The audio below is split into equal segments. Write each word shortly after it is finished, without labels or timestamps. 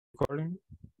recording.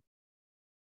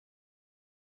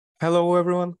 Hello,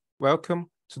 everyone. Welcome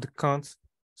to the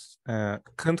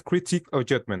Kant critique of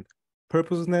judgment,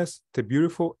 purposiveness, the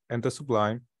beautiful and the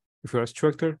sublime, with your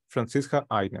instructor, Franziska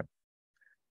Aigner.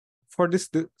 For this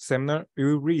seminar, we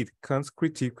will read Kant's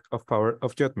critique of power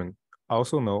of judgment,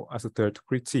 also known as the third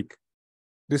critique.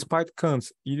 Despite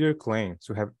Kant's earlier claim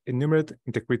to have enumerated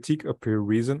in the critique of pure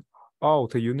reason all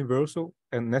the universal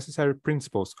and necessary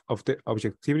principles of the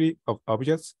objectivity of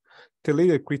objects, the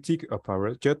later critique of power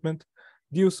of judgment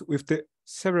deals with the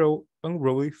several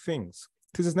unruly things.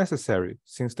 This is necessary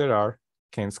since there are,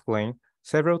 Kant's claim,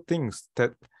 several things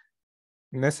that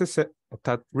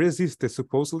resist the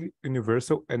supposedly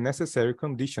universal and necessary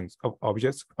conditions of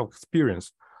objects of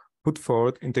experience put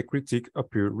forward in the critique of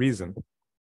pure reason.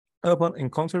 Upon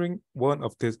encountering one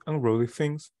of these unruly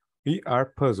things, we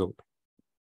are puzzled.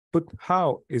 But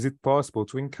how is it possible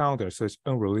to encounter such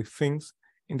unruly things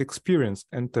in the experience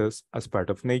and thus as part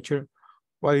of nature,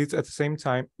 while it is at the same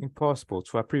time impossible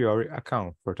to a priori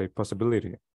account for their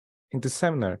possibility? In this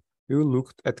seminar, we will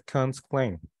look at Kant's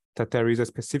claim that there is a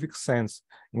specific sense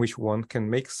in which one can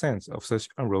make sense of such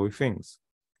unruly things.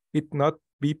 It not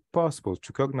be possible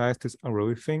to recognize these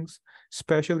unruly things,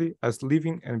 especially as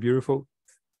living and beautiful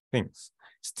things.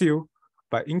 Still,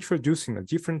 by introducing a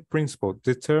different principle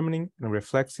determining and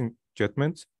reflecting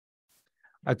judgment,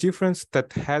 a difference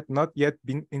that had not yet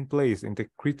been in place in the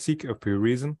critique of pure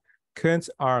reason, Kant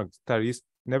argued that it is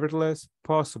nevertheless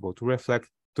possible to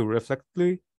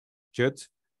reflectively judge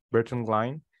Bertrand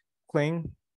Line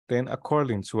claim then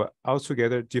according to an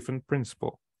altogether different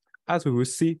principle. As we will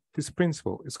see, this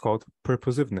principle is called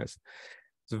purposiveness,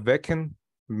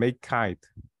 Zweckmäßigkeit.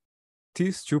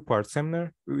 This two-part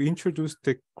seminar will introduce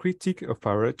the critique of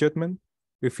power of judgment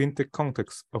within the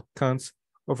context of Kant's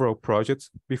overall project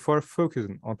before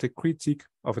focusing on the critique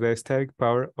of the aesthetic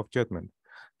power of judgment,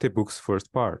 the book's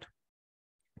first part.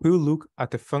 We will look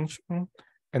at the function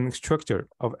and structure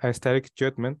of aesthetic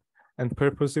judgment and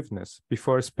purposiveness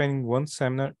before spending one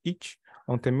seminar each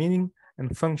on the meaning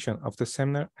and function of the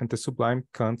seminar and the sublime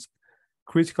Kant's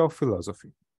critical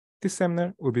philosophy. This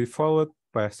seminar will be followed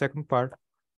by a second part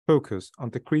focus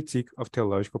on the critique of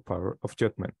theological power of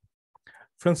judgment.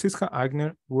 Franziska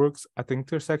Aigner works at the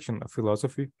intersection of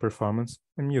philosophy, performance,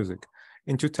 and music.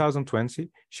 In 2020,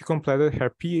 she completed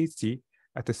her PhD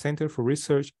at the Center for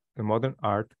Research in Modern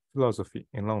Art Philosophy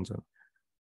in London,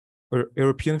 or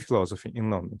European Philosophy in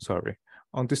London,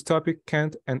 on this topic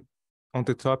Kant and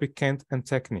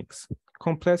techniques.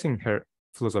 Completing her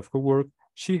philosophical work,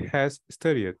 she has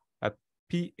studied at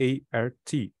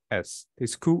PARTS, the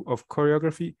School of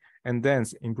Choreography and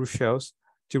Dance in Brussels,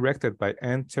 directed by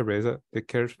Anne-Theresa de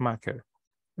Kersmacher,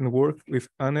 and worked with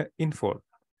Anne Infort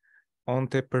on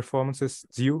the performances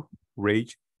Zeal,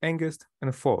 Rage, Angst,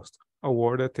 and Faust,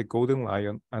 awarded the Golden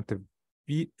Lion at the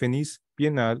Venice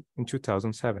Biennale in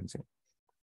 2017,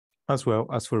 as well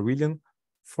as for William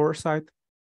Forsythe,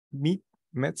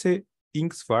 Metse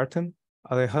Inksvarten,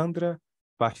 Alejandra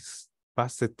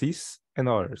Bassetis, and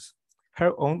others.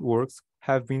 Her own works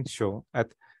have been shown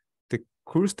at the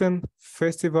Kirsten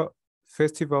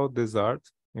Festival des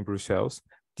Arts in Brussels,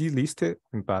 Die Liste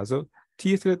in Basel,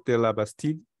 Théâtre de la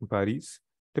Bastille in Paris,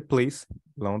 The Place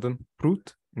in London,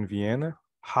 Brut in Vienna,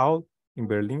 Hall in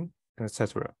Berlin,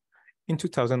 etc. In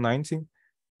 2019,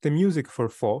 the music for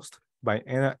Faust by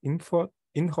Anna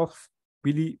Inhofe,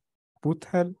 Willy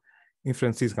Boothel, and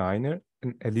Franziska Aigner,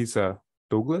 and Elisa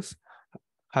Douglas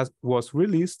was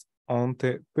released on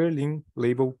the Berlin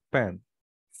label Pan.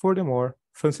 Furthermore,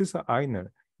 Franziska Aigner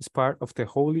is part of the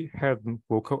Holy Herden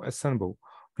vocal ensemble,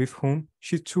 with whom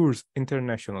she tours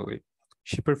internationally.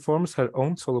 She performs her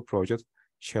own solo project,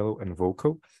 cello and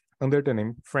vocal, under the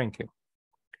name Franke.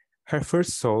 Her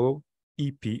first solo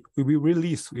EP will be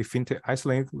released within the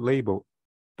Icelandic label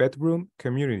Bedroom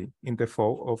Community in the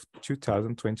fall of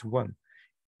 2021.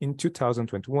 In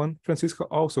 2021, Franziska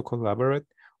also collaborated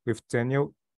with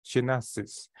Daniel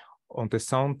Genasis on the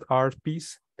sound art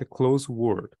piece The Close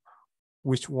Word,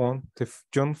 which won the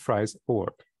John Fries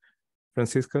Award.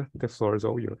 Franziska, the floor is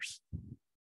all yours.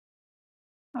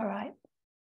 All right.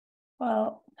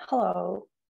 Well, hello.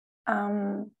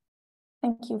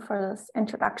 Thank you for this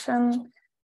introduction,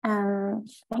 and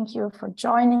thank you for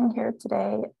joining here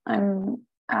today. I'm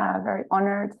very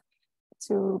honored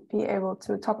to be able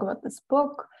to talk about this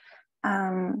book,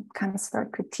 Kant's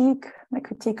third critique, the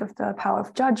critique of the power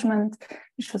of judgment,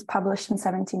 which was published in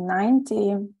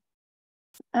 1790.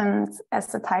 And as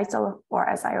the title, or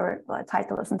as the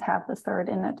title doesn't have the third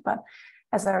in it, but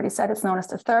as I already said, it's known as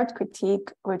the third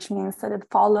critique, which means that it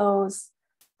follows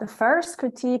the first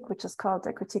critique, which is called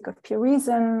the Critique of Pure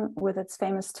Reason, with its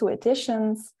famous two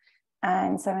editions.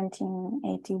 in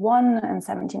 1781 and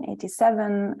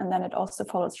 1787. And then it also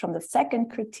follows from the second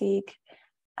critique,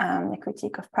 the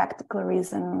Critique of Practical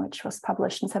Reason, which was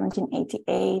published in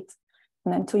 1788.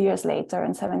 And then 2 years later,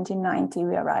 in 1790,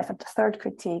 we arrive at the third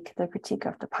critique, the Critique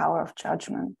of the Power of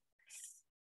Judgment.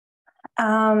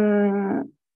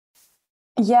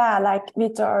 Yeah, like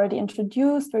Vita already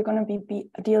introduced, we're going to be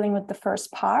dealing with the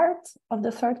first part of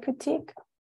the third critique.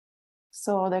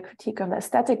 So the critique of the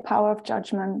aesthetic power of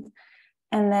judgment.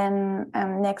 And then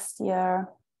next year,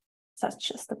 such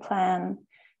is the plan,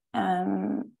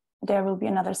 there will be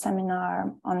another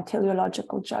seminar on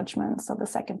teleological judgment, so the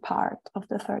second part of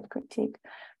the third critique,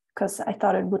 because I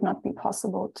thought it would not be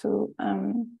possible to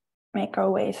make our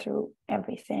way through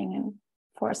everything in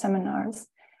 4 seminars.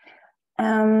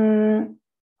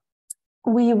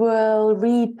 We will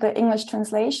read the English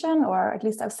translation, or at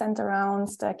least I've sent around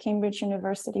the Cambridge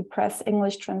University Press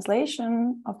English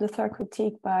translation of the third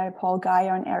critique by Paul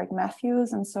Geyer and Eric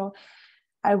Matthews. And so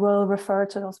I will refer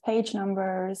to those page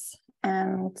numbers.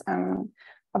 And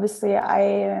obviously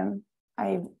I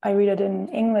read it in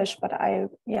English, but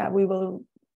we will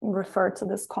refer to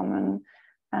this common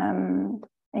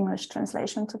English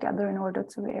translation together in order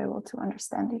to be able to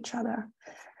understand each other.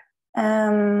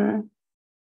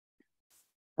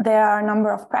 There are a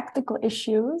number of practical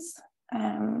issues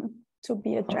to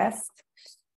be addressed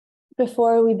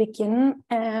before we begin.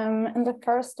 And the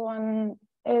first one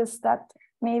is that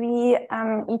maybe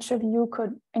each of you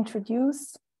could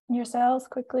introduce yourselves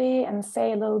quickly and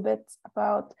say a little bit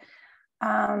about,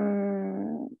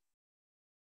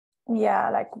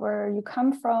 like where you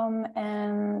come from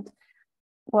and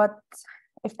what,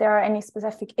 if there are any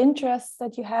specific interests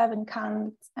that you have in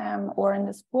Kant or in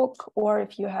this book, or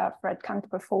if you have read Kant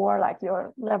before, like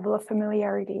your level of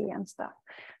familiarity and stuff.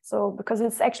 So because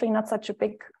it's actually not such a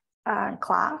big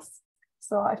class,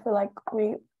 so I feel like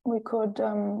we could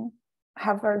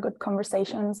have very good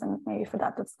conversations, and maybe for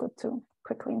that it's good to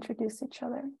quickly introduce each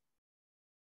other.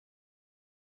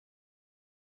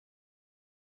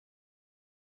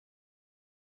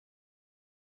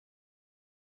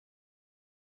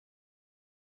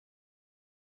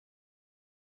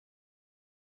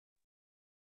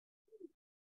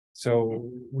 So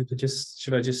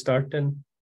should I just start then?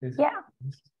 Yeah.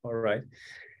 All right.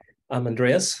 I'm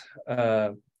Andreas.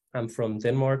 I'm from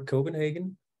Denmark,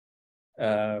 Copenhagen.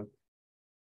 I'm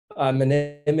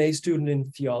an MA student in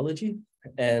theology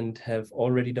and have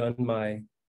already done my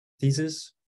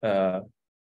thesis.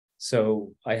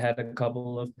 So I had a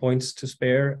couple of points to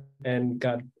spare and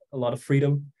got a lot of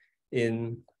freedom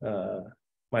in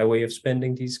my way of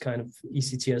spending these kind of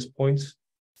ECTS points.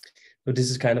 So this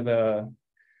is kind of a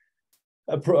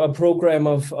program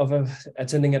of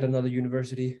attending at another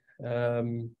university.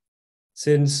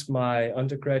 Since my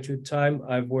undergraduate time,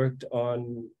 I've worked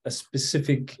on a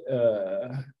specific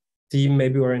theme,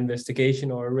 maybe, or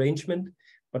investigation or arrangement.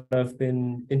 What I've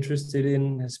been interested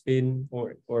in has been,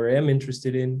 or am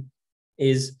interested in,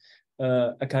 is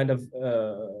a kind of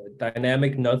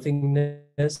dynamic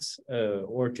nothingness,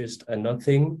 or just a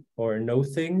nothing or no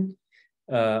thing.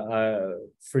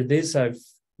 For this, I've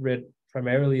read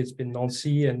primarily, it's been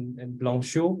Nancy and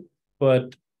Blanchot,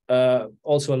 but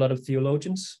also a lot of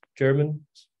theologians, German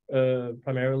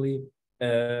primarily.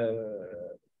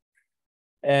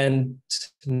 And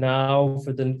now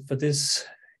for this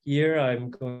year,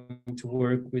 I'm going to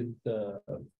work with a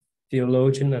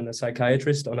theologian and a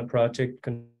psychiatrist on a project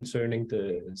concerning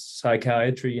the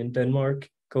psychiatry in Denmark,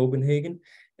 Copenhagen,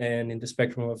 and in the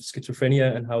spectrum of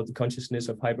schizophrenia and how the consciousness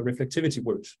of hyperreflectivity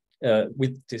works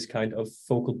with this kind of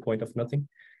focal point of nothing.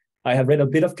 I have read a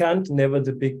bit of Kant, never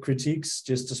the big critiques,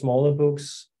 just the smaller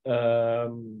books.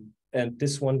 And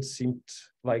this one seemed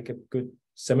like a good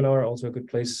seminar, also a good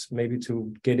place maybe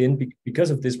to get in because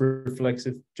of this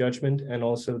reflexive judgment and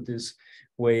also this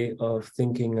way of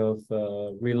thinking of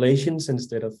relations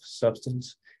instead of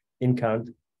substance in Kant.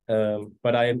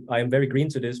 But I am very green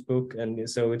to this book, and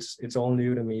so it's all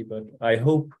new to me, but I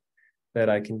hope that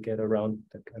I can get around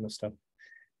that kind of stuff.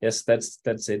 Yes,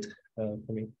 that's it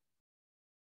for me.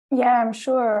 Yeah, I'm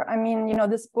sure. I mean,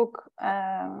 this book,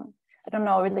 I don't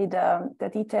know really the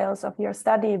details of your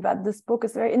study, but this book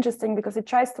is very interesting because it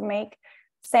tries to make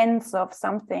sense of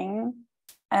something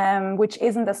which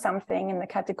isn't a something in the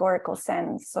categorical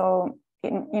sense. So,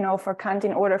 for Kant,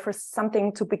 in order for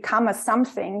something to become a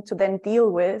something to then deal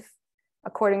with,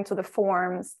 according to the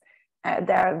forms,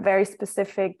 there are very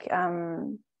specific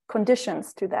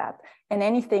conditions to that. And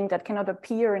anything that cannot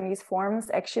appear in these forms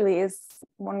actually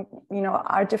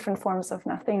are different forms of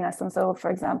nothingness. And so,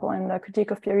 for example, in the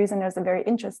Critique of Pure Reason, there's a very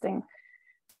interesting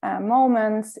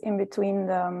moment in between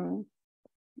the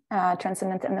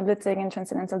Transcendental Analytic and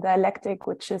Transcendental Dialectic,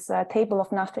 which is a table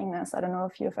of nothingness. I don't know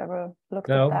if you've ever looked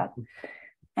at that.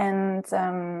 And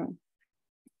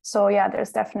so yeah,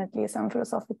 there's definitely some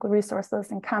philosophical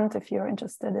resources in Kant if you're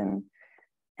interested in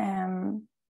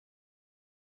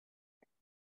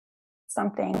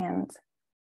something and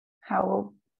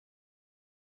how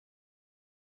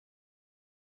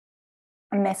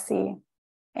a messy,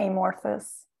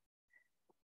 amorphous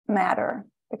matter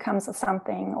becomes a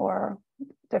something, or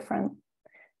different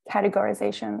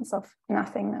categorizations of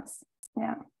nothingness.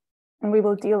 Yeah, and we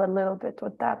will deal a little bit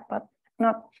with that, but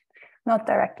not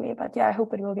directly. But yeah, I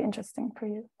hope it will be interesting for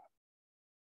you.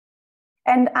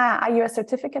 And are you a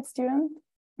certificate student,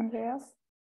 Andreas?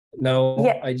 No,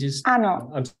 yeah. I just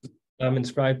no. I'm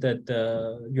inscribed at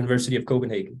the University of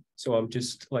Copenhagen, so I'm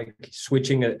just like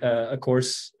switching a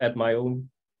course at my own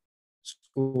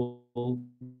school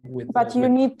with. But you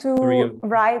need to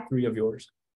write 3 of yours.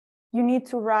 You need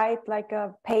to write like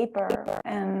a paper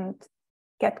and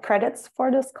get credits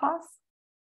for this course.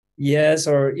 Yes,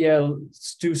 or yeah,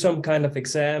 do some kind of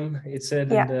exam. It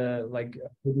said in the like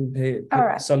pay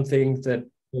something that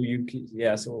you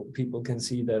so people can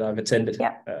see that I've attended.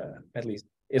 Yeah. At least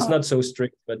it's not so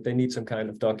strict, but they need some kind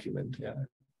of document. Yeah.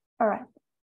 All right.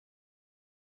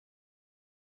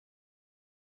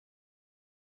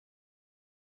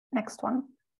 Next one.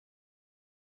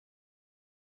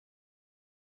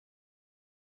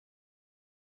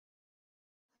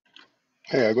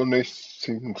 Hey, I got nice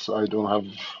things. I don't have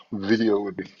video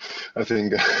with me. I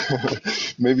think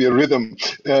maybe a rhythm.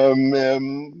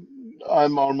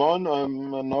 I'm Arman.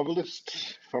 I'm a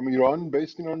novelist from Iran,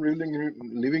 based in Iran,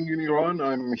 living in Iran.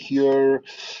 I'm here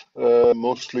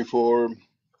mostly for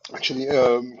actually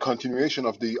continuation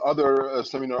of the other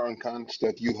seminar on Kant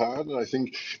that you had. I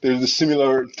think there's a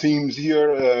similar themes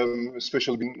here,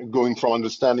 especially going from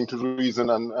understanding to reason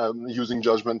and using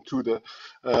judgment to the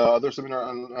other seminar.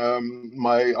 And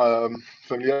my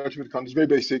familiarity with Kant is very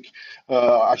basic.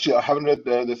 Actually, I haven't read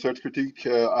the third critique.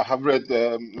 I have read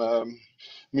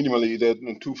minimally the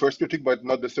 2 first critique, but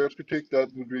not the third critique.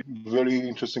 That would be very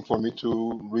interesting for me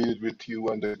to read it with you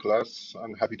and the class.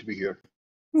 I'm happy to be here.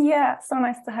 Yeah, so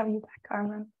nice to have you back,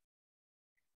 Arman.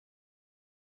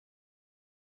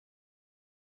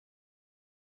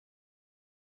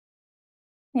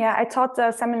 Yeah, I taught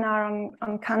a seminar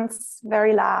on Kant's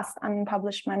very last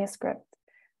unpublished manuscript,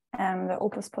 the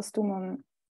Opus Posthumum,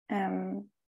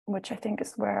 which I think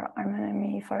is where Arman and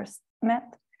me first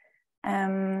met.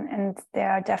 And there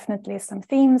are definitely some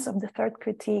themes of the third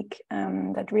critique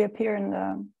that reappear in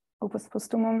the Opus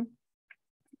Posthumum.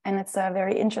 And it's a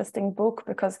very interesting book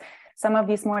because some of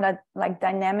these more like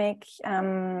dynamic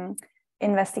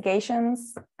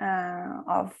investigations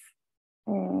of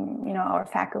our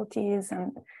faculties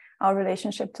and our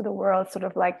relationship to the world sort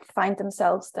of like find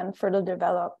themselves then further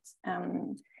developed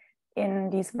in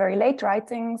these very late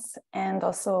writings. And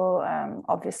also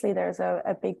obviously there's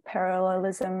a big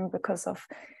parallelism because of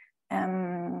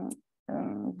the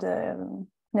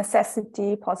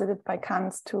necessity posited by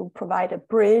Kant to provide a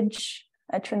bridge,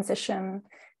 a transition,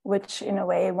 which in a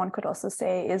way one could also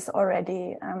say is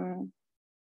already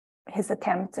his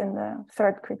attempt in the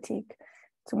third critique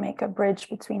to make a bridge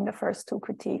between the first 2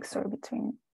 critiques, or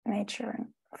between nature and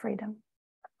freedom.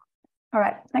 All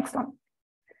right, next one.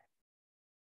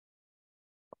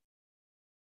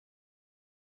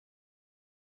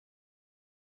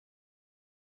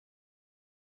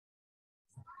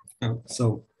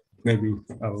 So maybe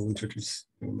I will introduce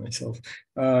myself.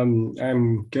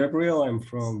 I'm Gabriel. I'm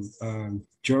from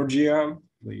Georgia,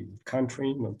 the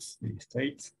country, not the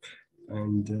state.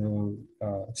 And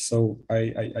so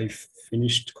I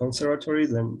finished conservatory,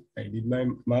 then I did my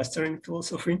master in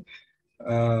philosophy.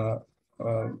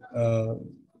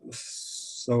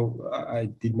 So I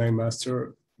did my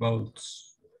master about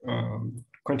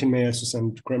Quentin Meillas's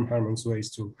and Graham Harman's ways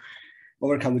to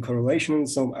overcome the correlation.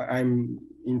 So I'm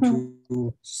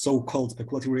into so-called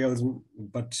speculative realism,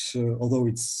 but although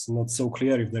it's not so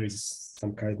clear if there is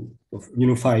some kind of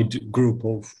unified group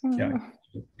of,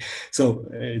 so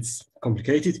it's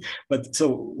complicated. But so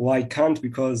why Kant?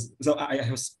 Because so I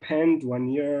have spent 1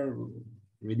 year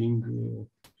reading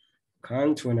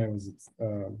Kant when I was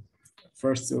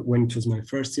when it was my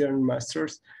first year in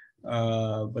masters,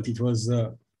 but it was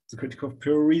the critique of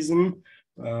pure reason.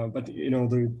 But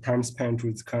the time spent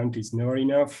with Kant is never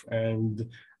enough, and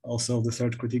also the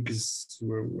third critique is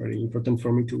very important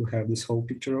for me to have this whole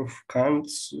picture of Kant.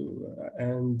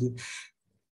 And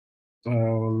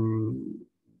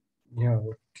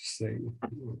what to say?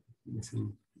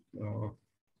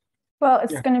 Well,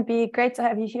 it's going to be great to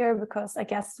have you here because I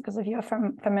guess because of your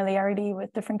familiarity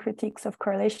with different critiques of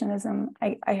correlationism,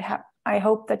 I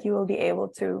hope that you will be able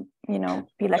to,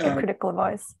 be like a critical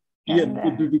voice. Yeah,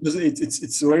 because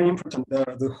it's very important.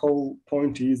 The whole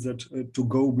point is that to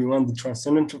go beyond the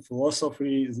transcendental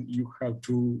philosophy, you have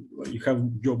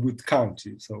job with Kant.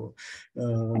 So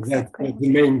exactly. that's the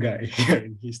main guy here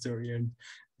in history. And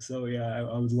so yeah,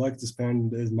 I would like to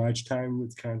spend as much time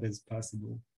with Kant as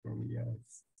possible for me. Yeah,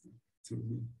 it's really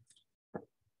good.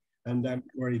 And I'm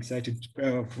very excited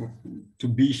to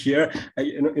be here.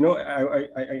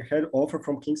 I had offer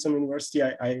from Kingston University.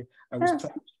 I was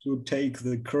trying to take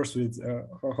the course with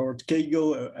Howard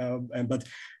Kegel, but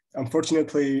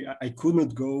unfortunately I could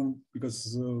not go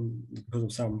because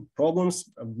of some problems.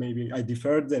 Maybe I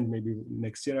deferred, and maybe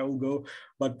next year I will go.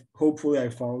 But hopefully I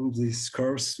found this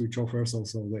course which offers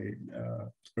also the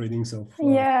readings of.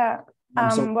 Well.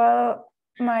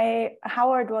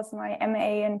 Howard was my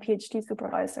MA and PhD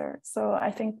supervisor, so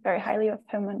I think very highly of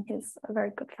him, and he's a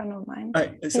very good friend of mine.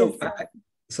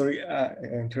 Sorry, I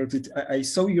interrupted. I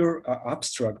saw your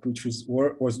abstract, which was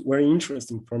very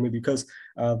interesting for me because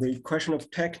the question of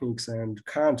techniques and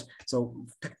Kant. So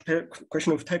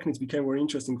question of techniques became very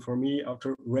interesting for me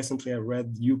after recently I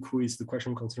read Yu Kui's The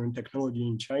Question Concerning Technology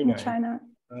in China.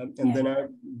 Then I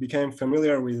became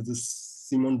familiar with this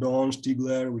Simon Don,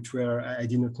 Stigler, which I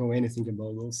did not know anything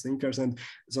about those thinkers. And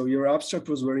so your abstract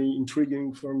was very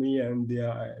intriguing for me. And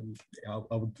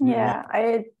I would. Yeah,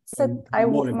 I said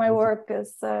my work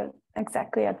is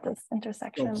exactly at this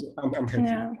intersection. Oh, so I'm happy.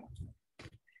 Yeah.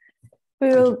 We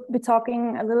will be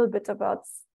talking a little bit about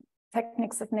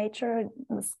techniques of nature,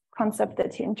 this concept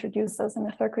that he introduced us in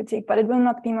the third critique, but it will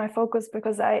not be my focus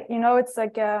because it's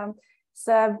like it's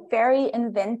a very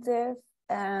inventive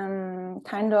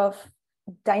kind of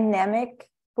dynamic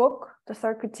book, the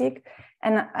third critique,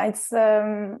 and it's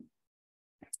I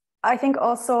think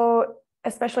also,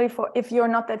 especially if you're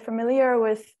not that familiar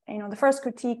with the first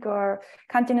critique or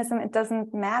Kantianism, it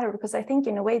doesn't matter, because I think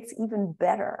in a way it's even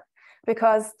better,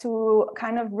 because to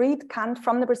kind of read Kant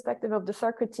from the perspective of the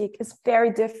third critique is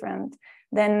very different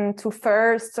than to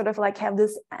first sort of like have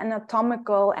this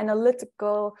analytical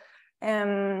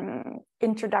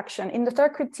introduction. In the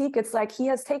third critique, it's like he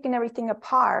has taken everything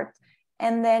apart,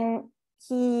 and then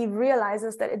he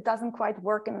realizes that it doesn't quite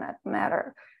work in that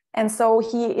matter. And so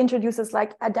he introduces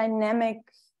like a dynamic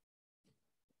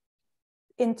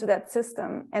into that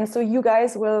system. And so you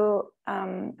guys will,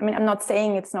 I'm not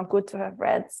saying it's not good to have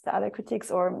read the other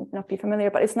critiques or not be familiar,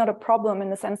 but it's not a problem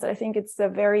in the sense that I think it's a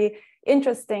very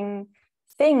interesting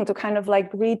thing to kind of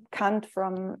like read Kant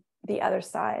from the other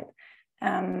side.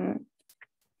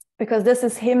 Because this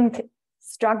is him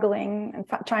struggling and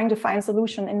trying to find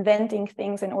solution, inventing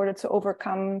things in order to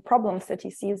overcome problems that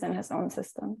he sees in his own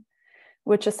system,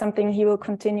 which is something he will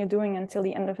continue doing until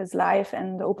the end of his life.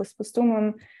 And the Opus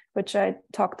Posthumum, which I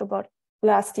talked about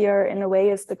last year, in a way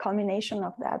is the culmination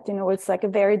of that. It's like a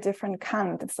very different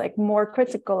Kant. It's like more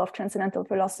critical of transcendental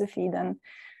philosophy than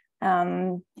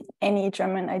any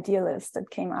German idealist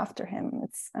that came after him.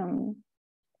 It's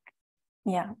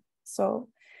so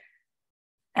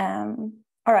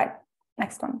all right,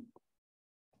 next one.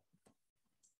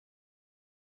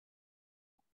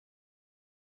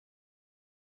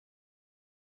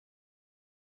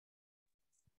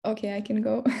 Okay, I can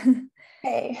go.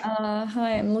 Hey.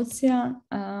 Hi, I'm Lucia.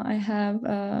 I have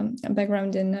a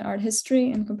background in art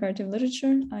history and comparative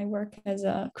literature. I work as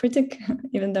a critic,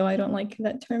 even though I don't like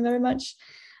that term very much.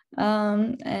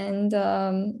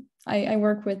 I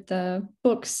work with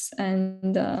books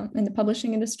and in the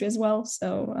publishing industry as well.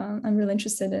 So I'm really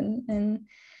interested in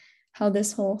how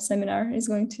this whole seminar is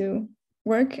going to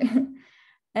work.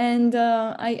 And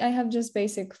I have just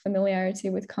basic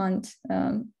familiarity with Kant.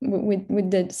 We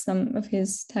did some of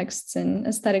his texts in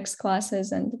aesthetics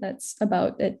classes, and that's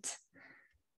about it.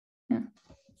 Yeah.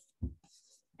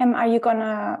 Are you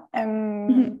gonna,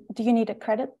 do you need a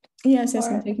credit? Yes,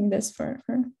 I'm taking this for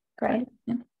great.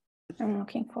 Yeah. I'm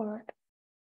looking forward.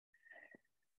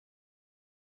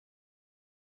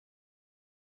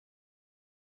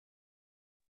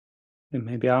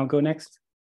 Maybe I'll go next.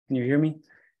 Can you hear me?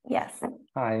 Yes.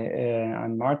 Hi,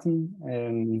 I'm Martin.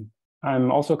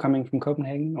 I'm also coming from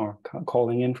Copenhagen, or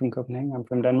calling in from Copenhagen. I'm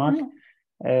from Denmark.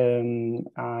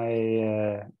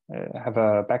 I have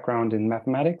a background in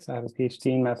mathematics. I have a PhD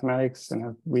in mathematics and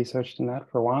have researched in that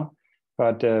for a while,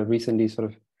 but recently sort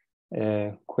of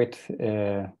quit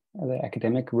the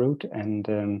academic route, and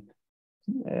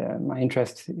my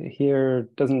interest here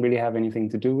doesn't really have anything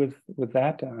to do with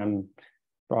that. I'm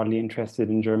broadly interested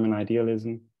in German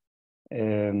idealism,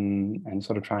 and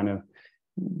sort of trying to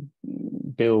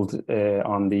build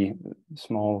on the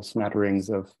small smatterings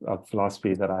of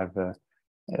philosophy that I've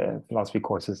philosophy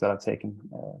courses that I've taken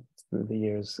through the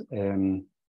years.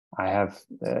 I have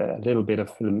a little bit of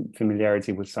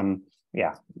familiarity with some,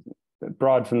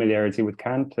 broad familiarity with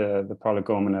Kant, the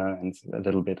prolegomena, and a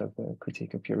little bit of the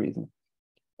critique of pure reason.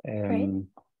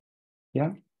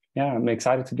 Yeah, I'm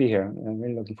excited to be here. I'm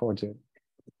really looking forward to it.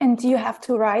 And do you have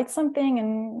to write something?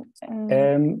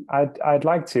 I'd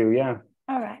like to, yeah.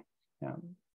 All right. Yeah.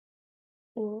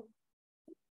 Cool.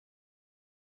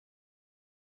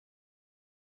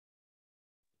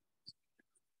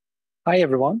 Hi,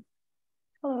 everyone.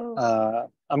 Hello.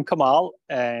 I'm Kamal,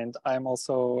 and I'm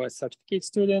also a certificate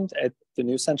student at the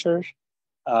New Center.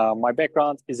 My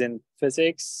background is in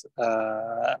physics.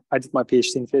 I did my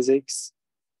PhD in physics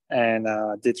and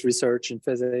did research in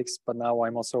physics, but now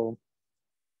I'm also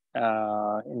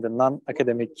in the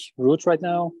non-academic route right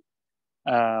now.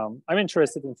 I'm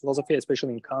interested in philosophy,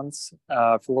 especially in Kant's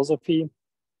philosophy.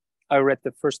 I read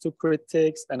the first two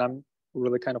critiques, and I'm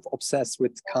really kind of obsessed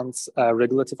with Kant's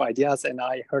regulative ideas. And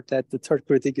I heard that the third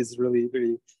critique is really,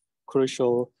 really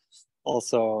crucial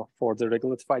also for the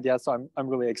regulative ideas. So I'm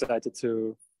really excited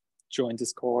to join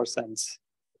this course and,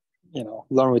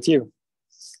 learn with you.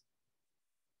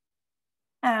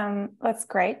 That's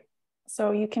great.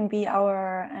 So you can be our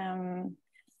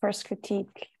first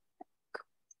critique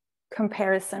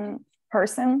comparison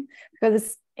person,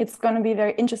 because it's going to be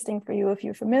very interesting for you if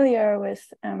you're familiar with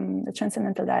the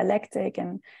transcendental dialectic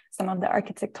and some of the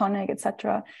architectonic,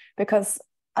 etc. Because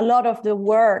a lot of the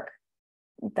work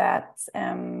that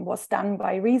was done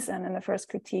by reason in the first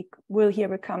critique will here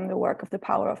become the work of the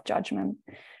power of judgment.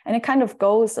 And it kind of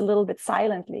goes a little bit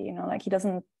silently, like he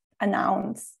doesn't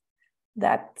announce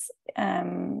that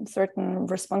certain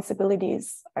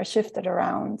responsibilities are shifted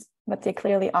around, but they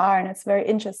clearly are. And it's very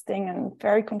interesting and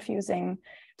very confusing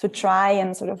to try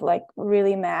and sort of like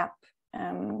really map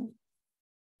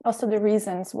also the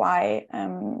reasons why,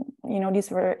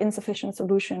 these were insufficient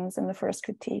solutions in the first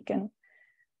critique. And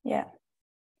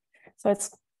so it's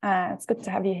good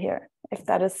to have you here. If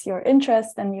that is your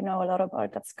interest and you know a lot about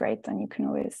it, that's great. And you can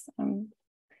always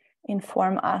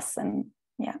inform us and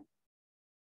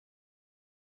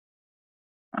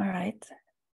All right.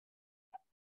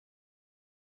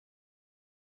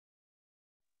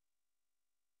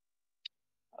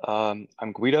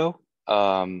 I'm Guido.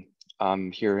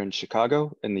 I'm here in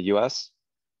Chicago in the US.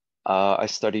 I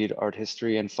studied art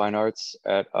history and fine arts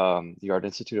at the Art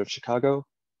Institute of Chicago.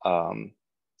 I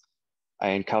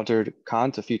encountered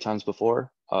Kant a few times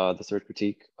before, the third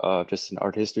critique, just in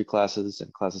art history classes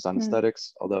and classes on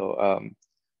aesthetics, although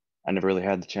I never really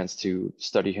had the chance to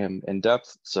study him in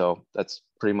depth. So that's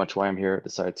pretty much why I'm here. I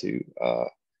decided to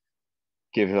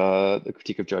give the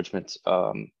critique of judgment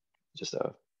just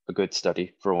a good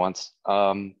study for once.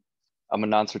 I'm a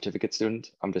non-certificate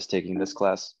student. I'm just taking this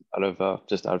class out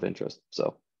of interest.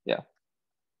 So yeah.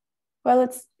 Well,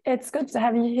 it's good to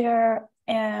have you here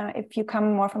if you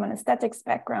come more from an aesthetics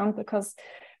background, because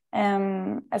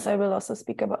as I will also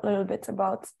speak about a little bit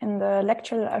about in the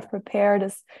lecture that I've prepared,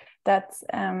 is that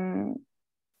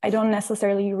I don't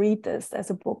necessarily read this as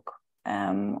a book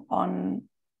on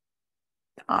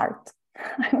art,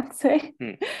 I would say.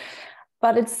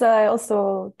 But it's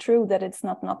also true that it's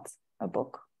not a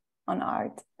book on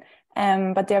art.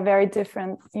 But they're very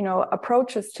different,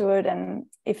 approaches to it. And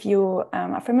if you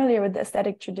are familiar with the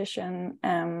aesthetic tradition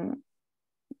and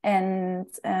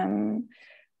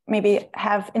maybe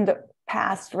have in the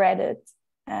past read it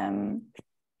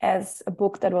as a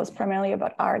book that was primarily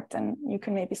about art, then you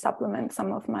can maybe supplement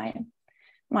some of my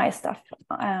stuff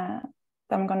that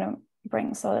I'm going to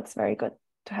bring. So that's very good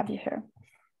to have you here.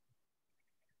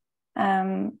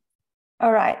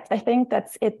 All right, I think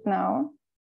that's it now.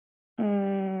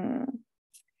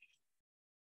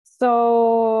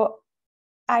 So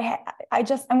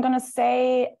I'm going to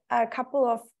say a couple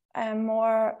of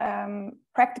more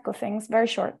practical things, very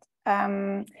short.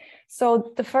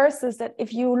 So the first is that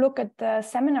if you look at the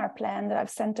seminar plan that I've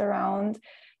sent around,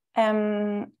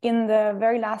 in the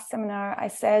very last seminar, I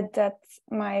said that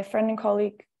my friend and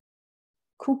colleague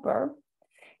Cooper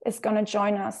is going to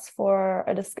join us for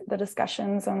the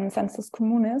discussions on sensus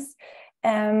communis.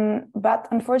 But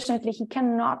unfortunately, he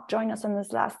cannot join us in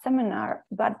this last seminar,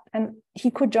 and he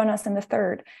could join us in the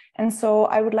third. And so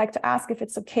I would like to ask if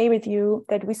it's okay with you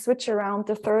that we switch around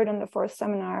the third and the fourth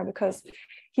seminar, because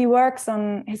he works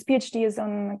on, his PhD is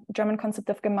on German concept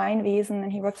of Gemeinwesen,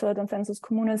 and he works a lot on sensus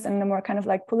communis and the more kind of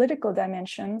like political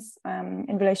dimensions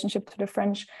in relationship to the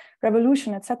French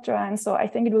Revolution, etc. And so I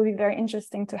think it will be very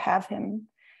interesting to have him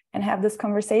and have this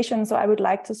conversation. So I would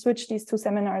like to switch these 2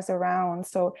 seminars around.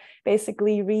 So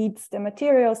basically read the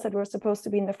materials that were supposed to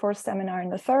be in the 4th seminar in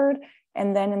the 3rd,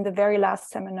 and then in the very last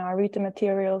seminar, read the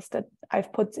materials that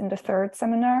I've put in the 3rd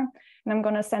seminar. And I'm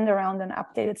going to send around an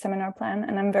updated seminar plan.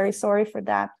 And I'm very sorry for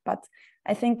that, but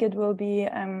I think it will be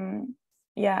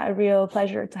a real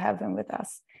pleasure to have him with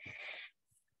us.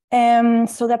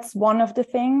 So that's one of the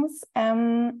things.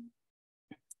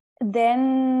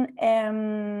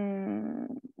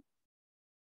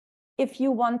 If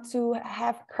you want to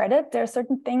have credit, there are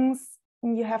certain things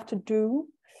you have to do.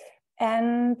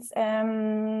 And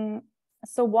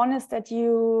so one is that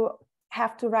you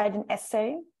have to write an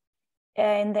essay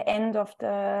in the end of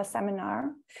the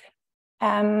seminar.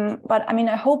 But I mean,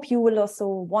 I hope you will also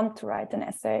want to write an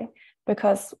essay,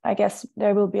 because I guess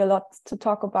there will be a lot to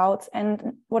talk about.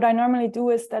 And what I normally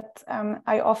do is that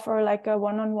I offer like a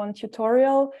one-on-one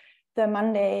tutorial the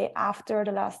Monday after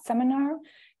the last seminar,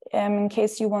 in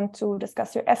case you want to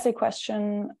discuss your essay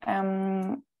question,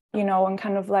 you know, and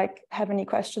kind of like have any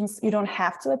questions. You don't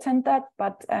have to attend that,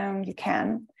 but you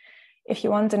can if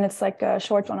you want. And it's like a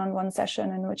short one-on-one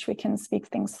session in which we can speak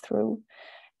things through.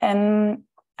 And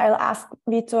I'll ask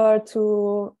Vitor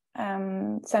to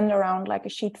send around like a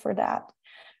sheet for that.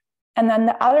 And then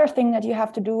the other thing that you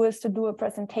have to do is to do a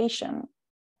presentation.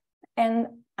 And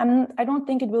I don't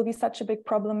think it will be such a big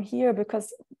problem here,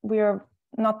 because we are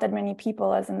not that many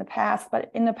people as in the past, but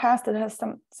in the past it has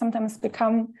sometimes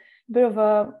become a bit of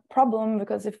a problem,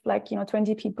 because if like, you know,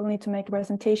 20 people need to make a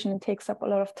presentation, it takes up a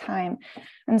lot of time.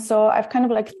 And so I've kind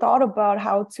of like thought about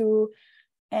how to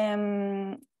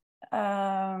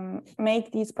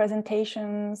make these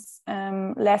presentations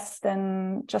less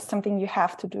than just something you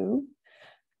have to do.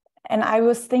 And I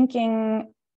was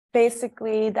thinking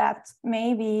basically that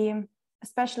maybe,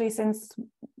 especially since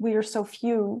we are so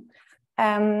few,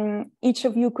 each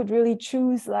of you could really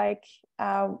choose like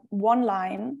one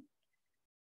line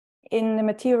in the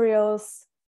materials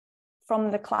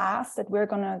from the class that we're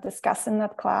going to discuss in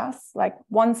that class, like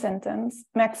one sentence,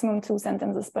 maximum 2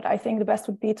 sentences, but I think the best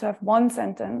would be to have one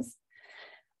sentence.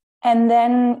 And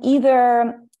then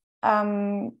either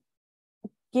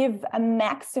give a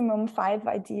maximum 5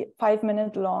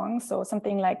 minute long, so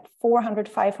something like 400,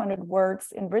 500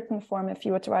 words in written form if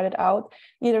you were to write it out,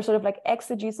 either sort of like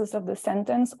exegesis of the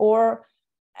sentence or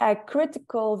a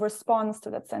critical response to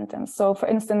that sentence. So for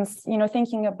instance, you know,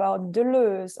 thinking about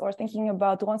Deleuze or thinking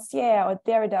about Rancière or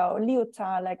Derrida or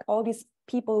Lyotard, like all these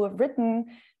people who have written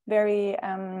very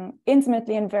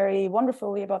intimately and very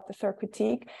wonderfully about the third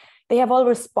critique, they have all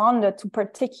responded to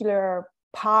particular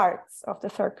parts of the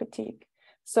third critique.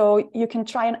 So you can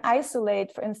try and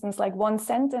isolate, for instance, like one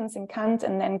sentence in Kant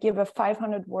and then give a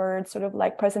 500-word sort of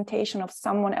like presentation of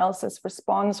someone else's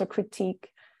response or critique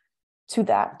to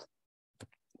that.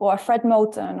 Or Fred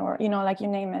Moten, or, you know, like you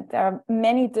name it. There are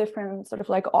many different sort of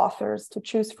like authors to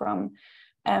choose from,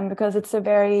 because it's a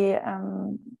very,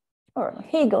 or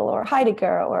Hegel or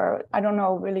Heidegger, or I don't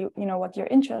know really, you know, what your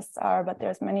interests are, but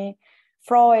there's many,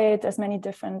 Freud, there's many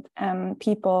different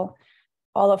people,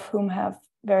 all of whom have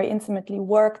very intimately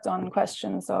worked on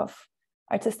questions of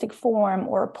artistic form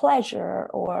or pleasure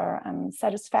or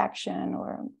satisfaction,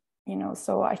 or, you know,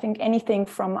 so I think anything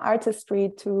from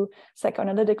artistry to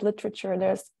psychoanalytic literature,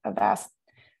 there's a vast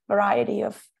variety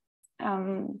of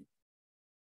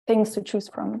things to choose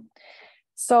from.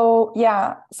 So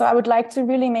yeah, so I would like to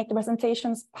really make the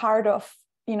presentations part of,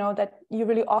 you know, that you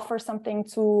really offer something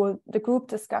to the group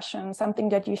discussion, something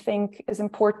that you think is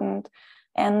important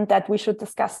and that we should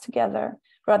discuss together,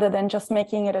 rather than just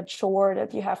making it a chore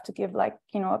that you have to give, like,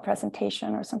 you know, a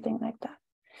presentation or something like that.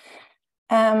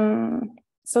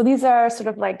 So these are sort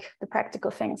of like the practical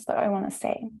things that I want to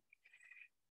say.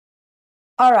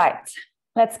 All right,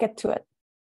 let's get to it.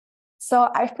 So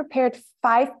I've prepared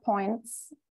 5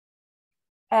 points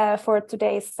for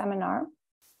today's seminar.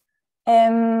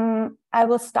 I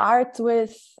will start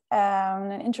with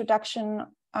an introduction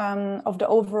of the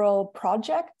overall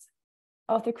project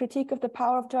of the critique of the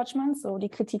power of judgment, so die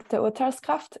Kritik der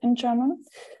Urteilskraft in German.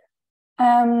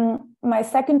 My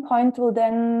second point will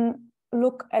then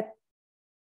look at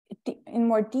in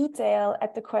more detail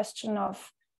at the question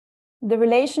of the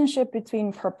relationship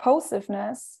between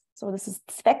purposiveness, so this is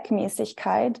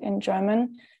Zweckmäßigkeit in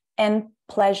German, and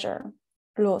pleasure,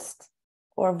 Lust,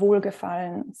 or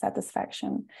Wohlgefallen,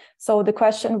 satisfaction. So the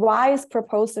question, why is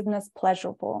purposiveness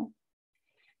pleasurable?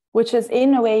 Which is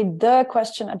in a way the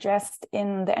question addressed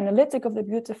in the Analytic of the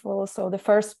Beautiful, so the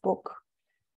first book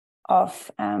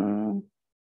of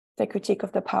the Critique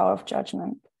of the Power of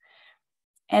Judgment.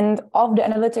 And of the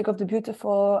Analytic of the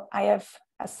Beautiful, I have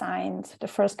assigned the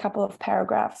first couple of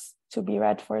paragraphs to be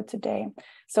read for today.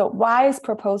 So why is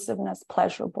purposiveness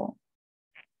pleasurable?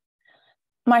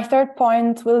 My third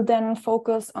point will then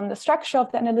focus on the structure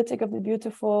of the analytic of the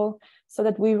beautiful, so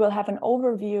that we will have an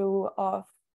overview of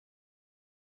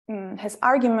his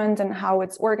argument and how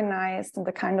it's organized and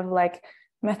the kind of like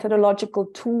methodological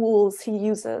tools he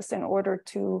uses in order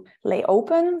to lay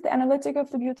open the analytic of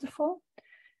the beautiful.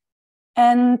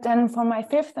 And then for my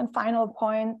fifth and final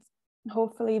point,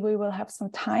 hopefully we will have some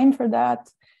time for that,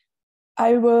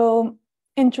 I will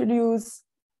introduce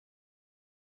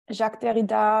Jacques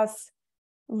Derrida's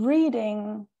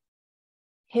reading,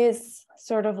 his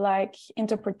sort of like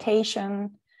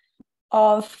interpretation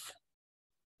of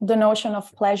the notion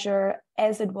of pleasure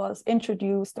as it was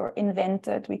introduced or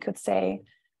invented, we could say,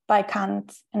 by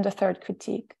Kant in the third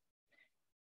critique.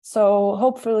 So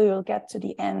hopefully we'll get to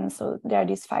the end. So there are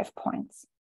these 5 points,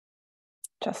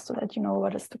 just so that you know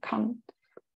what is to come.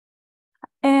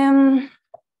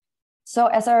 So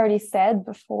as I already said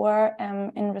before,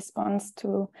 in response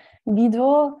to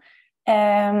Guido,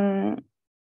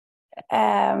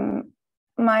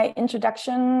 my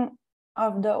introduction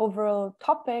of the overall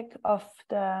topic of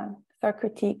the third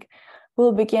critique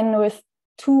will begin with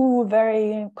 2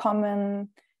 very common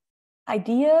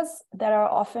ideas that are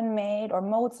often made, or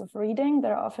modes of reading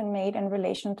that are often made in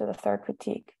relation to the third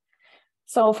critique.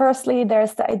 So firstly,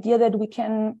 there's the idea that we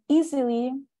can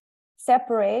easily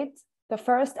separate the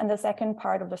first and the second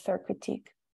part of the third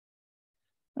critique.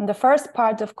 And the first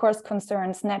part, of course,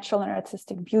 concerns natural and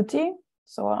artistic beauty,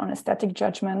 so on aesthetic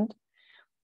judgment.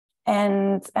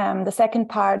 And the second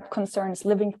part concerns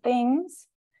living things,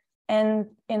 and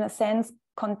in a sense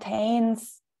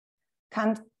contains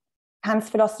Kant's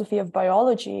philosophy of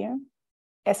biology,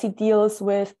 as he deals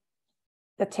with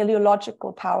the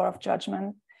teleological power of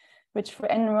judgment, which for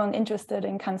anyone interested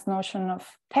in Kant's notion of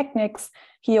techniques,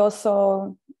 he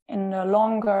also, in the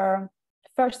longer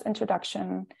first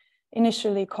introduction,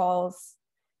 initially calls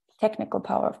technical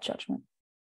power of judgment.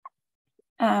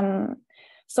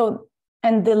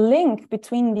 And the link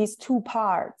between these 2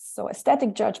 parts, so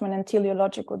aesthetic judgment and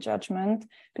teleological judgment,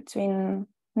 between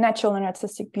natural and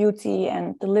artistic beauty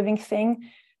and the living thing,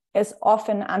 is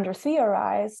often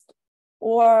under-theorized,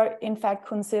 or in fact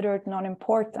considered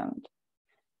non-important,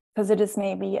 because it is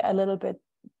maybe a little bit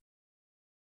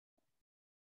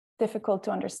difficult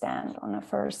to understand on a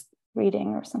first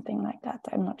reading or something like that.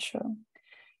 I'm not sure.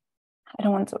 I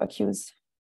don't want to accuse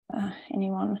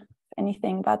anyone of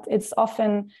anything, but it's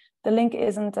often, the link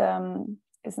isn't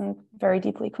very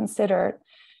deeply considered.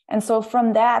 And so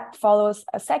from that follows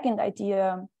a second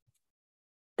idea,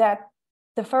 that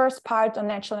the first part on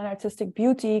natural and artistic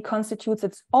beauty constitutes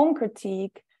its own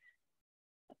critique,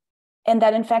 and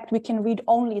that in fact we can read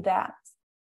only that.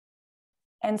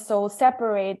 And so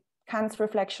separate Kant's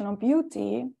reflection on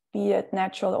beauty, be it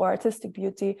natural or artistic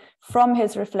beauty, from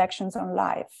his reflections on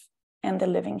life and the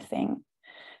living thing.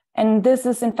 And this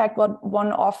is in fact what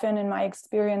one often in my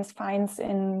experience finds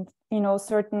in,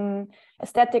 certain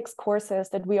aesthetics courses,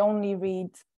 that we only read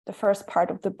the first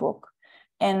part of the book,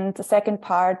 and the second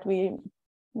part we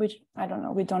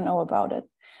don't know about it.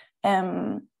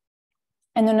 And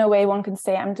in a way one can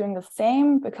say I'm doing the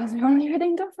same because we're only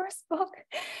reading the first book,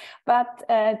 but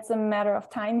it's a matter of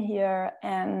time here,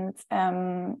 and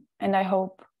I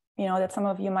hope that some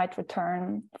of you might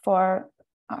return for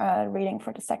reading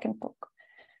for the second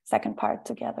part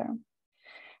together.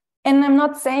 And I'm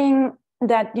not saying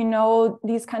that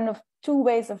these kind of 2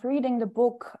 ways of reading the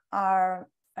book are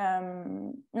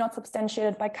not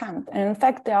substantiated by Kant, and in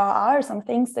fact there are some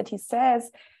things that he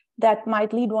says that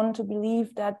might lead one to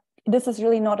believe that this is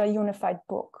really not a unified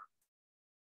book.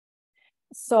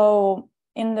 So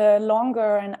in the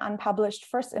longer and unpublished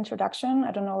first introduction,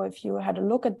 I don't know if you had a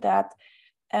look at that,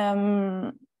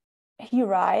 he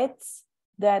writes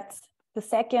that the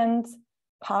second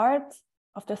part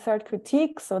of the third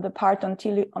critique, so the part on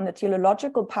the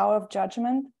teleological power of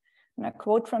judgment, and I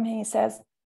quote from him, he says,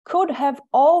 could have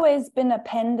always been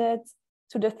appended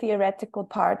to the theoretical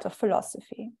part of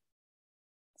philosophy.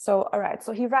 So, all right,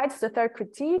 so he writes the third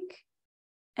critique,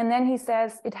 and then he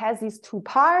says it has these 2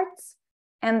 parts,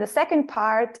 and the second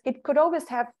part, it could always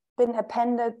have been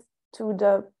appended to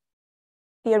the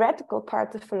theoretical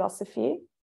part of philosophy,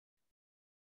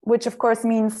 which of course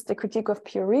means the critique of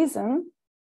pure reason,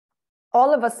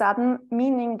 all of a sudden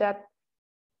meaning that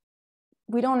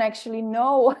we don't actually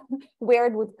know where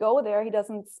it would go there. He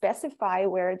doesn't specify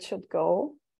where it should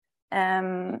go,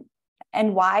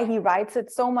 and why he writes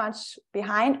it so much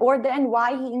behind, or then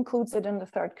why he includes it in the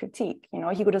third critique.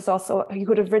 He could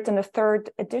have written a 3rd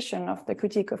edition of the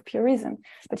Critique of Pure Reason,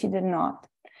 but he did not.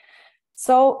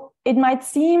 So it might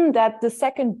seem that the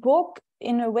second book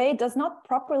in a way, does not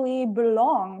properly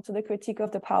belong to the critique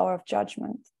of the power of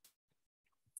judgment.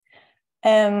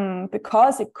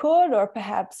 Because it could or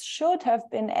perhaps should have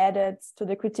been added to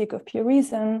the critique of pure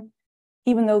reason,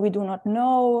 even though we do not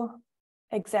know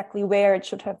exactly where it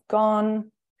should have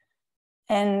gone.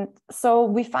 And so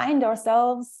we find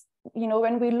ourselves, you know,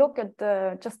 when we look at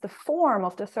just the form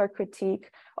of the third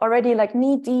critique, already like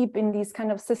knee deep in these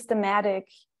kind of systematic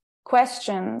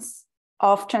questions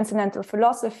of transcendental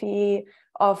philosophy,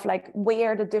 of like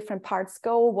where the different parts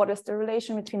go, what is the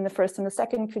relation between the first and the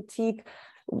second critique.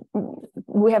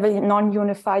 We have a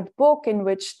non-unified book in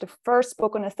which the first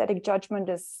book on aesthetic judgment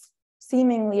is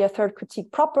seemingly a third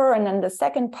critique proper, and then the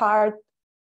second part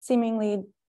seemingly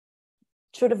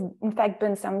should have in fact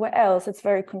been somewhere else. It's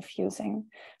very confusing.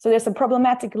 So there's a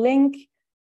problematic link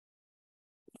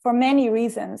for many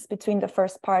reasons between the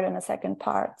first part and the second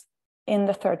part in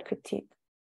the third critique.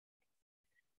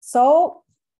 So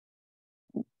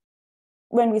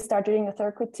when we start reading the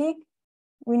third critique,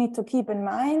 we need to keep in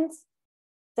mind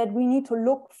that we need to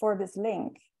look for this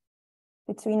link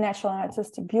between natural and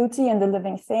artistic beauty and the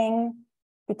living thing,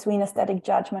 between aesthetic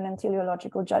judgment and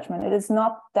teleological judgment. It is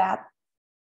not that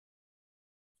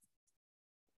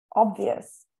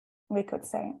obvious, we could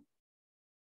say.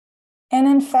 And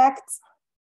in fact,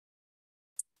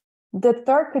 the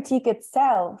third critique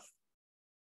itself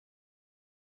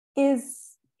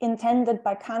is intended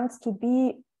by Kant to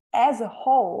be as a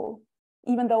whole,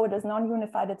 even though it is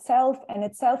non-unified itself and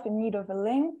itself in need of a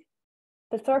link.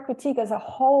 The third critique as a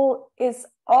whole is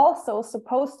also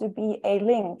supposed to be a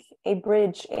link, a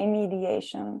bridge, a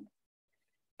mediation,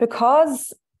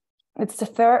 because it's the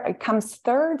third, it comes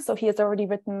third. So he has already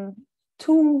written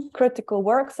 2 critical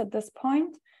works at this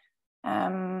point.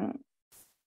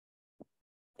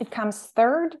 It comes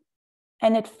third,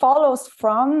 and it follows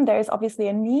from, there is obviously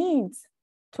a need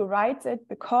to write it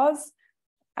because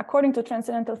according to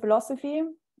transcendental philosophy,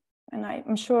 and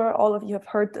I'm sure all of you have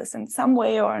heard this in some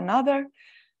way or another,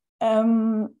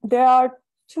 there are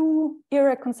 2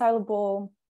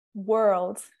 irreconcilable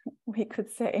worlds, we could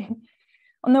say.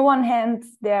 On the one hand,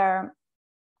 there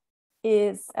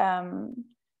is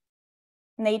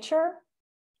nature,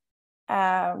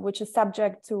 which is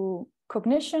subject to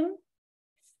cognition,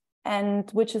 and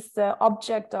which is the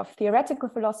object of theoretical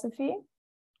philosophy,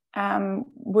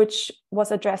 which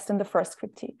was addressed in the first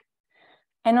critique.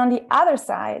 And on the other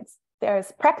side, there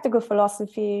is practical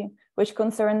philosophy, which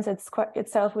concerns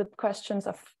itself with questions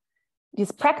of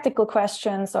these practical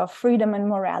questions of freedom and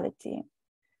morality.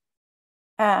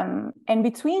 And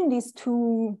between these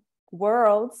 2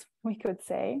 worlds, we could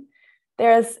say,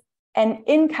 there's an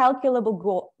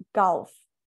incalculable gulf.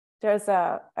 There's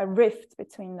a rift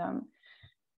between them.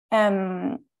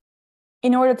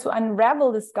 In order to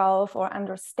unravel this gulf or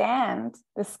understand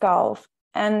this gulf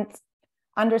and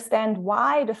understand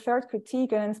why the third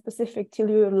critique and in specific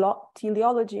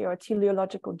teleology or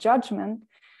teleological judgment,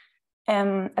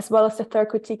 as well as the third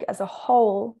critique as a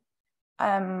whole,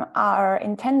 are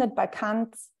intended by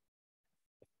Kant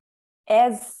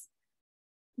as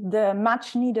the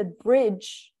much needed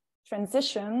bridge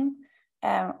transition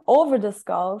over this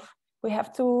gulf, we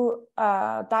have to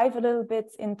dive a little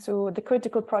bit into the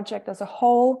critical project as a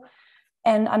whole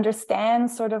and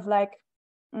understand sort of like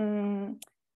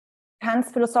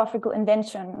Kant's philosophical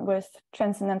invention with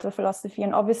transcendental philosophy.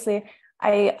 And obviously,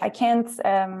 I can't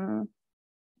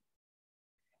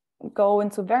go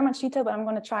into very much detail, but I'm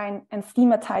going to try and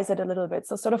schematize it a little bit.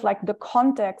 So sort of like the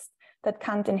context that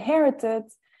Kant inherited,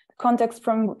 the context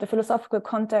from the philosophical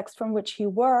context from which he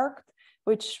worked,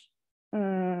 which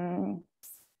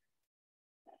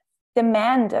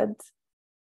demanded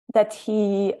that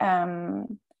he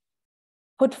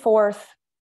put forth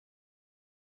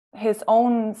his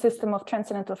own system of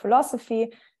transcendental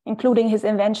philosophy, including his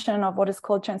invention of what is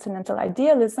called transcendental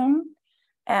idealism.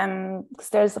 Because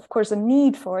there's, of course, a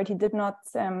need for it. He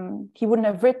wouldn't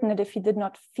have written it if he did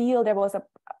not feel there was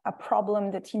a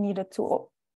problem that he needed to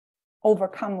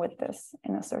overcome with this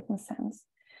in a certain sense.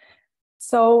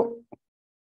 So,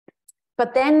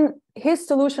 but then his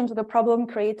solution to the problem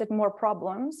created more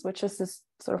problems, which is this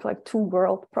sort of like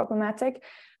 2-world problematic.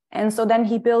 And so then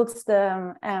he builds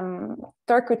the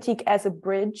third critique as a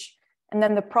bridge. And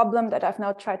then the problem that I've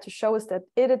now tried to show is that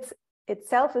it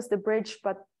itself is the bridge,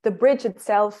 but the bridge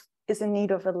itself is in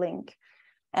need of a link.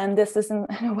 And this is in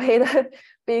a way that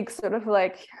big sort of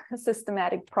like a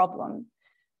systematic problem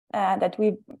that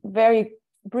we very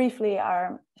briefly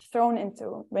are thrown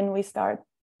into when we start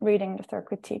reading the third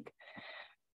critique.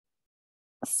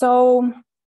 So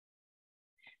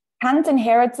Kant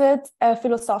inherited a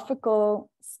philosophical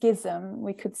schism,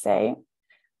 we could say,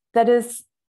 that is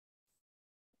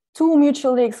two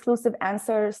mutually exclusive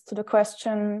answers to the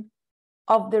question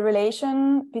of the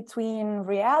relation between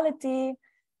reality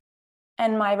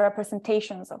and my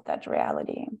representations of that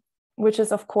reality, which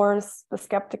is, of course, the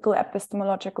skeptical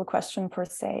epistemological question per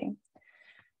se.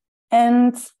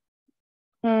 And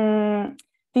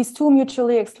these two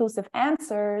mutually exclusive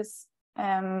answers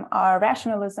are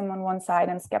rationalism on one side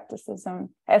and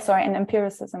and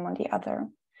empiricism on the other.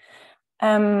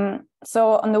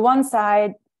 So on the one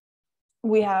side,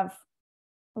 we have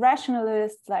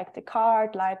rationalists like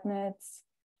Descartes, Leibniz,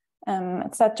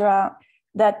 etc.,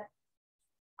 that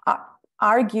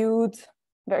argued,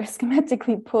 very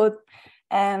schematically put,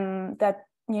 that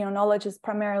knowledge is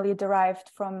primarily derived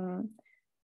from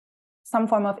some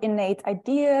form of innate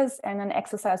ideas and an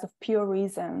exercise of pure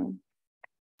reason.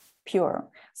 Pure.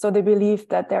 So they believe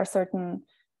that there are certain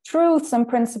truths and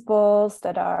principles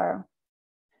that are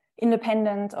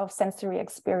independent of sensory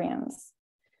experience.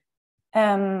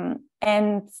 And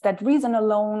that reason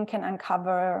alone can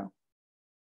uncover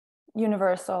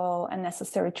universal and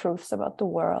necessary truths about the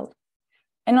world.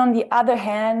 And on the other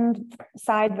hand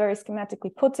side, very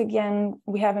schematically put again,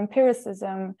 we have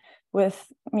empiricism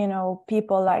with,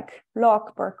 people like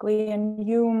Locke, Berkeley, and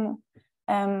Hume,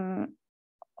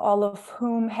 all of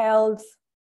whom held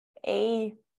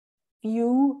a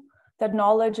view that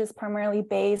knowledge is primarily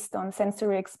based on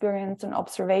sensory experience and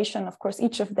observation. Of course,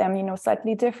 each of them,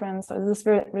 slightly different. So this is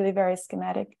really very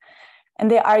schematic.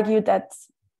 And they argued that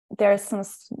there's some,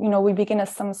 we begin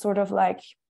as some sort of like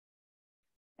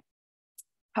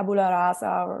tabula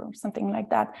rasa or something like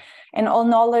that. And all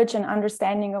knowledge and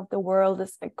understanding of the world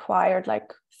is acquired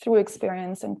like through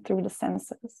experience and through the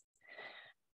senses.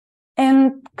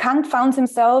 And Kant found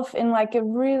himself in like a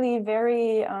really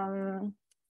very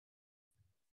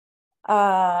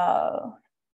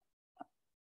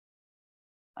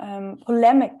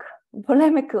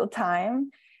polemical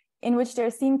time in which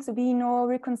there seemed to be no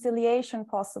reconciliation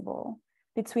possible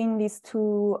between these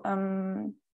two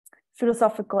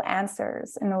philosophical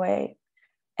answers in a way.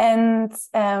 And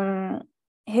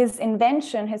his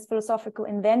philosophical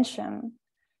invention,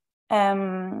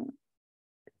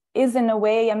 is in a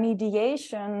way a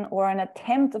mediation or an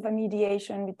attempt of a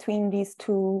mediation between these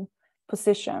two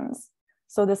positions.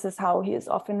 So this is how he is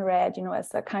often read,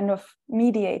 as a kind of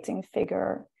mediating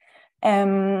figure.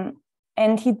 And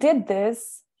he did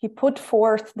this, he put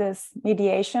forth this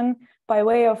mediation by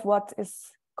way of what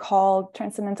is called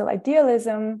transcendental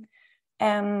idealism,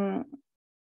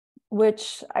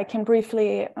 which I can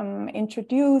briefly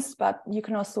introduce, but you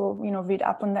can also, read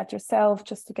up on that yourself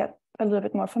just to get a little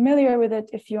bit more familiar with it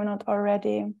if you're not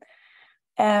already.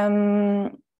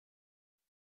 I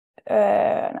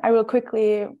will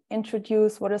quickly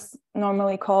introduce what is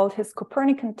normally called his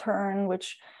Copernican turn,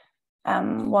 which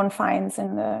one finds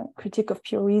in the Critique of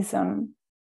Pure Reason.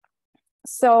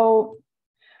 So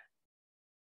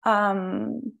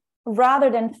rather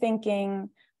than thinking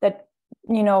that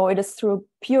it is through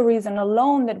pure reason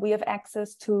alone that we have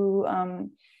access to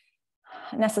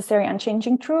necessary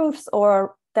unchanging truths,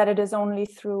 or that it is only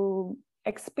through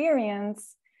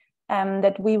experience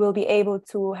that we will be able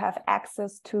to have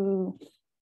access to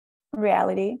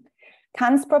reality,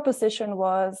 Kant's proposition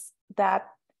was that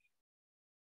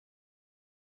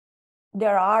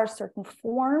there are certain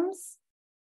forms,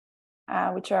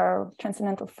 which are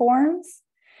transcendental forms,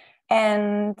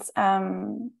 and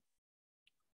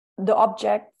the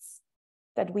objects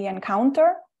that we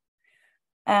encounter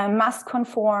must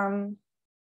conform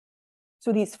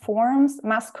to these forms,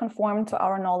 must conform to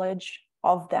our knowledge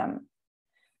of them.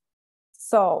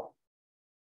 So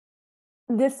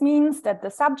this means that the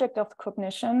subject of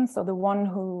cognition, so the one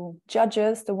who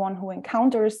judges, the one who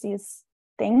encounters these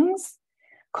things,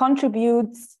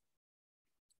 contributes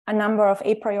a number of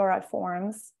a priori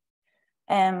forms,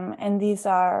 and these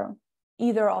are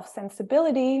either of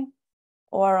sensibility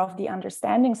or of the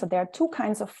understanding. So there are two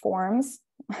kinds of forms.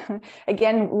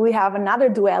 Again, we have another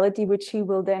duality, which he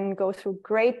will then go through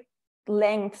great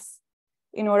lengths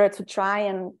in order to try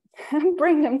and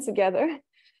bring them together.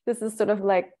 This is sort of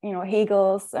like,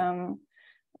 Hegel's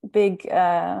big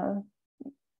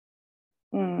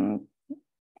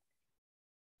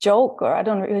joke, or I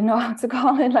don't really know how to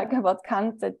call it, like about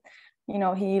Kant, that,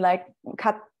 he like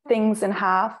cut things in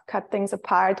half, cut things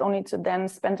apart, only to then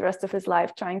spend the rest of his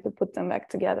life trying to put them back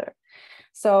together.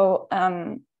 So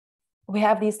we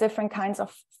have these different kinds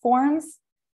of forms,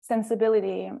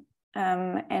 sensibility,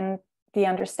 and the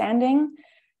understanding.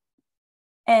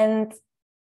 And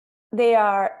they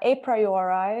are a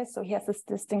priori. So he has this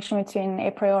distinction between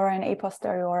a priori and a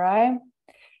posteriori,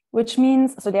 which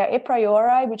means, so they are a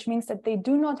priori, which means that they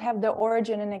do not have their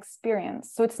origin in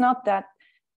experience. So it's not that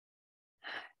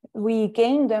we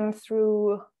gain them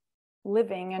through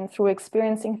living and through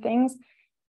experiencing things.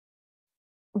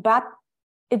 But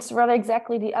it's rather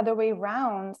exactly the other way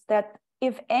around, that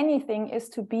if anything is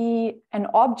to be an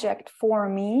object for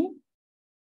me,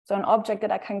 so an object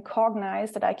that I can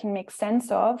cognize, that I can make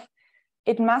sense of,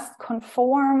 it must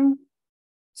conform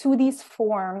to these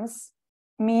forms,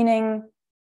 meaning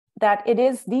that it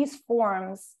is these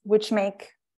forms which make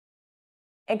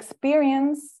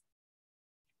experience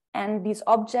and these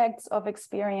objects of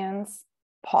experience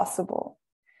possible.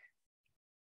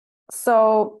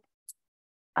 So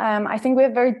I think we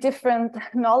have very different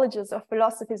knowledges of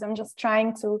philosophies. I'm just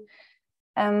trying to,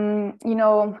 you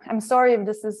know, I'm sorry if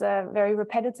this is very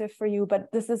repetitive for you,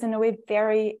 but this is in a way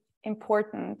very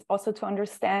important also to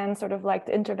understand sort of like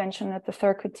the intervention that the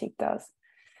third critique does.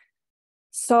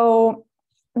 So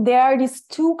there are these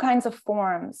two kinds of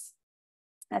forms.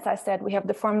 As I said, we have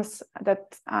the forms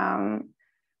that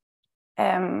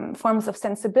forms of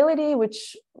sensibility,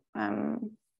 which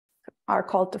are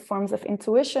called the forms of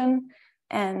intuition,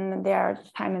 and they are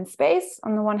time and space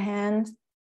on the one hand.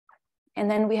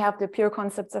 And then we have the pure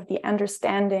concepts of the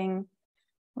understanding,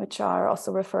 which are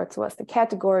also referred to as the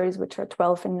categories, which are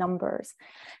 12 in numbers.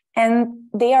 And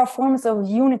they are forms of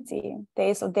unity.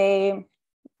 They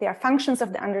are functions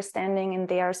of the understanding, and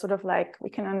they are sort of like, we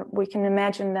can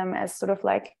imagine them as sort of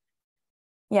like,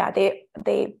 yeah, they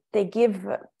give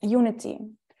unity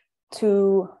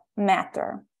to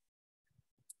matter,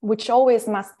 which always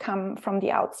must come from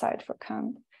the outside for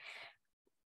Kant.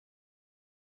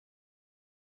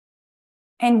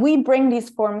 And we bring these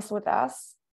forms with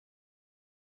us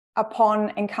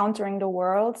upon encountering the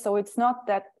world. So it's not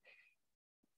that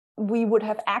we would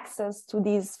have access to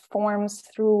these forms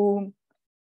through,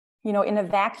 you know, in a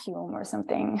vacuum or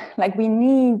something. Like we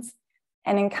need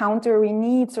an encounter, we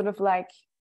need sort of like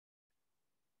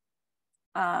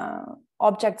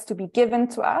objects to be given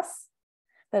to us.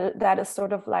 That is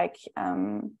sort of like,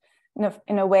 in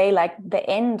a way, like the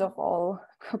end of all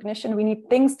cognition. We need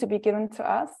things to be given to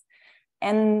us.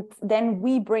 And then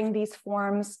we bring these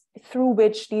forms through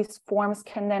which these forms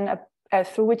can then,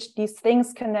 through which these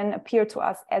things can then appear to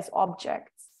us as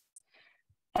objects.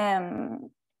 And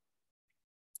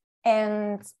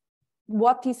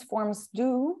what these forms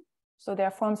do, so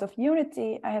they're forms of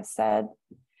unity, I have said,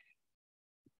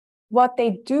 what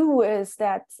they do is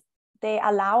that they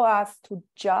allow us to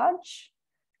judge,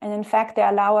 and in fact, they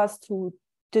allow us to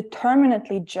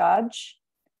determinately judge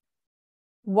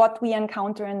what we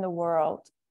encounter in the world.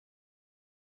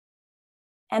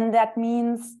 And that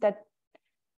means that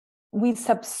we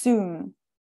subsume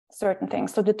certain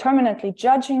things. So determinately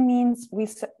judging means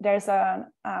there's an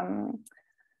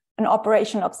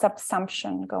operation of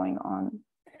subsumption going on.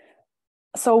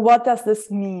 So what does this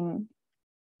mean?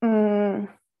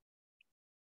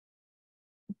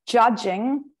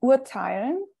 Judging,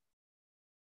 urteilen,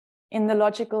 in the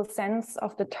logical sense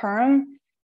of the term,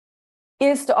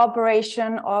 is the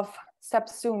operation of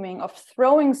subsuming, of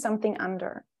throwing something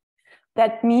under.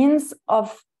 That means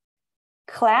of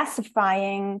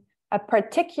classifying a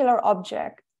particular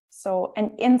object, so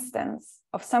an instance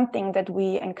of something that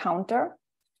we encounter,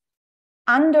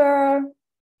 under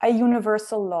a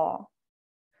universal law.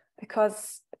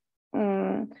 Because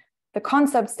the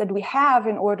concepts that we have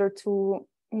in order to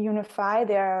unify,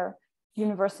 they're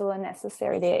universal and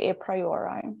necessary, they're a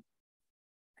priori.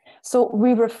 So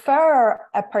we refer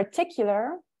a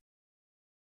particular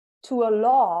to a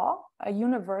law, a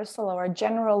universal or a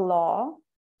general law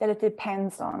that it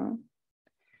depends on.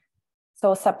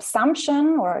 So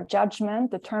subsumption or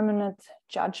judgment, determinate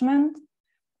judgment,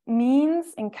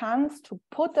 means in Kant to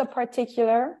put a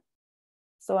particular,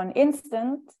 so an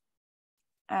instant,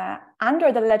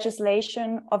 under the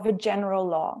legislation of a general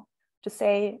law. To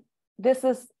say, this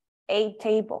is a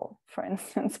table, for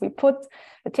instance. We put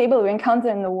the table we encounter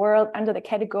in the world under the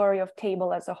category of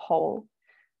table as a whole.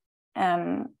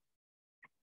 And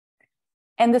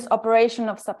this operation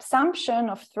of subsumption,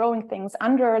 of throwing things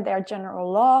under their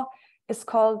general law, is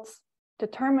called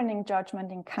determining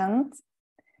judgment in Kant.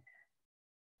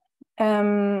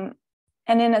 And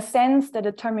in a sense, the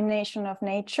determination of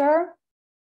nature,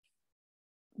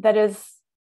 that is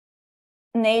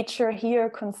nature here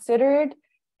considered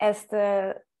as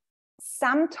the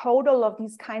sum total of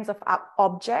these kinds of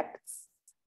objects,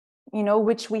 you know,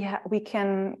 which we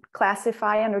can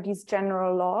classify under these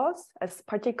general laws as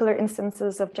particular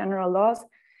instances of general laws.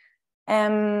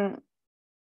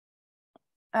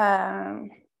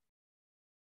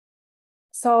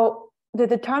 So the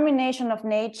determination of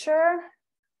nature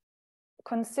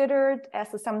considered as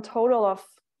the sum total of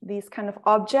these kind of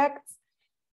objects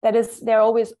that is, they're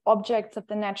always objects of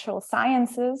the natural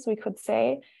sciences, we could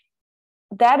say.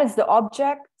 That is the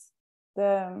object,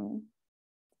 the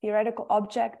theoretical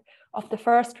object of the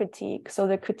first critique, so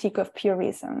the critique of pure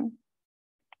reason.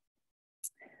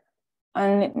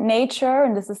 And nature,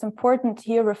 and this is important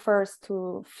here, refers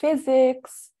to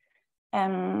physics,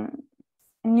 and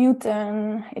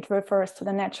Newton, it refers to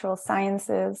the natural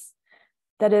sciences.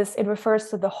 That is, it refers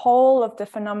to the whole of the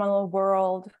phenomenal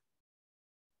world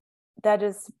that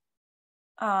is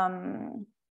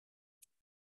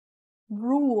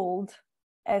ruled,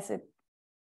 as it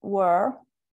were,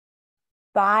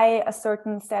 by a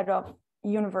certain set of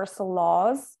universal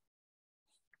laws,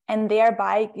 and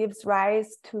thereby gives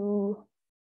rise to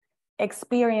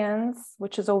experience,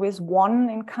 which is always one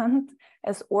in Kant,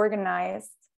 as organized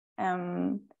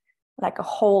like a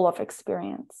whole of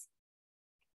experience.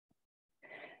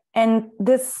 And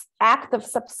this act of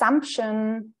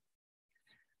subsumption,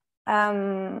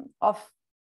 of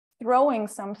throwing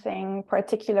something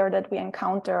particular that we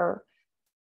encounter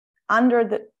under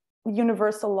the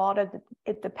universal law that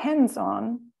it depends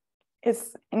on,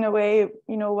 is in a way,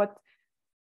 you know, what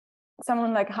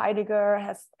someone like Heidegger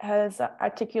has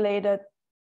articulated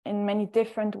in many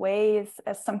different ways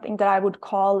as something that I would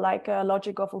call like a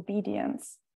logic of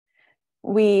obedience.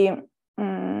 We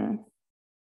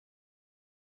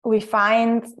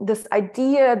find this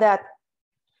idea that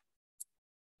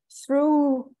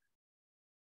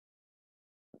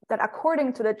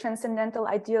according to the transcendental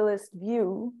idealist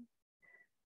view,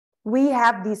 we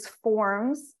have these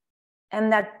forms,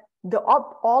 and that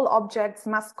all objects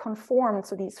must conform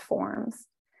to these forms.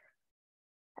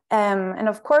 And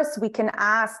of course, we can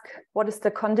ask, what is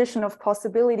the condition of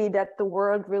possibility that the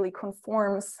world really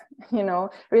conforms, you know,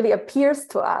 really appears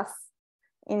to us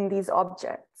in these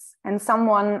objects? And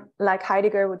someone like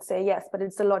Heidegger would say, yes, but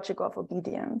it's the logic of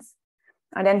obedience.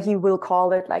 And then he will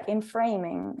call it like in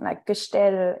framing, like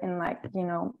Gestell, in like, you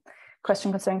know,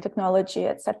 question concerning technology,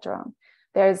 etc.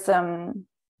 There's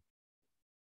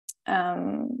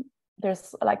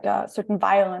like a certain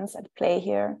violence at play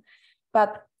here.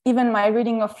 But even my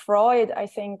reading of Freud, I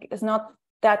think, is not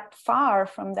that far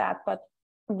from that, but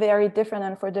very different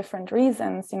and for different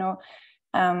reasons. You know,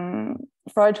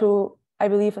 Freud, who I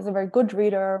believe is a very good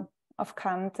reader of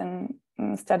Kant and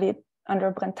studied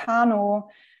under Brentano,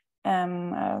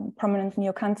 a prominent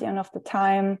neo-Kantian of the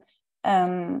time,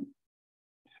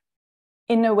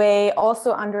 in a way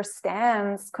also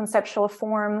understands conceptual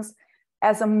forms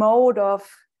as a mode of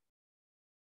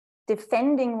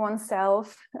defending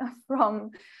oneself from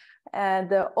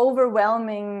the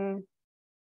overwhelming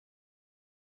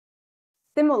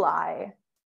stimuli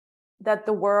that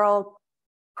the world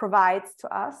provides to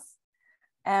us,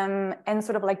 and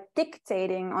sort of like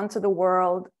dictating onto the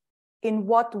world in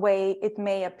what way it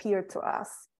may appear to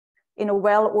us in a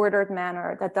well-ordered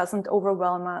manner that doesn't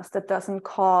overwhelm us, that doesn't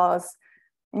cause,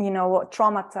 you know,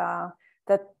 traumata.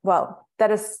 That, well,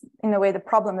 that is in a way the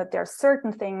problem, that there are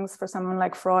certain things for someone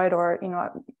like Freud, or, you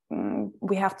know,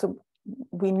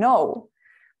 we know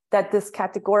that this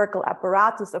categorical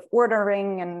apparatus of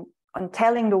ordering and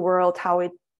telling the world how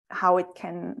it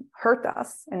can hurt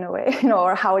us in a way, you know,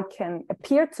 or how it can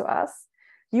appear to us.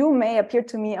 You may appear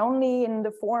to me only in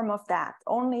the form of that,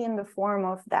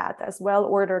 as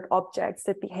well-ordered objects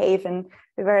that behave in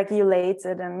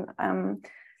regulated and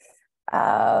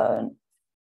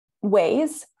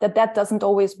ways that doesn't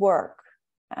always work,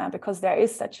 because there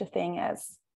is such a thing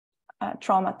as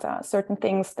traumata, certain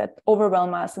things that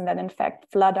overwhelm us and that in fact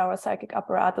flood our psychic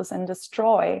apparatus and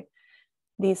destroy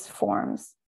these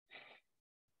forms.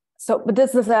 So, but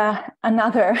this is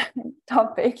another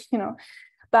topic, you know.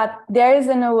 But there is,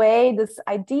 in a way, this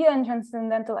idea in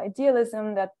transcendental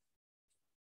idealism that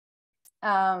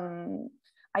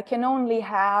I can only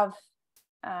have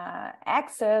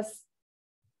access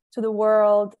to the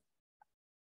world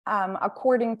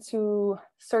according to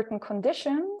certain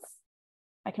conditions.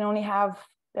 I can only have,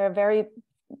 there are very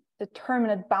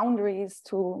determinate boundaries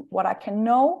to what I can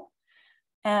know,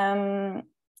 and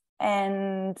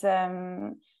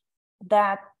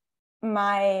that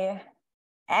my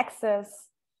access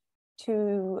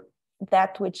to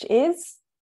that which is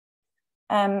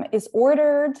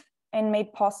ordered and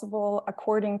made possible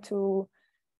according to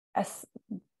a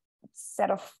set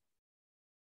of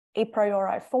a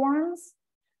priori forms,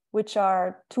 which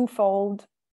are twofold,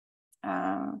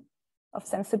 of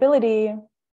sensibility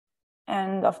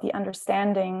and of the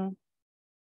understanding.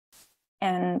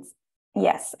 And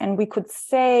yes, and we could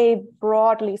say,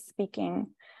 broadly speaking,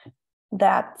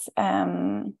 that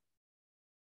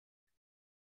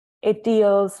it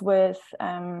deals with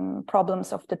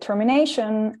problems of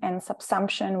determination and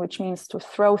subsumption, which means to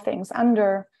throw things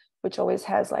under, which always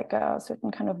has like a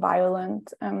certain kind of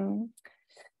violent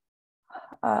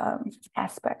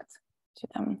aspect to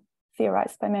them,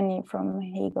 theorized by many from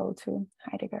Hegel to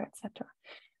Heidegger, etc.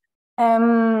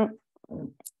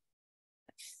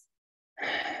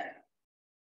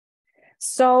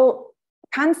 So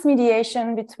Kant's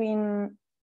mediation between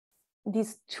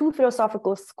these two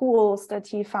philosophical schools that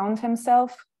he found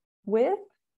himself with,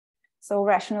 so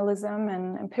rationalism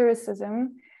and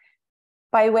empiricism,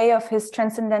 by way of his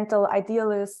transcendental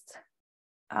idealist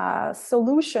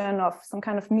solution of some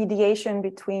kind of mediation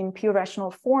between pure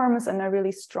rational forms and a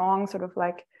really strong sort of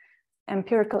like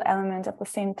empirical element at the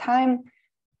same time,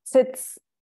 sits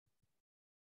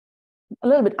a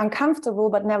little bit uncomfortable,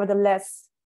 but nevertheless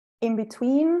in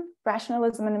between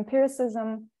rationalism and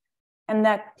empiricism, and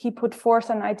that he put forth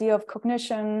an idea of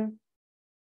cognition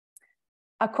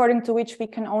according to which we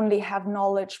can only have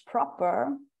knowledge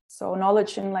proper, so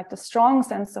knowledge in like the strong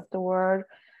sense of the word,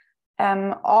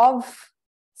 of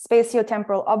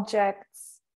spatiotemporal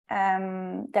objects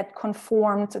that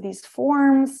conform to these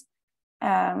forms,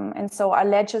 and so are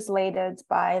legislated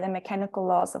by the mechanical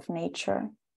laws of nature.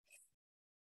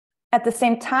 At the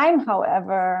same time,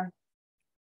 however,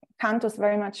 Kant was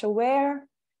very much aware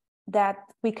that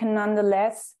we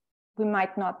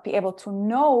might not be able to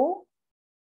know,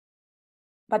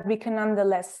 but we can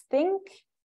nonetheless think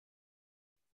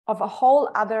of a whole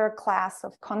other class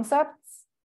of concepts.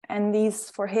 And these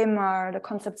for him are the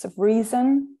concepts of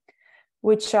reason,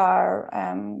 which are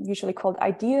usually called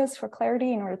ideas for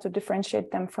clarity in order to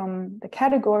differentiate them from the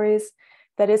categories.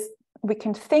 That is, we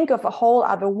can think of a whole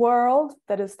other world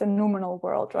that is the noumenal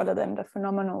world rather than the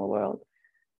phenomenal world.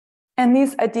 And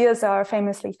these ideas are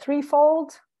famously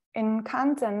threefold in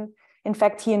Kant, and in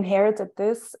fact, he inherited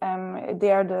this.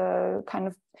 They are the kind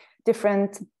of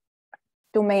different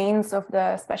domains of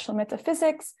the special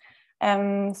metaphysics.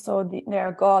 So they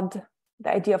are God,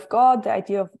 the idea of God, the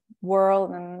idea of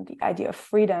world, and the idea of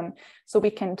freedom. So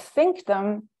we can think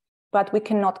them, but we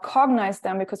cannot cognize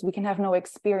them because we can have no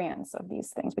experience of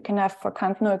these things. We can have, for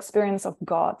Kant, no experience of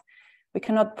God. We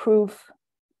cannot prove,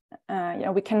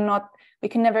 we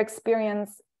can never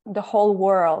experience the whole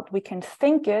world. We can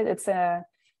think it. It's a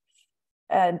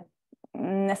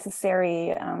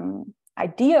necessary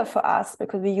idea for us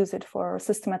because we use it for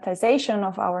systematization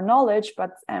of our knowledge,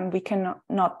 but we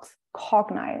cannot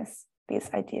cognize these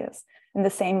ideas in the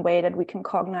same way that we can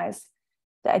cognize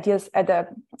the ideas, the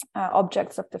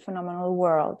objects of the phenomenal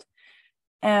world.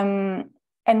 And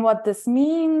what this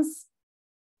means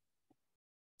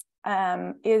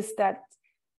is that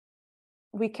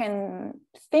we can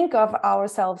think of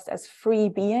ourselves as free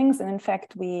beings, and in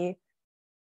fact, we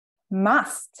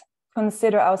must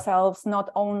consider ourselves not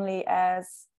only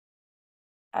as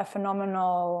a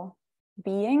phenomenal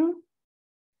being,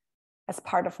 as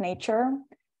part of nature,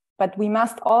 but we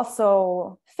must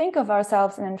also think of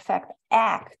ourselves and in fact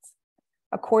act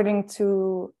according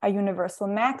to a universal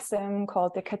maxim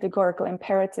called the categorical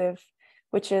imperative,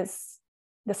 which is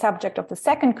the subject of the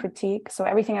second critique. So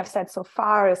everything I've said so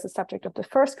far is the subject of the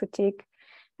first critique.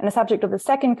 And the subject of the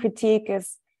second critique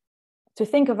is to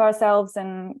think of ourselves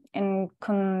and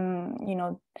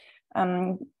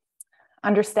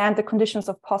understand the conditions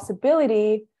of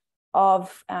possibility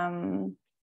of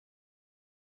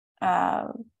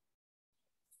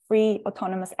free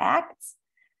autonomous acts.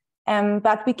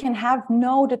 But we can have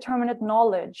no determinate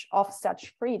knowledge of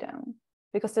such freedom,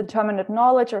 because determinate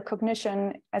knowledge or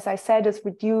cognition, as I said, is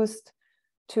reduced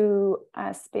to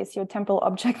spatiotemporal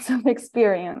objects of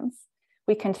experience.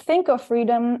 We can think of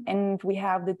freedom, and we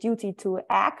have the duty to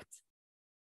act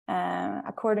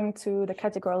according to the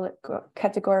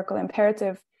categorical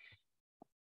imperative.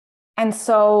 And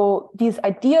so these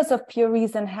ideas of pure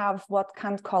reason have what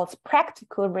Kant calls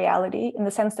practical reality, in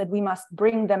the sense that we must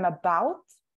bring them about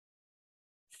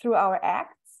through our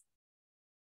acts.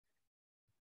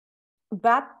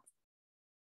 But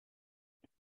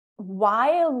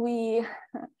while we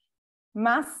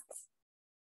must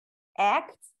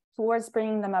act towards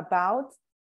bringing them about,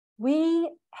 we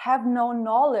have no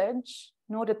knowledge,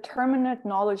 no determinate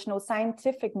knowledge, no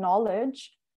scientific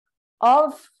knowledge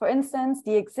of, for instance,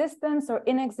 the existence or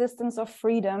inexistence of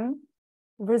freedom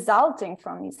resulting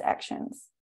from these actions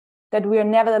that we are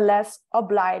nevertheless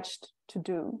obliged to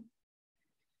do.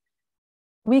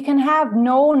 We can have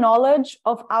no knowledge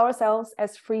of ourselves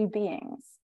as free beings.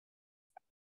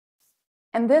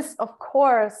 And this, of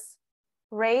course,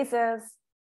 raises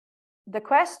the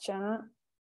question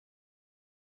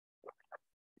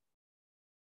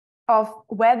of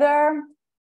whether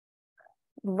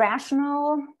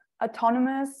rational,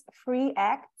 autonomous, free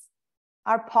acts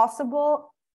are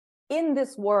possible in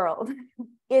this world,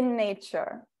 in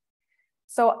nature.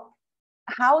 So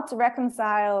how to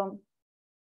reconcile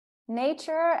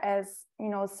nature as,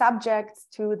 subject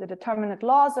to the determinate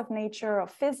laws of nature,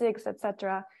 of physics,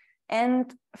 etc.,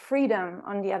 and freedom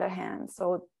on the other hand.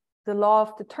 So the law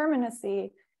of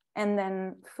determinacy and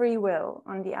then free will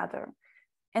on the other.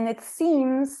 And it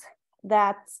seems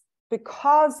that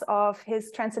because of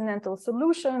his transcendental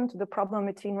solution to the problem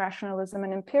between rationalism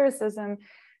and empiricism,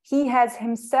 he has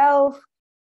himself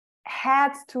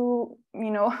had to,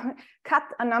 cut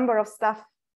a number of stuff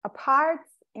apart,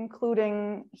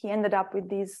 including he ended up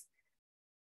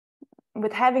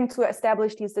with having to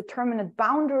establish these determinate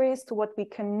boundaries to what we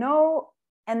can know,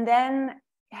 and then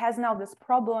has now this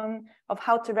problem of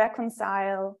how to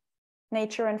reconcile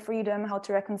nature and freedom, how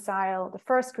to reconcile the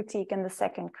first critique and the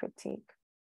second critique.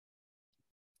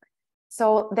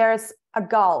 So there's a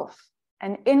gulf,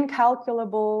 an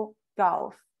incalculable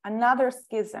gulf, another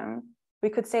schism, we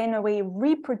could say in a way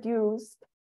reproduced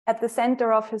at the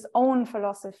center of his own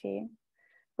philosophy,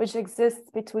 which exists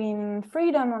between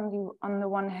freedom on the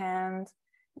one hand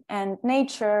and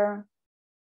nature,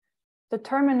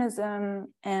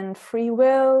 determinism and free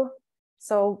will.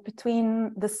 So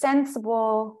between the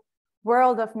sensible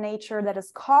world of nature that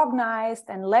is cognized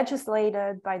and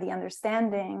legislated by the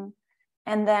understanding,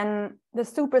 and then the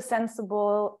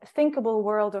supersensible, thinkable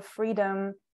world of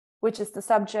freedom, which is the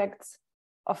subject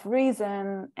of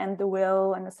reason and the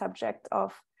will and the subject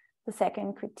of the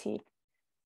second critique.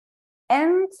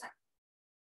 And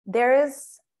there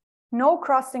is no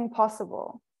crossing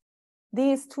possible.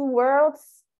 These two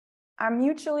worlds are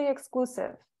mutually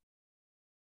exclusive.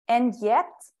 And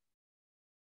yet,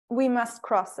 we must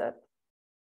cross it.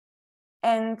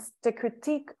 And the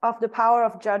critique of the power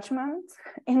of judgment,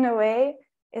 in a way,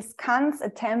 is Kant's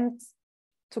attempt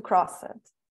to cross it.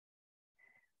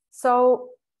 So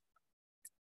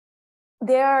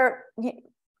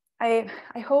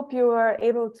I hope you are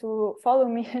able to follow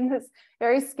me in this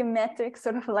very schematic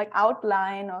sort of like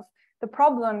outline of the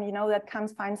problem, that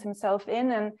Kant finds himself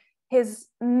in, and his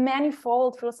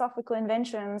manifold philosophical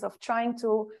inventions of trying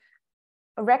to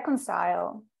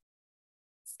reconcile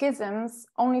schisms,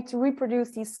 only to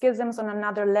reproduce these schisms on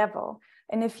another level.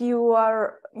 And if you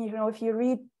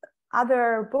read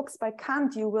other books by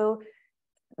Kant,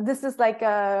 this is like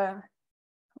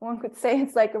one could say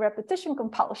it's like a repetition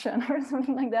compulsion or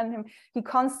something like that. And he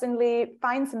constantly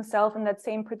finds himself in that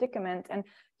same predicament. And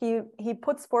he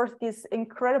puts forth these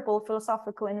incredible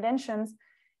philosophical inventions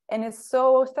and is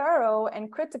so thorough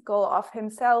and critical of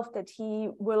himself that he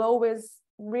will always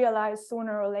realize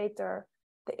sooner or later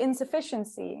the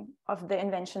insufficiency of the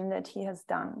invention that he has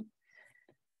done.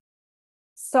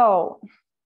 So,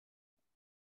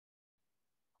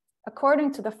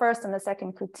 according to the first and the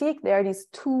second critique, there are these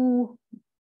two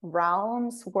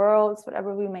realms, worlds,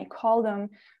 whatever we may call them,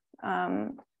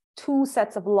 two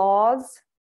sets of laws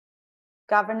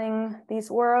governing these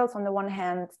worlds. On the one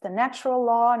hand, the natural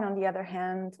law, and on the other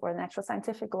hand, or the natural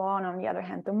scientific law, and on the other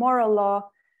hand, the moral law,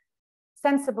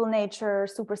 sensible nature,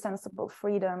 supersensible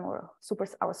freedom, or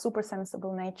our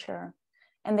supersensible nature.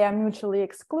 And they are mutually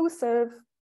exclusive.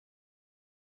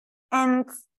 And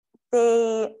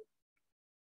they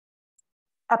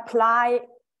apply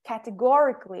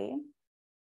categorically,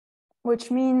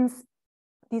 which means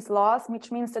these laws,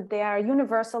 which means that they are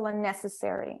universal and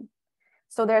necessary.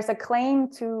 So there's a claim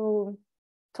to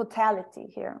totality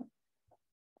here.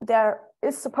 There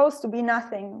is supposed to be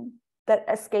nothing that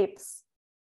escapes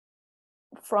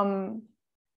from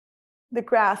the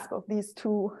grasp of these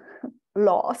two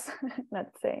laws,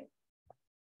 let's say.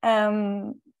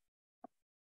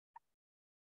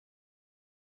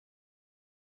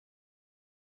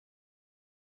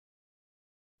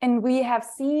 And we have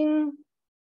seen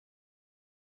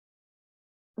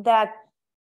that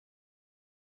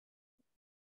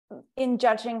in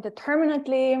judging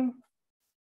determinately,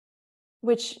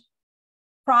 which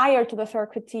prior to the third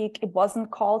critique, it wasn't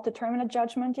called determinate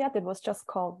judgment yet, it was just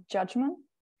called judgment.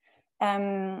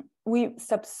 We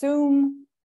subsume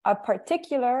a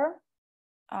particular,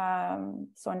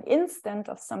 so an instant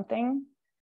of something,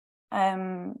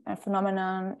 a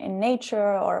phenomenon in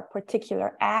nature or a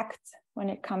particular act when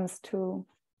it comes to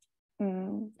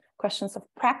questions of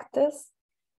practice,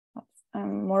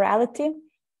 morality,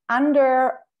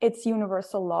 under its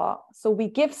universal law. So we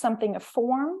give something a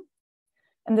form,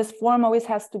 and this form always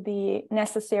has to be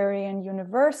necessary and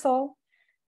universal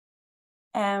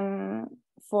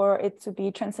for it to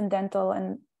be transcendental,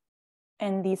 and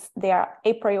they are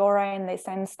a priori in the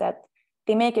sense that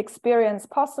they make experience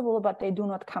possible, but they do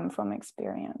not come from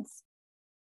experience.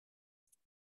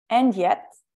 And yet,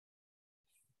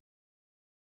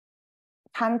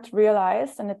 Kant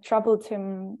realized, and it troubled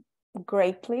him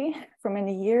greatly for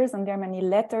many years, and there are many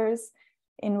letters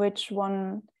in which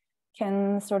one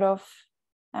can sort of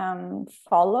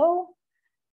follow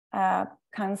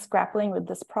Kant's grappling with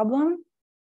this problem.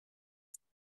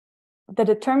 The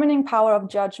determining power of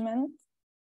judgment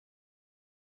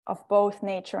of both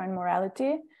nature and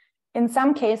morality in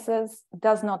some cases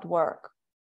does not work.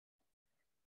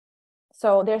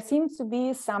 So there seems to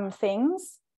be some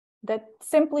things that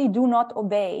simply do not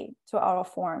obey to our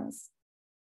forms,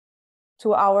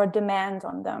 to our demand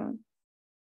on them.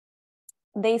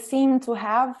 They seem to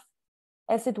have,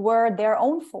 as it were, their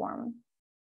own form.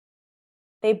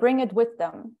 They bring it with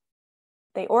them.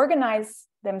 They organize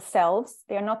themselves.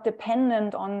 They are not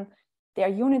dependent on their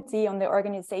unity, on their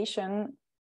organization.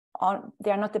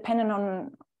 They are not dependent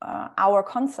on our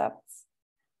concepts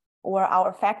or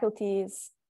our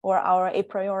faculties or our a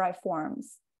priori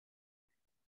forms.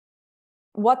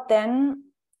 What then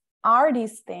are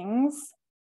these things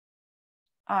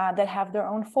that have their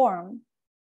own form?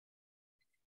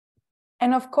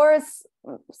 And of course,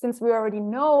 since we already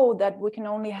know that we can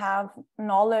only have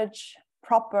knowledge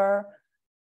proper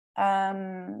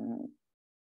of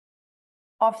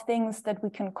things that we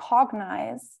can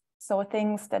cognize, so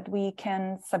things that we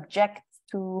can subject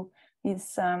to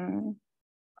these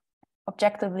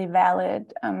objectively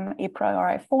valid a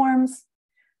priori forms.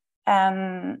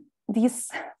 These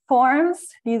forms,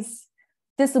 these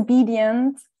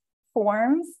disobedient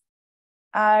forms,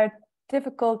 are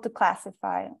difficult to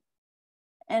classify.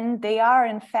 And they are,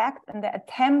 in fact, and the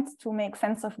attempt to make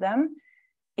sense of them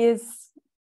is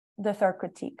the third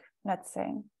critique, let's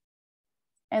say.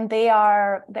 And they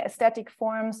are the aesthetic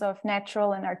forms of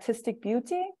natural and artistic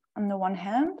beauty on the one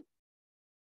hand,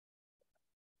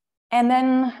 and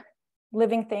then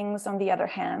living things on the other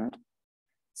hand.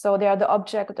 So they are the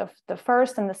object of the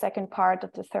first and the second part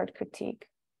of the third critique.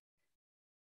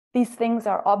 These things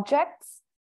are objects,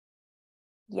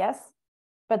 yes,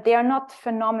 but they are not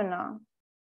phenomena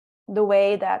the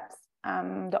way that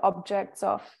the objects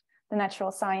of the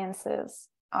natural sciences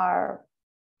are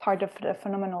part of the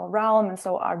phenomenal realm, and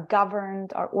so are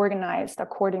governed, are organized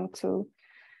according to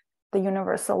the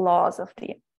universal laws of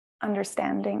the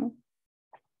understanding.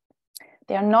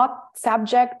 They are not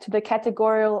subject to the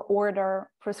categorical order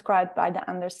prescribed by the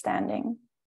understanding.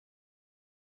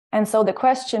 And so the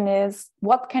question is,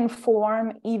 what can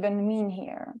form even mean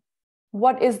here?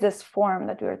 What is this form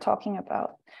that we are talking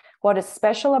about? What is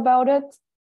special about it?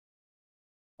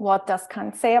 What does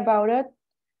Kant say about it?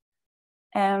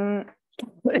 And,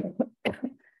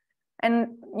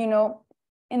 you know,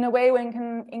 in a way one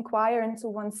can inquire into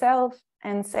oneself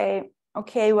and say,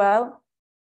 okay, well,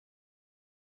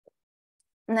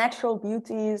 natural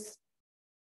beauties,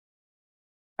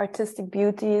 artistic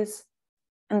beauties,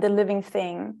 and the living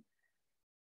thing.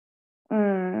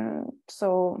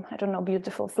 So, I don't know,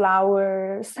 beautiful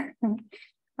flowers,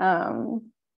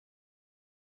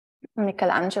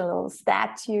 Michelangelo's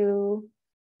statue,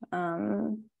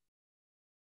 and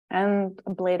a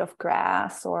blade of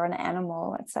grass or an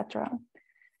animal, etc.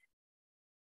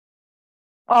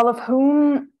 All of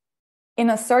whom, in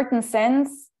a certain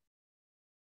sense,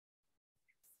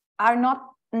 are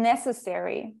not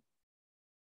necessary.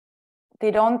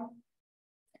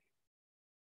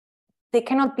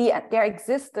 Their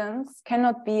existence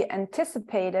cannot be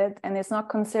anticipated and is not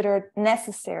considered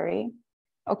necessary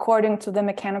according to the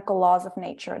mechanical laws of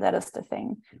nature. That is the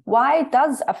thing. Why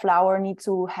does a flower need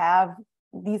to have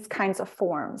these kinds of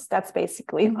forms? That's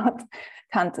basically what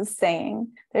Kant is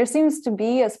saying. There seems to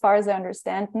be, as far as I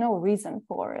understand, no reason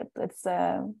for it.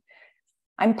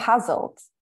 I'm puzzled,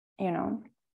 you know.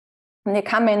 And they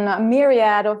come in a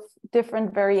myriad of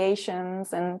different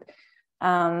variations, and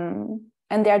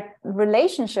their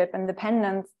relationship and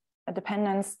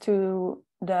dependence to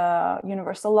the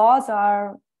universal laws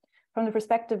are, from the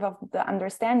perspective of the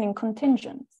understanding,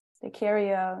 contingent. They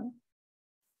carry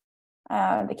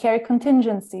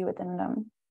contingency within them.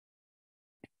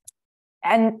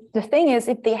 And the thing is,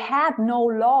 if they had no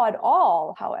law at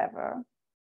all, however,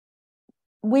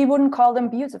 we wouldn't call them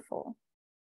beautiful.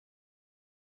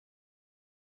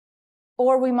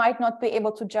 Or we might not be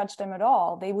able to judge them at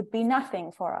all. They would be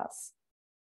nothing for us.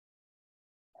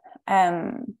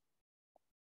 And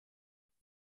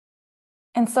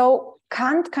so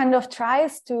Kant kind of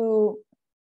tries to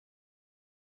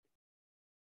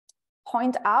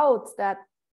point out that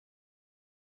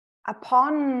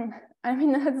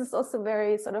this is also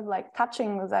very sort of like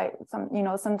touching,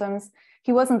 because sometimes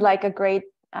he wasn't like a great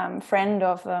friend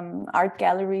of art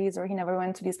galleries, or he never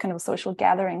went to these kind of social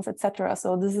gatherings, etc.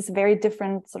 So this is a very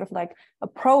different sort of like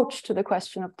approach to the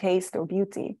question of taste or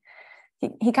beauty.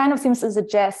 He kind of seems to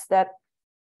suggest that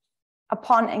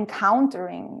upon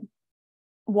encountering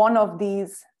one of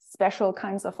these special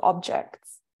kinds of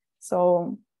objects,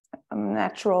 so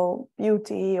natural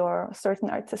beauty or a certain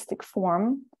artistic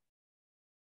form,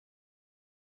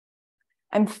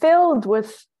 I'm filled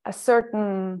with a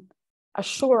certain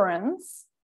assurance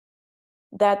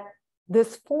that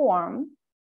this form,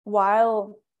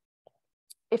 while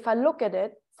if I look at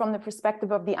it from the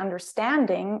perspective of the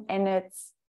understanding and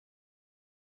its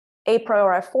a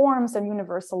priori forms and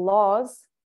universal laws,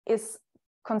 is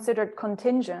considered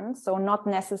contingent, so not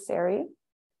necessary,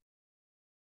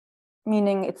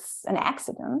 meaning it's an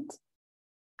accident,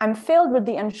 I'm filled with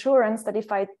the assurance that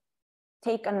if I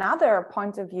take another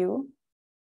point of view,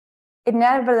 it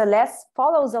nevertheless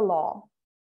follows a law.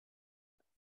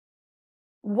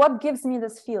 What gives me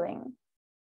this feeling?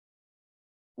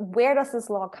 Where does this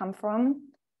law come from?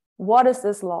 What is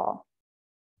this law?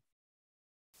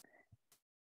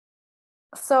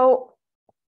 So,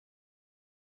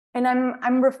 and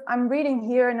I'm reading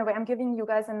here in a way, I'm giving you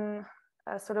guys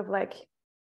a sort of like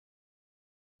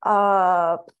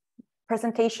a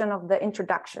presentation of the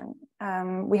introduction.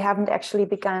 We haven't actually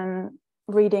begun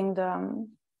reading the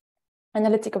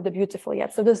Analytic of the Beautiful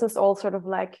yet. So this is all sort of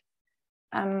like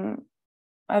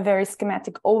a very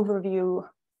schematic overview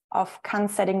of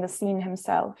Kant setting the scene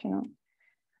himself, you know.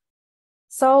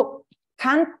 So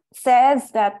Kant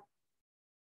says that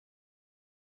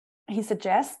he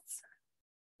suggests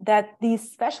that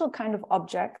these special kind of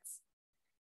objects,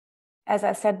 as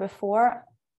I said before,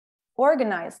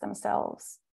 organize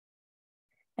themselves.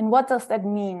 And what does that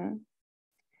mean?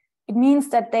 It means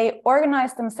that they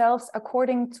organize themselves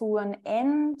according to an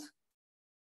end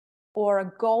or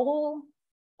a goal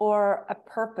or a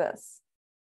purpose,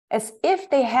 as if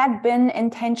they had been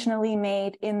intentionally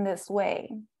made in this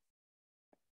way.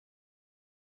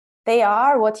 They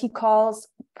are what he calls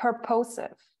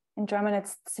purposive. In German,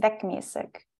 it's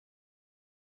zweckmäßig.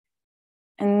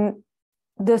 And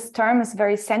this term is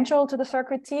very central to the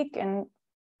Socratique, and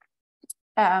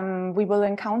we will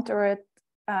encounter it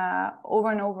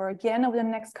over and over again over the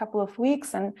next couple of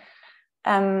weeks. And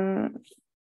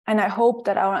I hope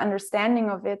that our understanding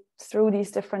of it through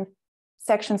these different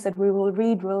sections that we will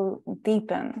read will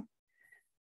deepen.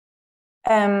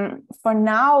 For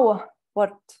now,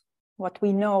 what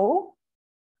we know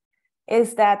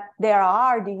is that there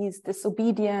are these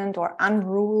disobedient or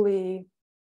unruly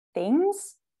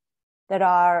things that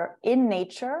are in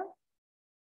nature.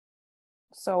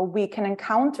 So we can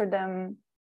encounter them,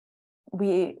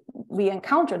 we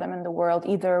encounter them in the world,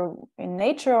 either in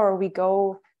nature or we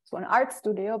go to an art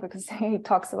studio, because he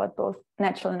talks about both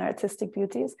natural and artistic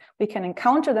beauties. We can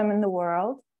encounter them in the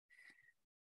world.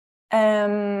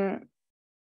 And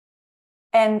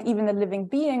even the living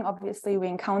being, obviously, we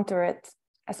encounter it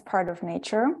as part of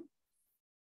nature.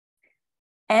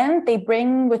 And they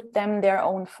bring with them their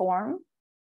own form.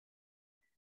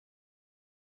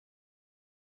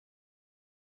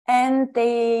 And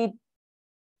they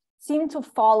seem to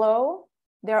follow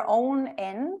their own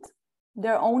end,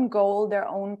 their own goal, their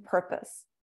own purpose.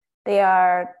 They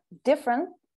are different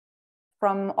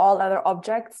from all other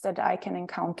objects that I can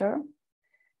encounter,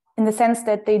 in the sense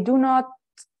that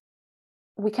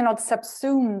we cannot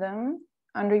subsume them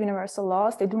under universal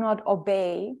laws. They do not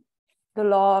obey the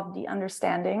law of the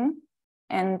understanding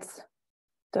and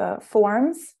the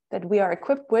forms that we are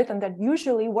equipped with and that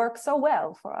usually work so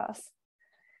well for us.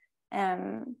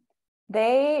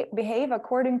 They behave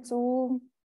according to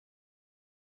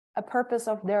a purpose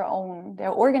of their own. They're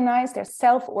organized, they're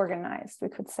self-organized, we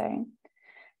could say.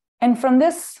 And from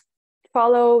this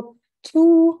follow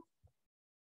two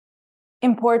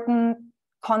important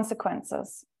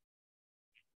consequences.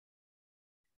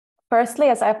 Firstly,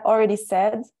 as I've already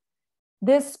said,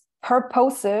 this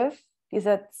purposive,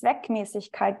 diese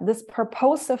Zweckmäßigkeit, this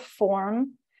purposive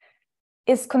form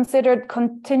is considered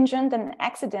contingent and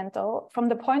accidental from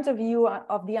the point of view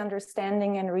of the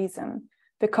understanding and reason,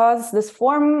 because this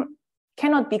form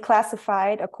cannot be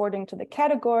classified according to the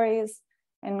categories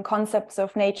and concepts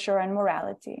of nature and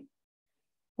morality.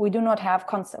 We do not have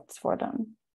concepts for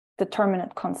them,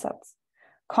 determinate concepts.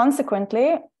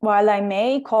 Consequently, while I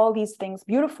may call these things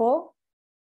beautiful,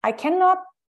 I cannot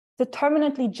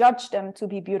determinately judge them to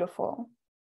be beautiful.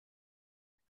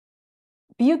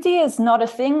 Beauty is not a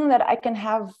thing that I can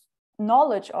have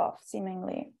knowledge of,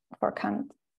 seemingly, for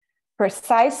Kant,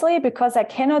 precisely because I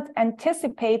cannot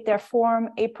anticipate their form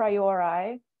a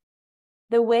priori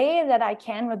the way that I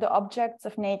can with the objects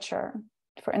of nature.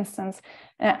 For instance,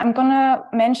 I'm going to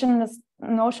mention this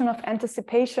notion of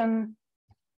anticipation.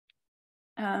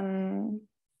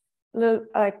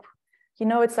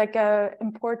 It's like an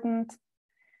important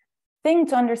thing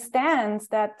to understand,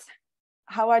 that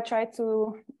how I try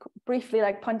to briefly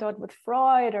like point out with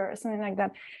Freud or something like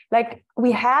that. Like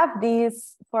we have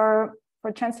these for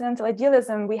transcendental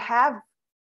idealism, we have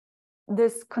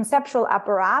this conceptual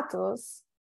apparatus,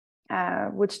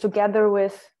 which together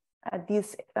with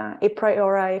these a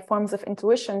priori forms of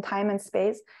intuition, time and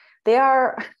space, they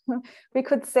are, we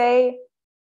could say,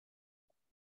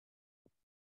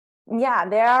 yeah,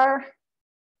 they are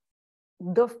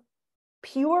the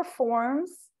pure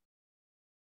forms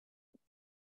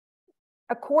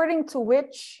according to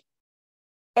which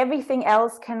everything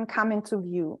else can come into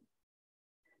view.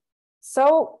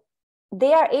 So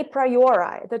they are a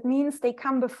priori, that means they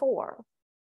come before.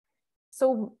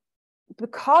 So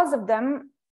because of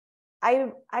them,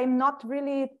 I'm not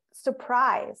really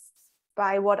surprised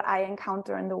by what I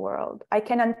encounter in the world. I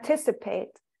can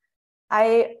anticipate.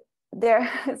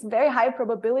 There is very high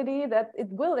probability that it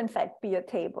will in fact be a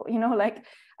table, you know, like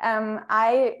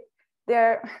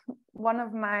one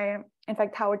of my, in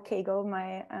fact, Howard Kagel,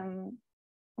 my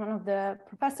one of the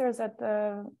professors at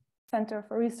the Center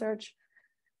for Research,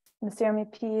 the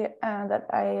CRMEP that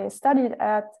I studied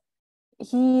at,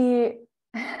 he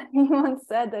once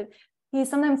said that he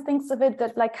sometimes thinks of it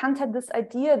that like Kant had this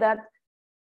idea that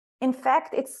in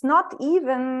fact it's not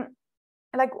even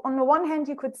like, on the one hand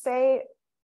you could say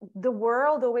the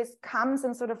world always comes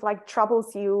and sort of like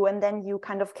troubles you, and then you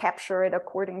kind of capture it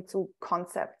according to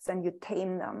concepts and you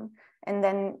tame them, and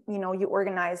then, you know, you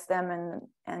organize them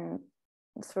and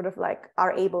sort of like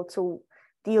are able to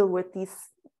deal with these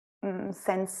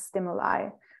sense stimuli.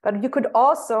 But you could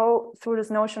also, through this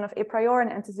notion of a priori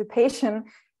and anticipation,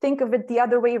 think of it the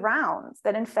other way around,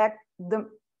 that in fact the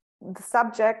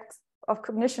subject of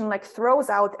cognition like throws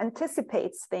out,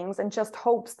 anticipates things and just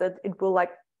hopes that it will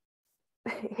like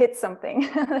hit something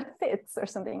that fits or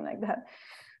something like that.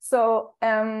 So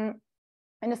and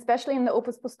especially in the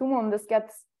Opus Posthumum, this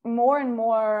gets more and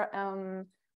more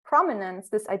prominent,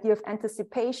 this idea of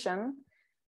anticipation,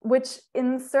 which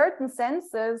in certain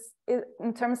senses,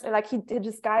 in terms of like he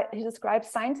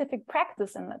describes scientific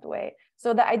practice in that way.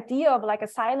 So the idea of like a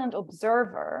silent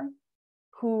observer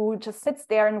who just sits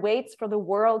there and waits for the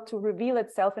world to reveal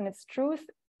itself in its truth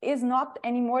is not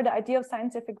anymore the idea of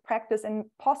scientific practice, and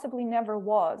possibly never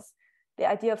was the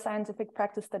idea of scientific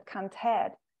practice that Kant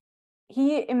had.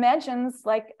 He imagines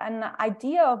like an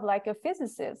idea of like a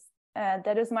physicist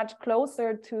that is much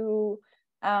closer to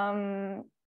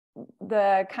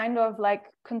the kind of like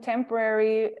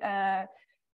contemporary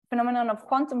phenomenon of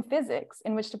quantum physics,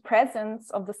 in which the presence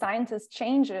of the scientist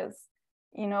changes,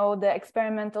 you know, the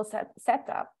experimental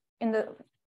setup in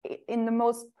the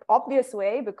most obvious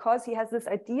way, because he has this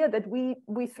idea that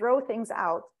we throw things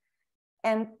out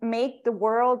and make the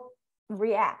world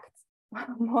react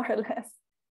more or less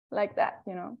like that,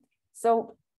 you know.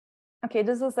 So okay,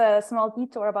 this is a small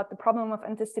detour about the problem of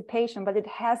anticipation, but it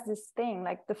has this thing,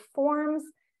 like the forms,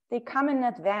 they come in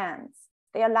advance.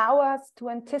 They allow us to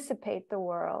anticipate the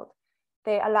world.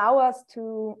 They allow us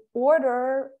to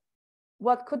order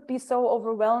what could be so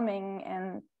overwhelming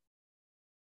and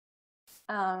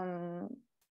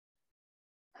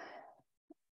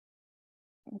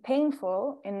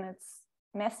painful in its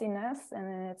messiness and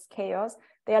in its chaos.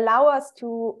 They allow us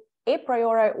to a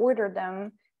priori order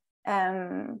them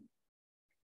and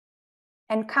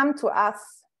come to us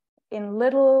in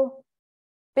little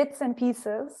bits and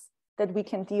pieces that we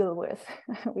can deal with,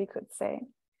 we could say.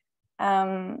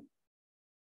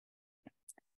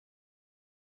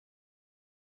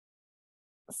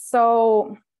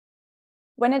 So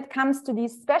when it comes to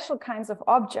these special kinds of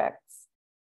objects,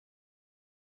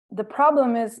 the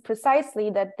problem is precisely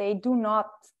that they do not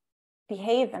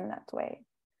behave in that way.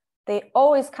 They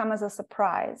always come as a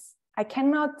surprise. I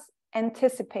cannot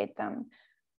anticipate them,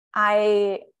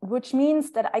 which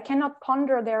means that I cannot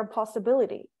ponder their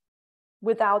possibility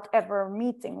without ever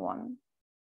meeting one.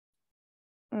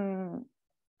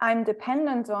 I'm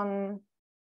dependent on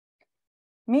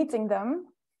meeting them,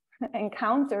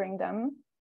 encountering them.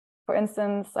 For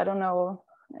instance, I don't know,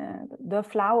 the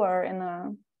flower in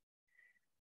a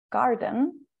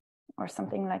garden or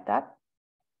something like that.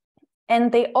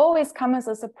 And they always come as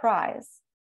a surprise.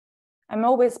 I'm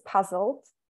always puzzled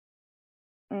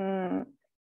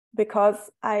because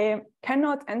I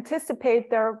cannot anticipate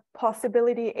their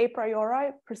possibility a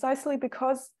priori, precisely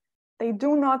because they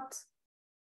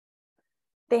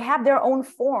have their own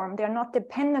form. They're not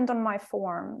dependent on my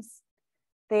forms.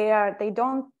 They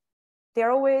don't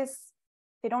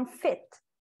fit,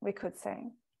 we could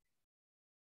say.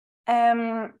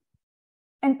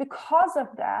 And because of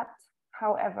that,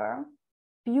 however,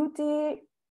 beauty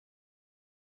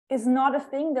is not a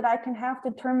thing that I can have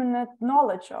determinate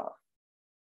knowledge of.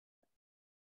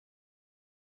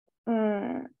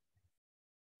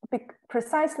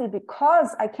 precisely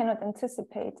because I cannot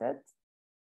anticipate it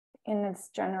in its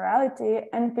generality,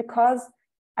 and because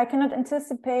I cannot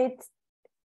anticipate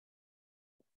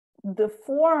the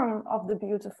form of the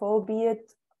beautiful, be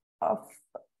it of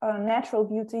natural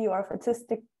beauty or of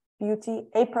artistic beauty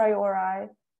a priori,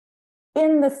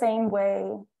 in the same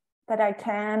way that I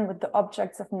can with the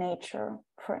objects of nature,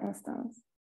 for instance.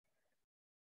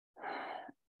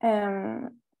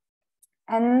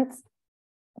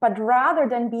 But rather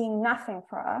than being nothing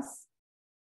for us,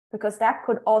 because that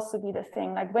could also be the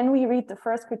thing, like when we read the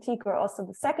first critique or also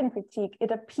the second critique, it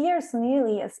appears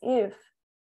nearly as if,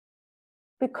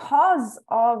 because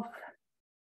of,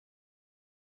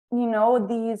 you know,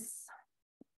 this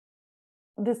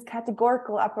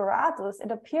categorical apparatus,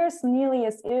 it appears nearly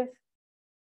as if,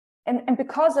 and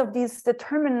because of these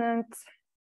determinant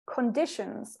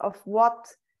conditions of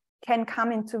what can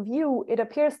come into view, it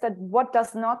appears that what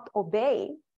does not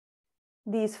obey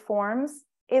these forms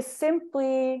is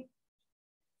simply,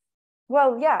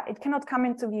 well, yeah, it cannot come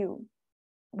into view.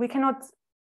 We cannot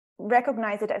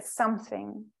recognize it as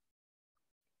something.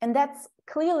 And that's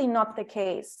clearly not the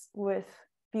case with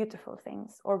beautiful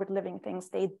things or with living things.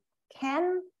 They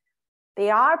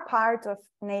are part of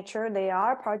nature, they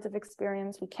are part of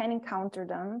experience, we can encounter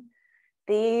them.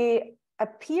 They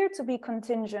appear to be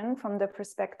contingent from the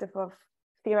perspective of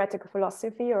theoretical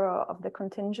philosophy or of the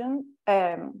contingent,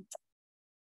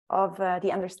 of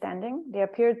the understanding. They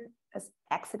appear as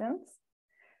accidents.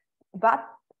 But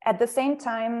at the same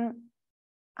time,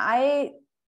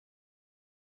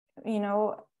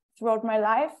 throughout my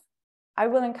life, I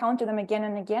will encounter them again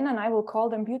and again, and I will call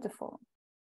them beautiful.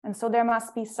 And so there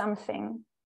must be something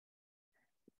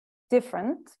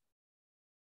different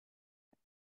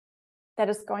that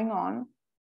is going on,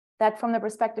 that from the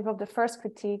perspective of the first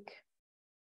critique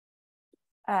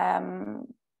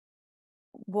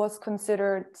was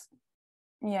considered,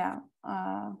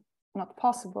 not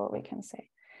possible, we can say.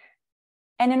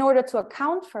 And in order to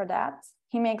account for that,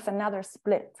 he makes another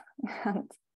split.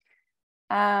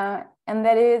 And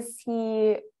that is,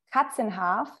 he cuts in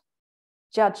half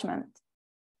judgment.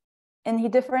 And he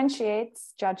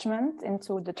differentiates judgment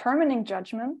into determining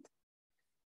judgment,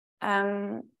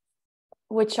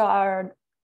 which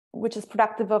is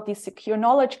productive of these secure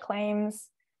knowledge claims,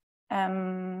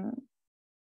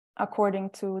 according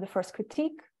to the first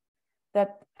critique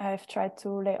that I've tried to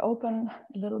lay open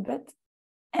a little bit.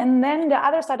 And then the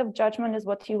other side of judgment is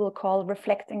what he will call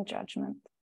reflecting judgment,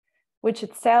 which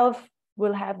itself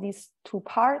will have these two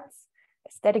parts: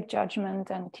 aesthetic judgment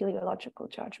and teleological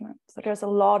judgment. So there's a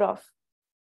lot of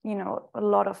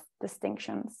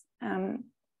distinctions.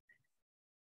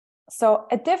 So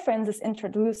a difference is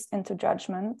introduced into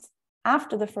judgment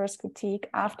after the first critique,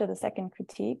 after the second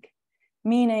critique,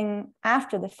 meaning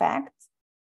after the fact,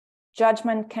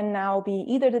 judgment can now be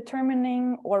either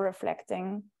determining or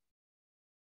reflecting.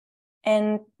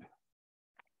 And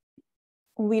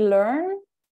we learn,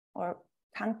 or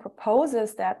Kant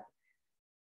proposes, that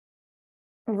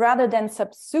rather than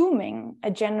subsuming a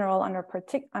general under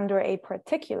a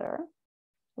particular,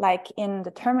 like in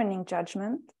determining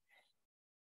judgment,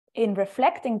 in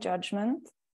reflecting judgment,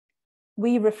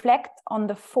 we reflect on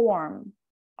the form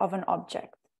of an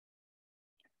object.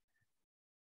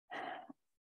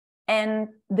 And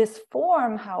this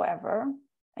form, however,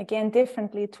 again,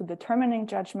 differently to determining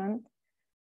judgment,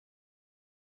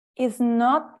 is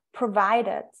not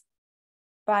provided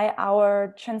by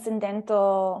our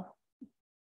transcendental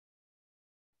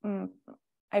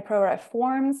a priori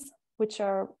forms, which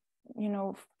are,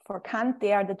 for Kant,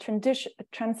 they are the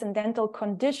transcendental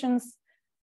conditions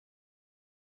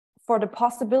for the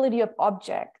possibility of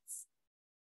objects.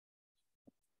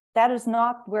 That is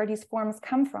not where these forms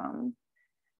come from.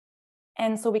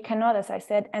 And so we cannot, as I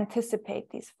said,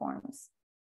 anticipate these forms.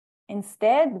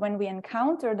 Instead, when we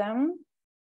encounter them,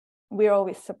 we're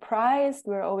always surprised,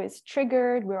 we're always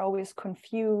triggered, we're always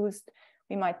confused.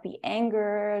 We might be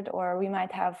angered, or we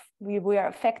are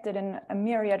affected in a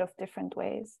myriad of different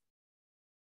ways.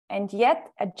 And yet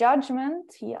a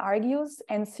judgment, he argues,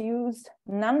 ensues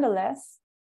nonetheless,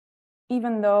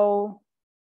 even though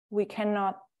we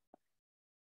cannot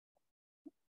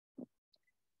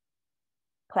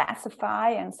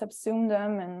classify and subsume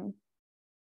them and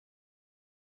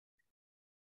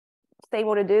say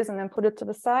what it is and then put it to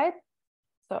the side.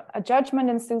 So a judgment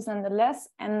ensues nonetheless,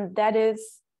 and that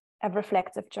is a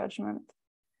reflective judgment.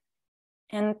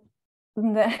 And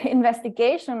the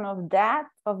investigation of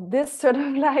this sort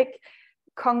of like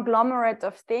conglomerate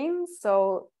of things.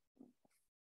 So,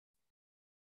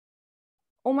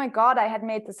 oh my God, I had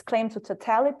made this claim to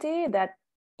totality that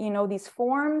these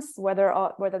forms, whether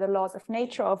the laws of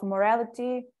nature, of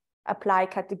morality, apply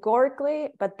categorically,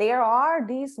 but there are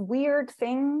these weird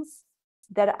things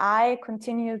that I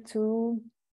continue to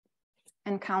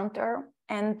encounter,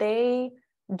 and they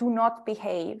do not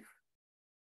behave,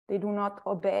 they do not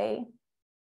obey,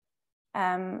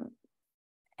 and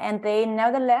they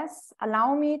nevertheless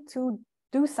allow me to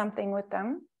do something with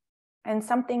them, and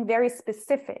something very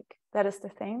specific. That is the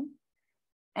thing.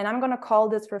 And I'm going to call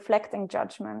this reflecting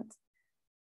judgment.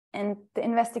 And the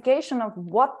investigation of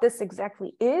what this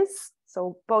exactly is,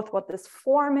 so both what this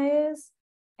form is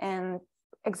and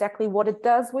exactly what it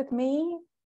does with me,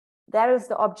 that is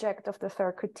the object of the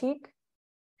third critique.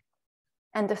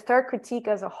 And the third critique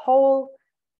as a whole,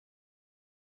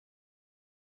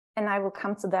 and I will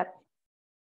come to that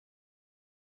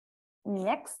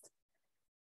next,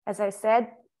 as I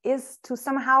said, is to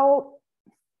somehow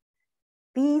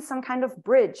be some kind of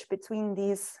bridge between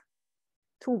these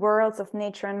two worlds of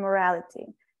nature and morality.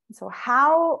 So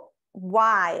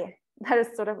why, that is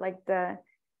sort of like the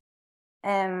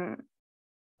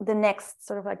next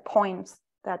sort of like point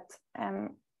that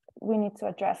we need to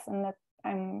address, and that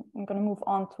I'm going to move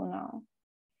on to now.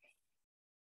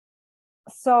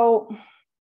 So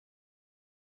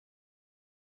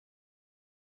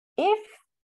if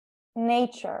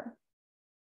nature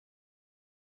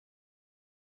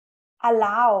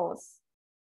allows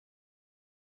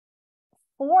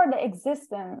for the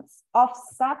existence of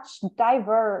such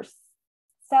diverse,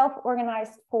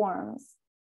 self-organized forms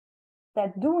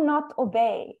that do not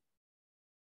obey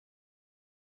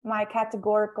my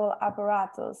categorical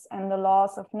apparatus and the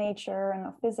laws of nature and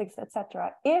of physics,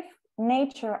 etc. If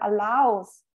nature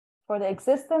allows for the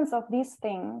existence of these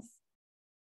things,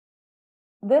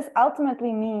 this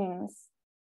ultimately means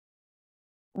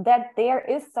that there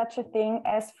is such a thing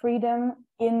as freedom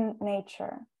in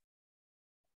nature.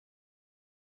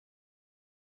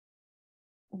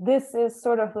 This is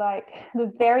sort of like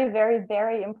the very, very,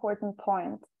 very important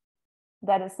point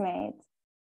that is made.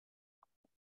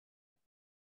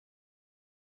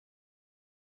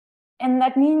 And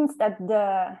that means that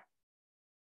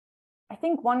I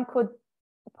think one could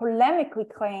polemically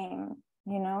claim,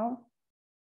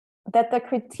 that the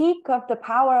critique of the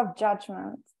power of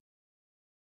judgment,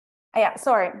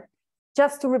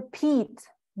 just to repeat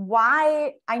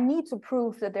why I need to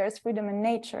prove that there is freedom in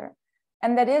nature.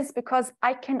 And that is because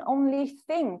I can only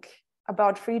think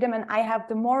about freedom, and I have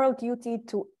the moral duty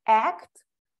to act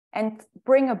and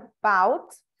bring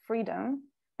about freedom,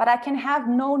 but I can have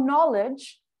no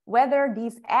knowledge whether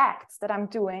these acts that I'm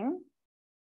doing,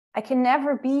 I can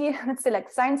never be, let's say,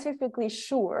 like scientifically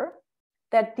sure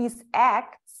that these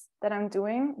acts that I'm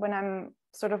doing, when I'm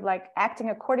sort of like acting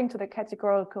according to the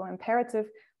categorical imperative,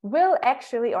 will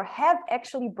actually or have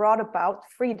actually brought about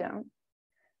freedom.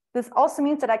 This also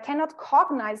means that I cannot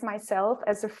cognize myself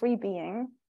as a free being,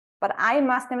 but I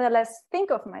must nevertheless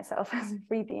think of myself as a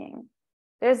free being.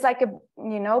 There's like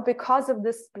because of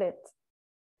this split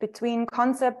between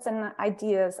concepts and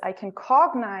ideas, I can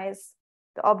cognize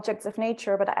the objects of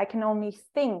nature, but I can only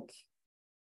think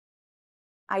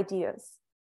ideas.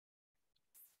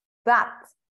 But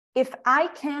if I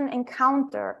can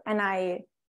encounter, and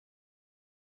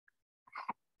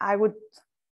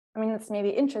it's maybe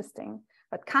interesting,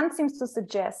 but Kant seems to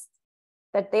suggest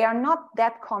that they are not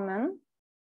that common,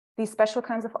 these special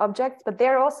kinds of objects, but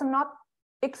they're also not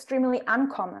extremely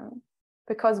uncommon,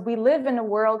 because we live in a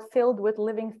world filled with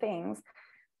living things.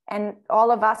 And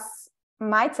all of us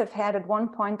might have had at one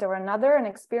point or another an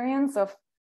experience of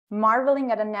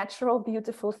marveling at a natural,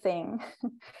 beautiful thing.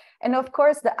 And of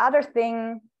course, the other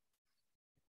thing,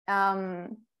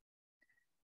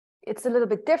 it's a little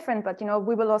bit different, but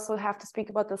we will also have to speak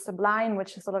about the Sublime,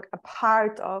 which is sort of a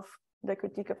part of the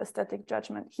critique of aesthetic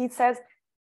judgment. He says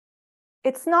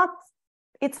it's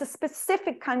a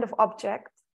specific kind of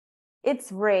object.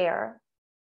 It's rare.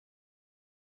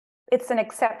 It's an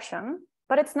exception,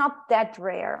 but it's not that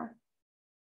rare,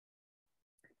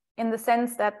 in the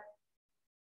sense that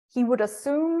he would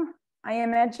assume, I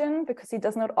imagine, because he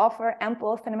does not offer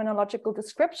ample phenomenological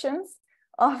descriptions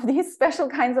of these special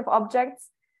kinds of objects,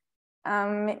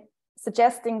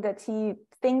 suggesting that he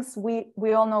thinks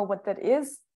we all know what that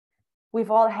is.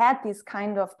 We've all had these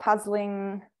kind of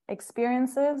puzzling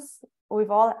experiences.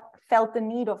 We've all felt the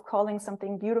need of calling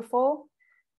something beautiful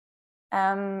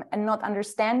and not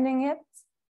understanding it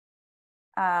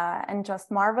and just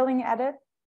marveling at it.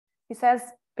 He says,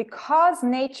 because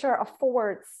nature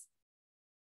affords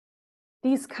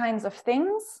these kinds of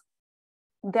things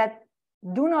that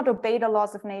do not obey the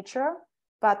laws of nature,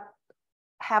 but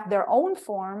have their own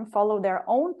form, follow their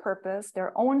own purpose,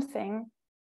 their own thing,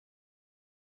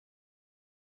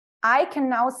 I can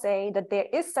now say that there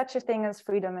is such a thing as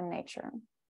freedom in nature.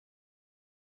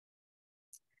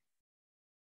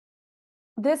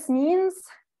 This means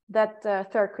that the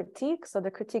third critique, so the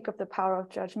critique of the power of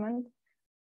judgment,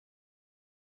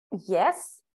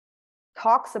 yes,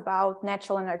 talks about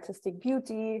natural and artistic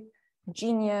beauty,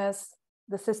 genius,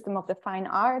 the system of the fine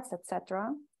arts,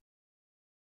 etc.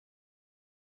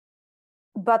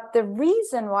 But the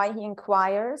reason why he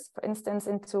inquires, for instance,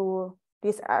 into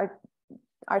these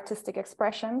artistic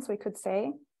expressions, we could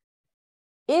say,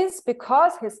 is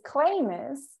because his claim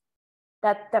is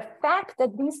that the fact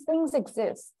that these things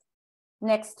exist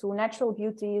next to natural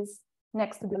beauties,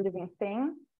 next to the living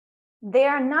thing, they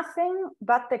are nothing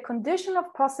but the condition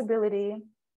of possibility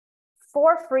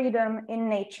for freedom in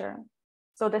nature.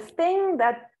 So the thing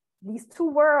that these two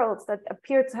worlds that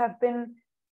appear to have been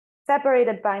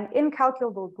separated by an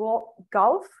incalculable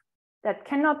gulf that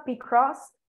cannot be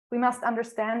crossed, we must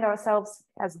understand ourselves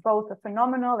as both a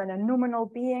phenomenal and a noumenal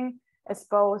being, as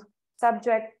both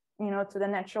subject, to the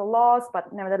natural laws,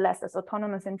 but nevertheless as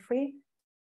autonomous and free.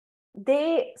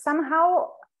 They somehow,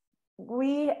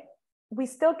 we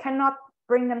still cannot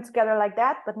bring them together like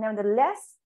that, but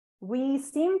nevertheless, we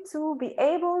seem to be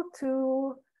able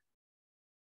to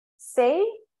say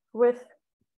with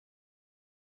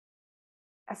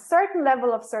a certain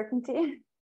level of certainty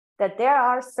that there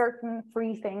are certain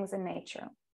free things in nature.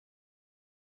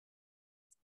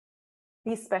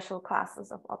 These special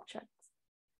classes of objects.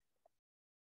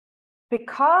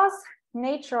 Because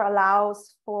nature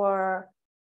allows for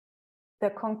the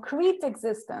concrete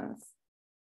existence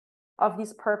of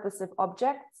these purposive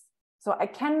objects, so I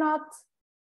can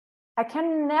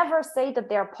never say that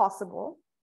they're possible.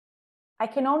 I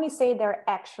can only say they're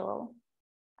actual.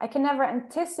 I can never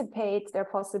anticipate their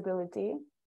possibility,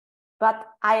 but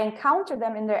I encounter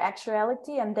them in their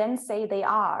actuality and then say they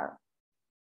are.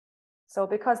 So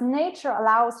because nature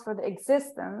allows for the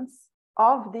existence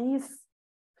of these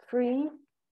free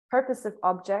purposive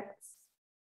objects,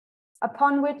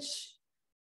 upon which,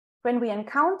 when we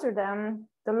encounter them,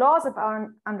 the laws of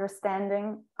our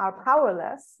understanding are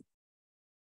powerless,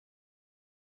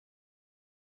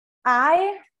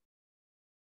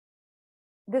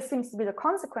 this seems to be the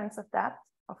consequence of that,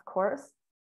 of course,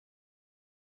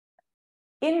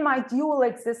 in my dual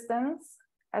existence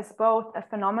as both a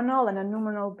phenomenal and a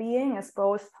noumenal being, as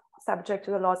both subject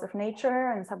to the laws of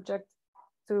nature and subject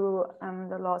to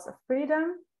the laws of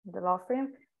freedom, the law of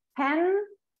freedom,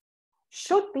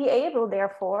 should be able,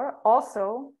 therefore,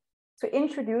 also to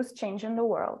introduce change in the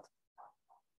world.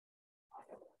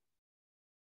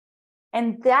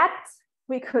 And that,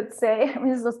 we could say,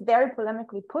 this was very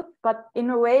polemically put, but in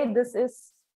a way, this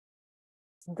is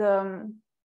the,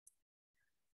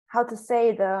 how to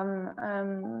say,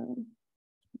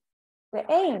 the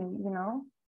aim,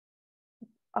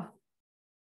 of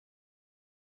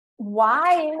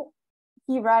why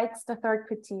he writes the third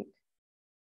critique,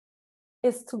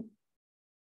 is to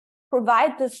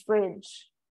provide this bridge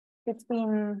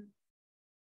between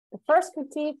the first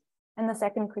critique and the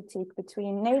second critique,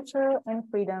 between nature and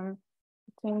freedom,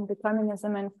 between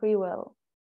determinism and free will.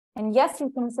 And yes, you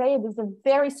can say it is a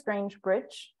very strange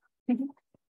bridge.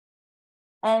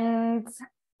 And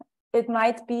it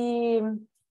might be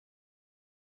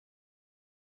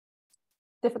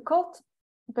difficult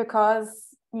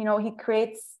because,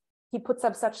 he puts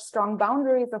up such strong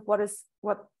boundaries of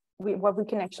what we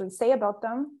can actually say about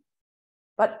them.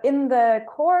 But in the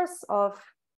course of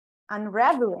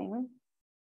unraveling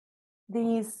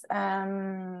these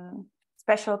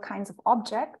special kinds of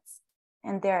objects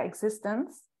and their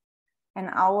existence and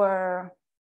our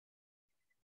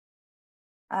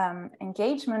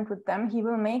engagement with them, he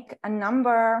will make a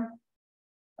number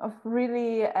of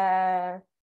really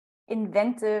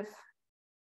inventive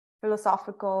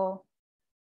philosophical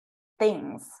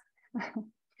things,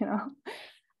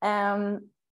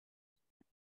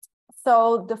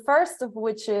 So the first of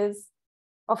which is,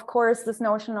 of course, this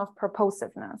notion of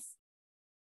purposiveness.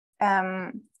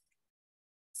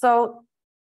 So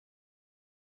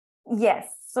yes,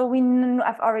 so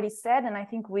I've already said, and I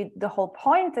think the whole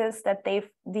point is that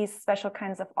these special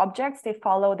kinds of objects, they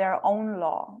follow their own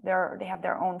law. They have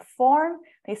their own form.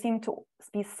 They seem to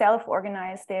be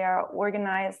self-organized. They are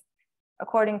organized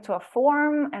according to a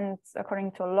form and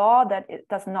according to a law that it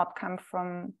does not come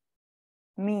from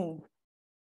me,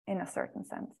 in a certain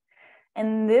sense.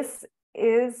 And this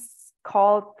is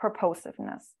called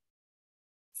purposiveness,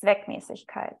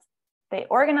 Zweckmäßigkeit. They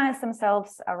organize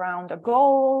themselves around a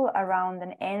goal, around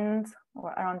an end,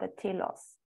 or around a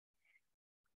telos.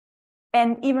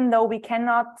 And even though we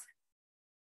cannot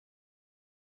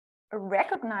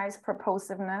recognize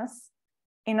purposiveness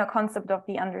in a concept of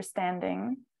the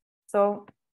understanding. So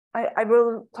I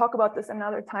will talk about this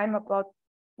another time, about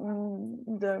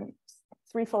the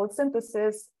threefold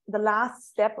synthesis, the last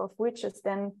step of which is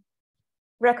then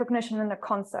recognition in a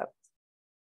concept.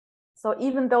 So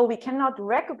even though we cannot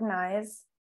recognize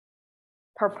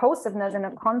purposiveness in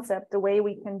a concept the way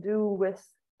we can do with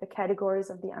the categories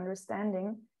of the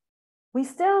understanding, we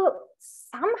still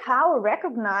somehow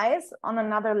recognize on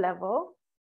another level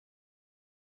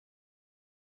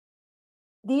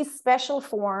these special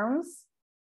forms.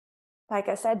 Like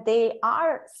I said, they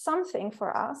are something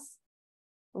for us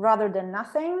rather than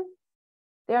nothing.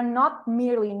 They're not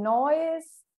merely noise.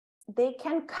 They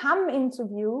can come into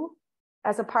view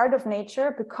as a part of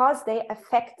nature because they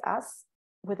affect us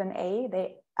with an A.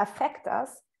 They affect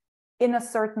us in a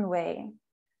certain way.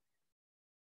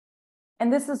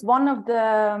 And this is one of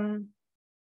the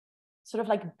sort of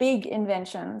like big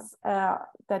inventions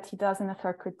that he does in the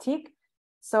third critique.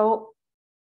 So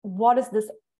what is this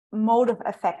mode of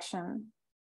affection?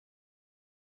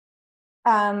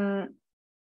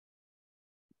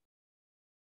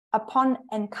 Upon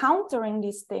encountering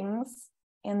these things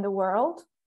in the world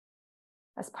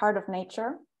as part of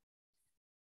nature,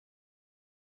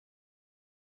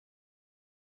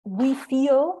 we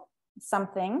feel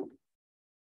something,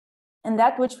 and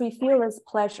that which we feel is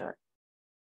pleasure.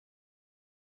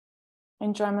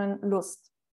 In German, Lust.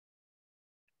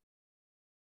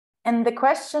 And the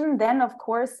question then, of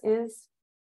course, is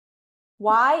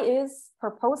why is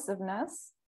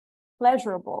purposiveness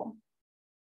pleasurable?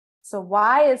 So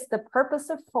why is the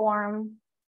purposive form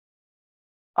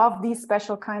of these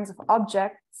special kinds of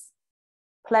objects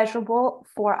pleasurable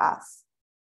for us?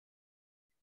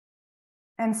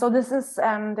 And so this is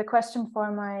the question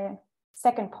for my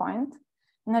second point.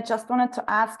 And I just wanted to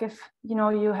ask if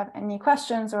you have any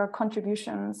questions or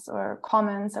contributions or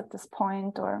comments at this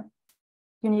point, or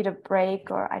you need a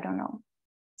break, or I don't know.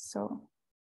 So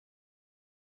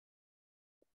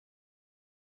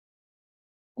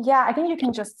yeah, I think you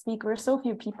can just speak. We're so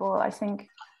few people. I think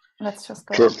let's just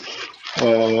go. Sure.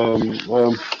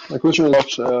 My question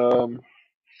is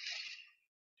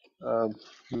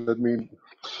let me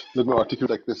articulate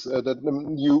like this. That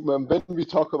when we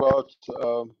talk about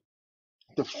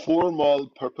the formal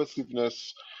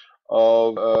purposiveness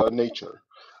of nature,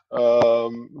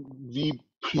 we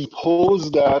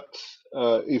propose that,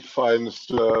 if I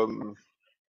understood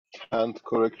Kant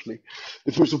correctly,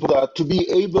 if we suppose that to be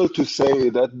able to say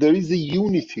that there is a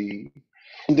unity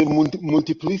in the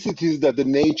multiplicities that the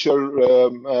nature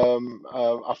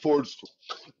affords to,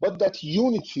 but that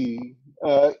unity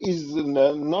is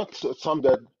not something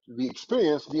that we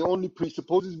experience. We only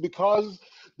presuppose it because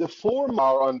the form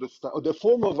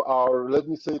of our, let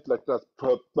me say it like that,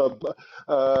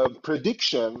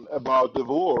 prediction about the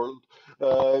world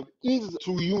is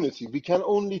through unity. We can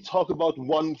only talk about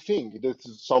one thing. This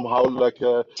is somehow like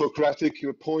a Socratic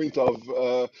point of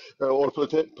or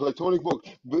Platonic book.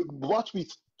 What we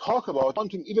talk about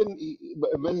something, even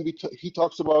when he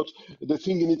talks about the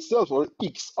thing in itself, or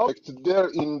X object, there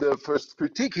in the first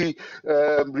critique he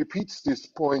repeats this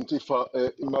point, if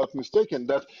I'm not mistaken,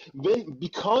 that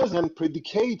because and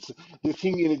predicates the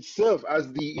thing in itself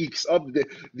as the X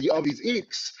object, the object is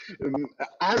X,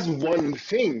 as one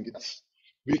thing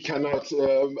we cannot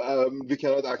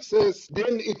access,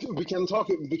 then we can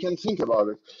think about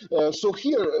it. So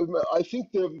here I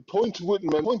think my point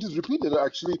is repeated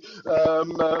actually,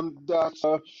 that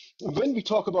when we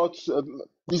talk about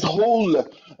this whole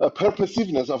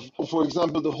purposiveness of, for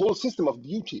example, the whole system of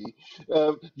beauty,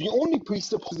 we only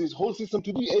presuppose this whole system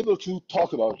to be able to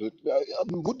talk about it.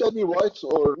 Would that be right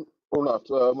or not?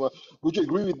 Would you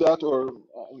agree with that, or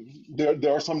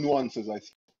there are some nuances, I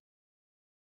think?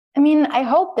 I mean, I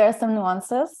hope there are some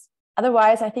nuances.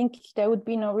 Otherwise, I think there would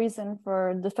be no reason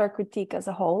for the third critique as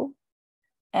a whole.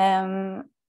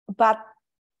 But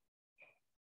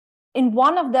in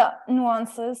one of the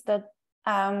nuances that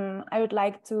I would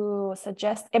like to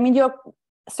suggest, I mean, you're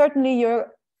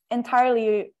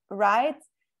entirely right.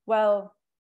 Well,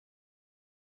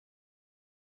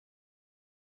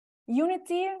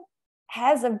 unity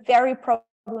has a very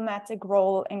problematic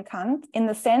role in Kant, in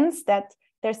the sense that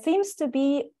there seems to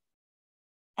be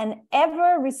an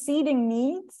ever receding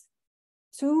need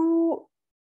to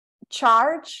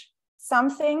charge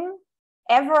something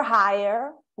ever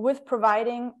higher with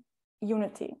providing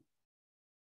unity.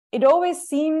 It always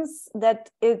seems that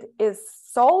it is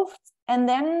solved, and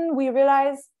then we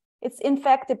realize it's in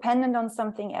fact dependent on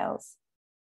something else.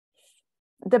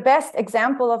 The best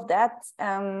example of that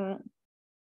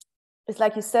is,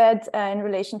 like you said, in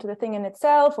relation to the thing in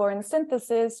itself, or in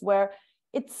synthesis, where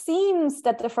it seems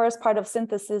that the first part of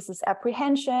synthesis is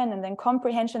apprehension and then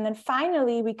comprehension. And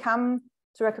finally, we come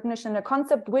to recognition of a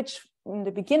concept, which in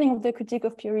the beginning of the critique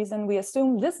of pure reason, we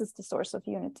assume this is the source of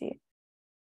unity.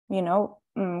 You know,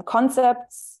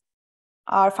 concepts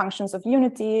are functions of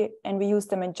unity, and we use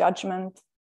them in judgment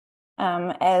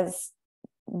as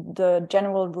the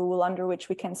general rule under which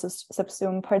we can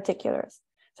subsume particulars.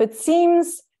 So it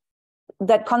seems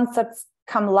that concepts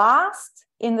come last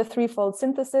in the threefold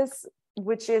synthesis,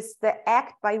 which is the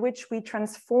act by which we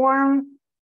transform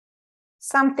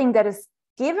something that is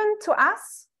given to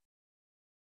us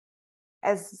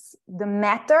as the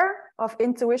matter of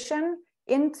intuition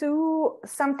into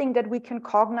something that we can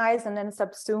cognize and then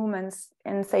subsume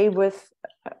and say with,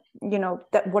 you know,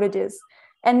 that what it is.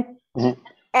 And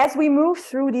as we move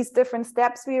through these different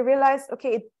steps, we realize,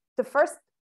 okay, the first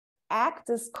act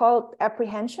is called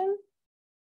apprehension,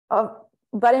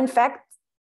 but in fact,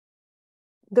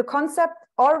 the concept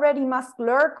already must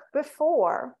lurk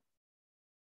before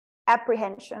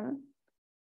apprehension.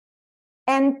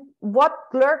 And what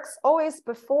lurks always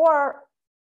before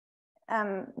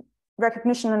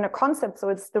recognition in a concept, so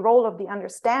it's the role of the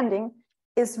understanding,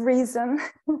 is reason.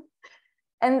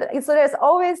 And so there's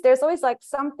always like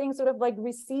something sort of like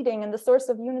receding, and the source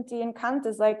of unity in Kant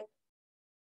is like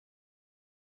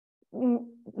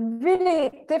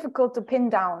really difficult to pin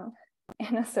down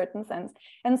in a certain sense.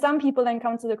 And some people then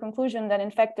come to the conclusion that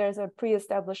in fact there's a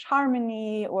pre-established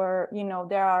harmony, or, you know,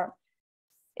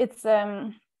 it's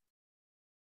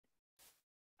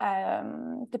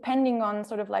depending on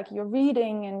sort of like your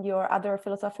reading and your other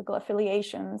philosophical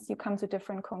affiliations, you come to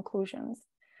different conclusions.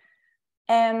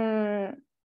 And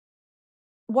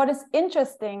what is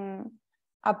interesting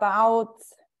about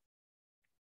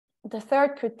the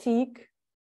third critique,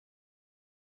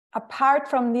 apart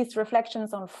from these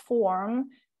reflections on form,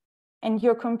 and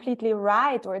you're completely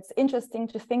right, or it's interesting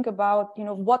to think about, you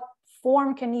know, what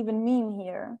form can even mean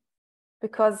here,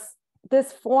 because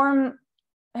this form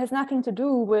has nothing to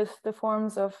do with the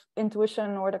forms of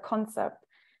intuition or the concept.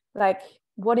 Like,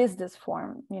 what is this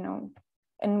form, you know,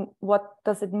 and what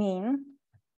does it mean?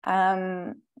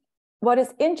 What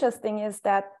is interesting is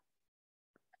that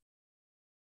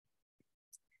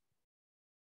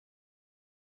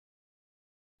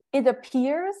it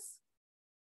appears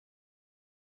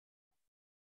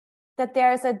that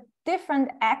there is a different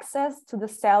access to the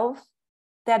self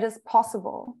that is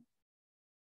possible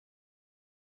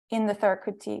in the third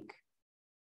critique.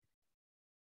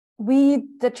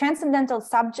 The transcendental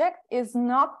subject is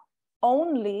not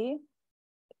only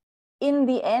in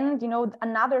the end, you know,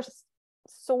 another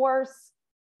source,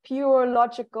 pure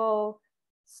logical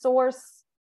source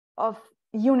of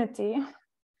unity,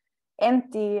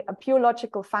 empty, a pure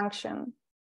logical function,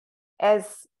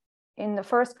 as in the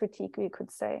first critique, we could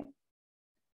say.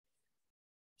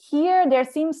 Here, there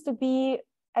seems to be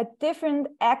a different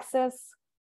access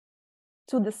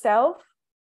to the self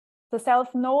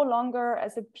no longer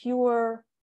as a pure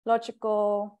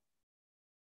logical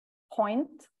point,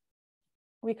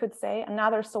 we could say,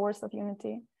 another source of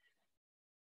unity.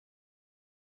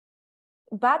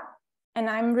 But, and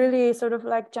I'm really sort of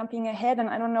like jumping ahead, and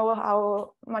I don't know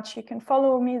how much you can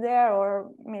follow me there,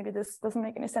 or maybe this doesn't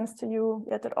make any sense to you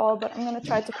yet at all, but I'm going to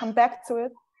try to come back to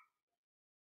it.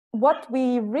 What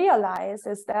we realize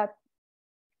is that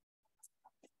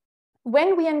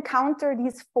when we encounter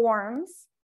these forms,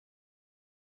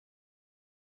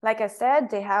 like I said,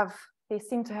 they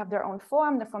seem to have their own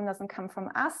form. The form doesn't come from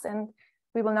us, and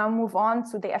we will now move on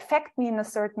to they affect me in a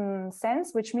certain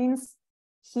sense, which means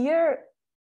here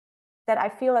that I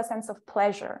feel a sense of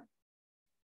pleasure.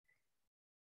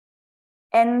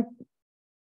 And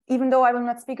even though I will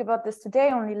not speak about this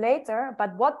today, only later,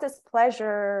 but what this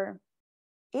pleasure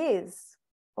is,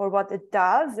 or what it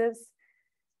does, is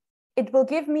it will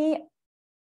give me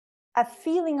a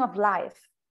feeling of life.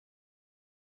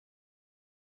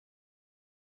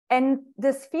 And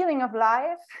this feeling of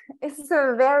life is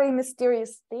a very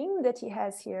mysterious thing that he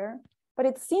has here, but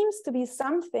it seems to be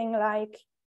something like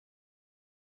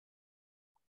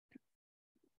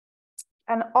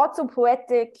an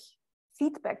autopoietic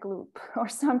feedback loop or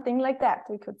something like that,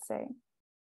 we could say.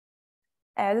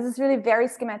 This is really very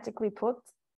schematically put,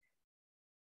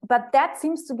 but that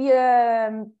seems to be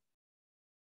a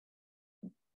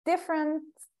different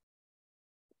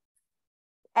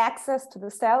access to the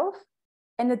self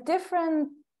and a different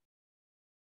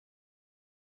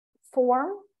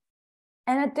form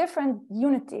and a different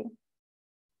unity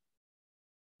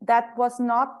that was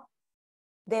not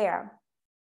there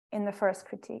in the first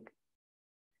critique.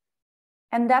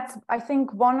 And that's, I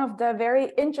think, one of the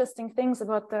very interesting things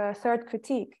about the third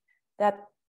critique, that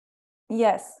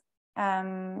yes,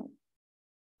 things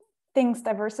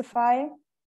diversify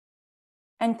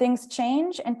and things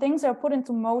change and things are put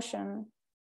into motion.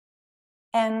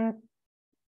 And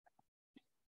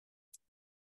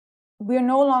we're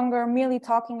no longer merely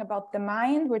talking about the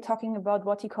mind, we're talking about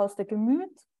what he calls the Gemüt.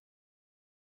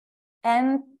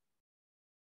 And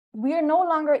we are no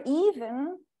longer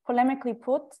even, polemically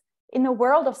put, in a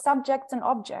world of subjects and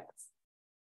objects.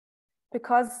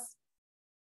 Because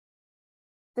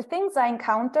the things I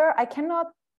encounter, I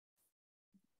cannot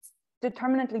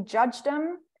determinately judge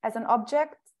them as an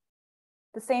object,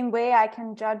 the same way I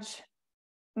can judge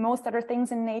most other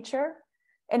things in nature.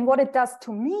 And what it does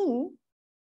to me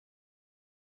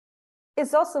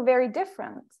is also very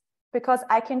different, because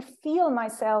I can feel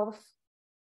myself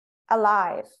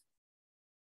alive,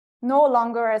 no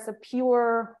longer as a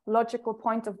pure logical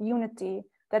point of unity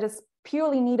that is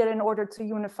purely needed in order to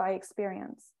unify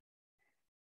experience.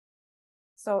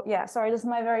 So yeah, sorry, this is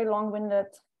my very long-winded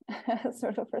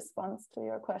sort of response to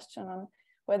your question on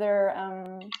whether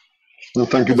no,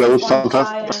 thank you, that was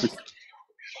fantastic.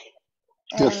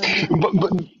 Yes, but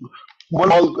one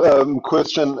more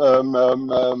question.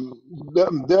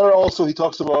 There also he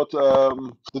talks about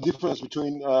the difference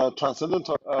between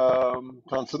transcendental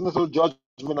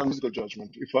judgment and physical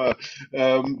judgment. If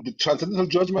the transcendental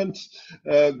judgment,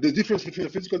 the difference between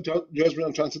the physical judgment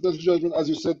and transcendental judgment, as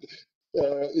you said,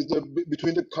 is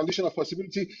between the condition of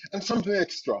possibility and something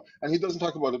extra, and he doesn't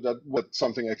talk about it what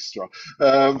something extra.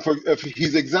 For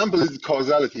his example is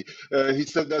causality. He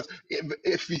said that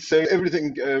if we say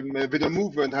everything with a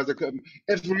movement has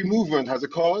every movement has a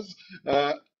cause,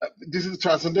 this is a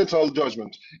transcendental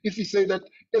judgment. If we say that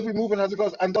every movement has a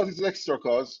cause and that is an extra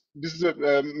cause, this is a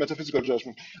metaphysical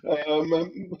judgment.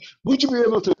 Would you be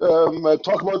able to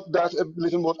talk about that a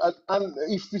little more? And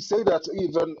if we say that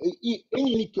even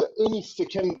any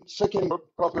second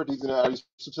properties in an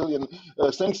Aristotelian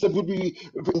sense, that would be,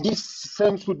 in this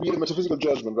sense, would be a metaphysical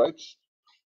judgment, right?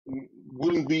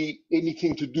 Wouldn't be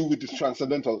anything to do with this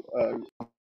transcendental.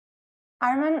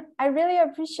 Armin, I really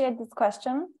appreciate this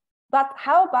question. But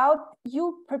how about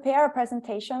you prepare a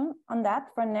presentation on that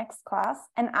for next class,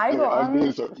 and I go on.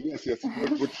 Yes.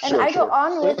 And I go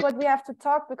on with what we have to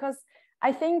talk, because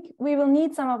I think we will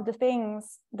need some of the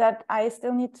things that I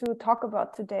still need to talk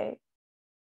about today.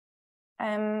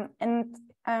 And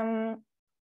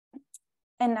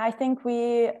I think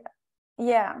it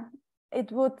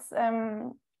would.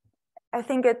 I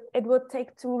think it would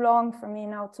take too long for me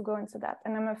now to go into that,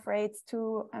 and I'm afraid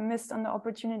to miss on the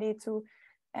opportunity to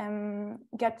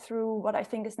get through what I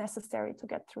think is necessary to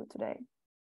get through today,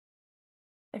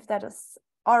 if that is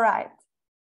all right.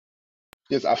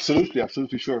 Yes, absolutely,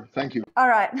 sure. Thank you. All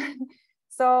right.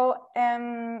 So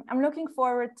I'm looking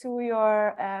forward to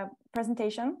your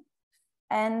presentation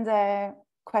and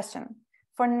question.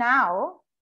 For now,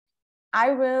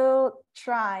 I will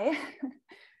try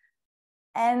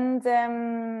and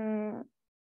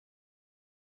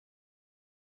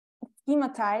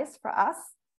schematize for us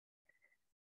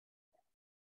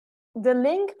the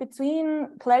link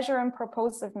between pleasure and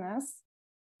purposiveness.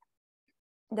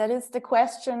 That is the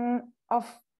question of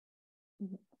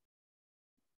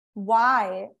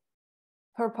why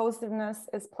purposiveness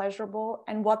is pleasurable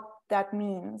and what that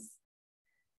means.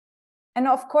 And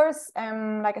of course,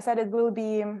 like I said, it will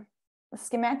be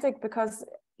schematic because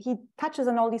he touches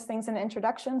on all these things in the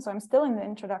introduction. So I'm still in the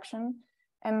introduction.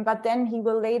 But then he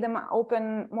will lay them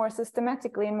open more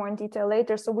systematically and more in detail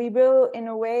later. So we will, in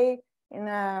a way, in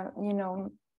a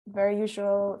very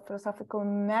usual philosophical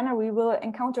manner, we will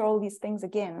encounter all these things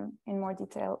again in more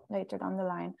detail later down the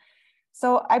line.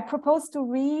 So I propose to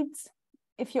read,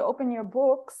 if you open your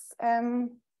books, I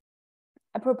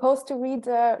propose to read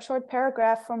a short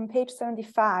paragraph from page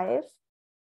 75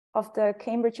 of the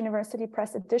Cambridge University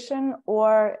Press edition,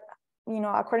 or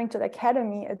according to the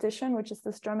Academy edition, which is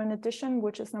this German edition,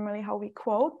 which is normally how we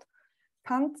quote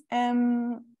Kant,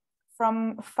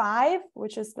 from 5,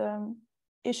 which is the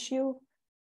issue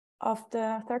of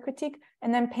the Third Critique,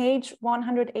 and then page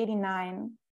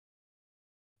 189.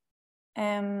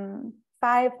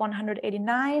 5,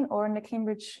 189, or in the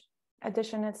Cambridge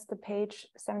edition, it's the page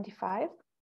 75.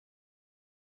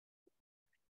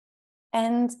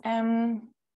 And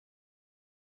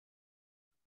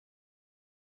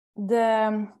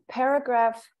the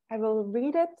paragraph, I will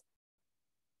read it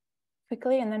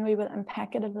quickly and then we will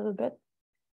unpack it a little bit.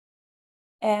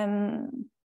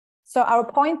 So our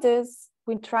point is,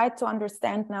 we try to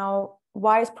understand now,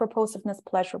 why is purposiveness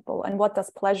pleasurable, and what does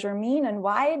pleasure mean, and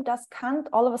why does Kant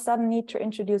all of a sudden need to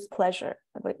introduce pleasure?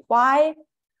 Why?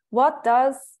 What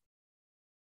does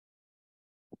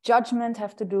judgment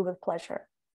have to do with pleasure?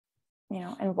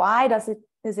 and why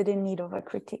is it in need of a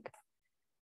critique?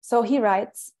 So he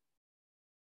writes,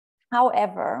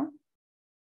 however,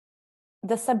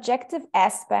 the subjective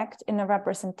aspect in a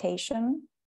representation,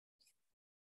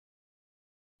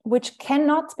 which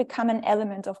cannot become an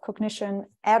element of cognition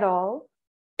at all,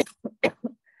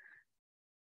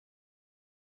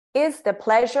 is the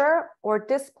pleasure or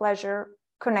displeasure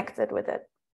connected with it.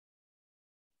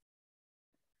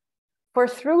 For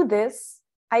through this,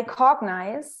 I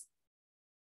cognize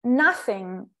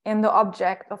nothing in the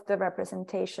object of the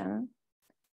representation,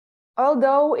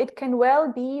 although it can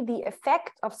well be the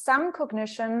effect of some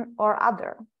cognition or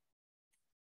other.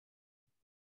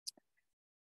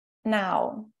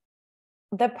 Now,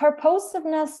 the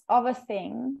purposiveness of a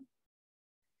thing,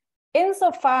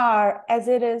 insofar as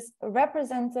it is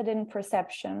represented in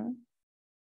perception,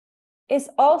 is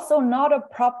also not a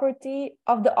property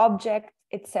of the object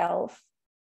itself,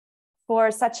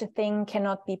 for such a thing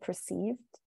cannot be perceived,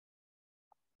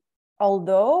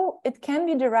 although it can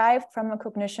be derived from a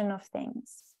cognition of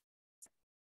things.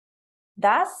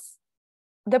 Thus,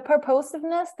 the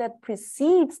purposiveness that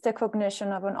precedes the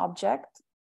cognition of an object,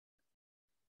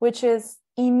 which is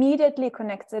immediately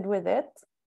connected with it,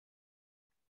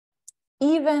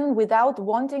 even without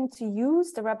wanting to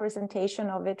use the representation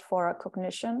of it for a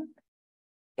cognition,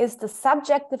 is the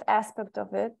subjective aspect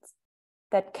of it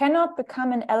that cannot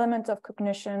become an element of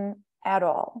cognition at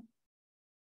all.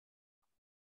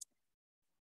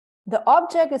 The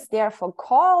object is therefore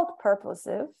called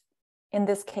purposive, in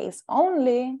this case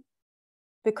only,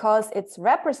 because its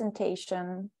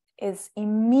representation is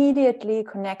immediately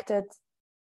connected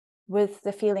with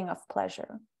the feeling of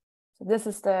pleasure. So this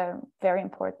is the very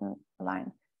important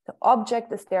line. The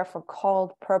object is therefore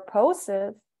called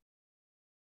purposive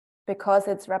because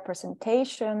its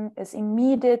representation is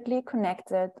immediately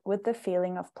connected with the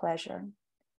feeling of pleasure.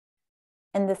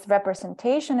 And this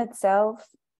representation itself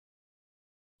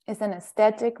is an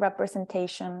aesthetic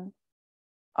representation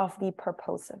of the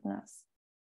purposiveness.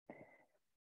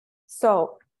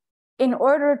 So, in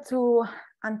order to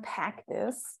unpack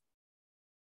this,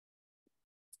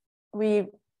 we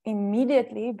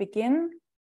immediately begin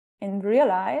and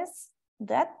realize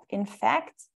that, in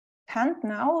fact, Kant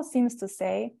now seems to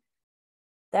say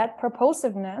that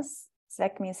purposiveness,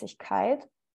 Zweckmäßigkeit,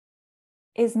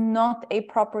 is not a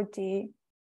property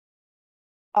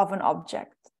of an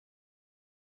object.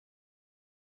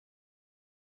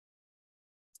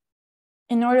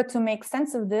 In order to make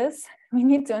sense of this, we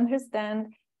need to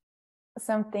understand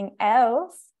something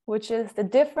else, which is the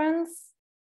difference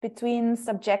between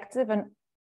subjective and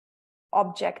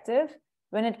objective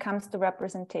when it comes to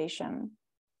representation.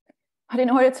 But in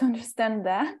order to understand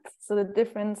that, so the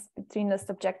difference between the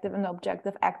subjective and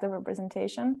objective act of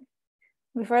representation,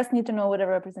 we first need to know what a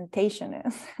representation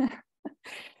is.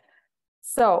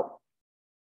 So,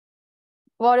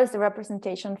 what is the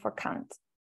representation for Kant?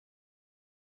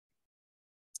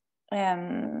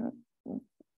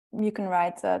 You can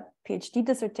write a PhD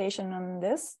dissertation on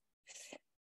this,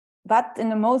 but in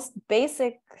the most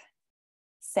basic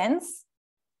sense,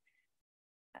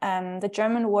 the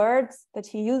German word that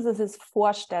he uses is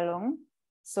Vorstellung,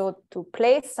 so to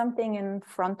place something in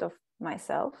front of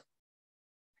myself,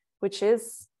 which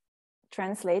is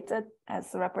translated as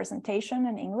representation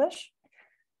in English,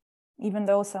 even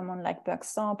though someone like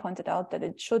Bergson pointed out that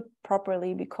it should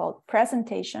properly be called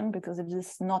presentation because it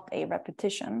is not a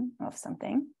repetition of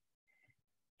something.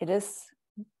 It is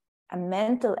a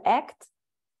mental act.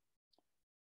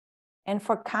 And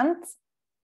for Kant,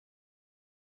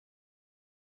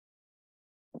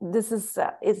 this is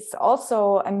it's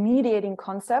also a mediating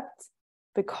concept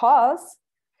because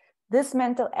this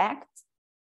mental act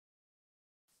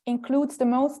includes the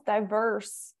most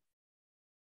diverse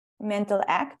mental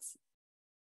acts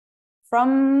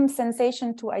from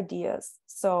sensation to ideas.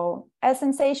 So a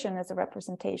sensation is a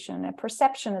representation, a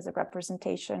perception is a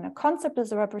representation, a concept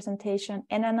is a representation,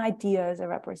 and an idea is a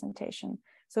representation.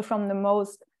 So from the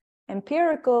most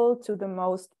empirical to the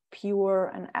most pure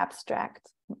and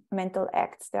abstract mental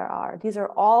acts there are. These are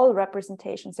all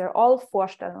representations. They're all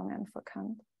Vorstellungen for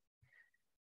Kant.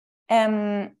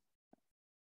 And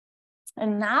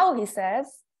now he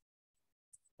says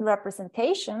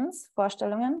representations,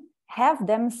 Vorstellungen, have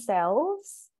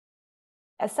themselves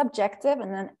a subjective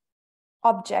and an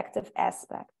objective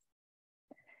aspect.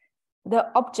 The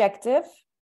objective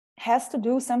has to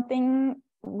do something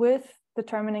with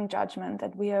determining judgment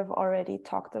that we have already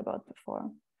talked about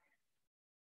before.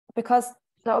 Because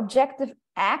the objective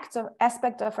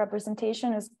aspect of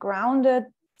representation is grounded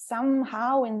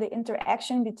somehow in the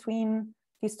interaction between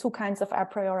these two kinds of a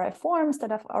priori forms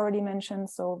that I've already mentioned,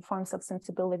 so forms of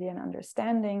sensibility and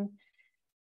understanding.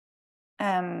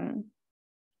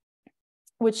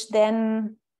 which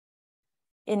then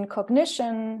in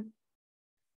cognition,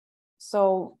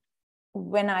 so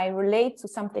when I relate to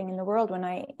something in the world, when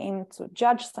I aim to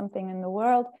judge something in the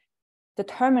world,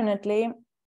 determinately,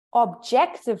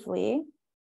 objectively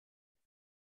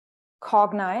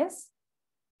cognize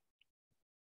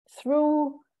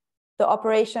through the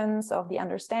operations of the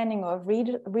understanding of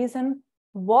reason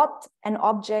what an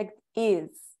object is.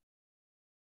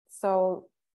 So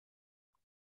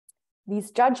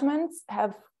these judgments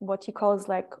have what he calls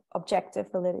like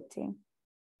objective validity,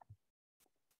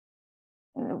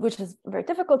 which is very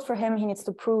difficult for him. He needs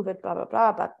to prove it, blah, blah,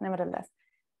 blah, but nevertheless.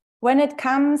 When it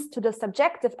comes to the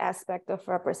subjective aspect of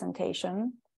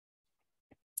representation,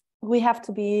 we have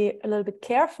to be a little bit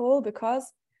careful,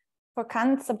 because for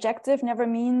Kant, subjective never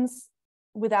means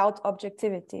without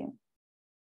objectivity.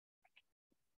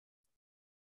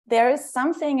 There is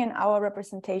something in our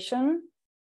representation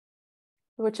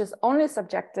which is only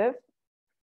subjective.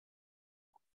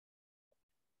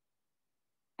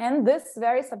 And this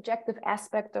very subjective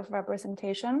aspect of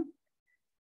representation,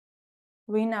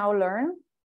 we now learn,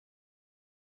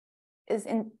 is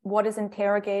in what is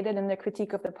interrogated in the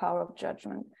critique of the power of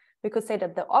judgment. We could say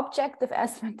that the objective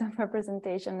aspect of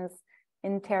representation is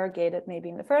interrogated maybe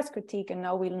in the first critique, and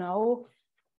now we know,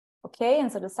 okay,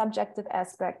 and so the subjective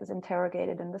aspect is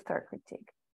interrogated in the third critique.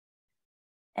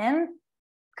 And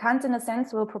Kant, in a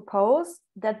sense, will propose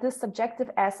that this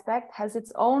subjective aspect has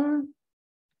its own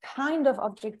kind of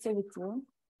objectivity.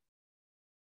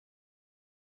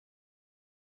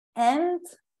 And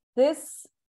this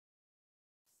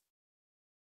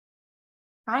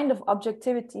kind of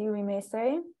objectivity, we may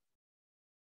say,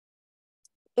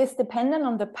 is dependent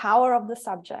on the power of the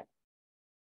subject.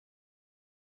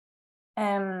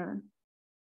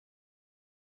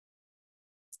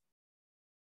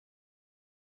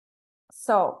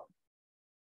 So,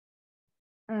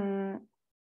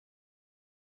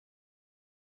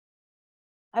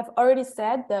 I've already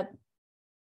said that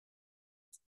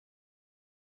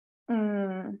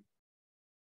Kant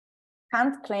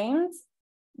claimed,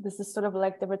 this is sort of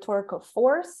like the rhetorical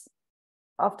force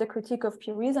of the critique of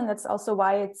pure reason. That's also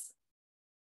why it's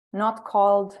not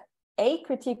called a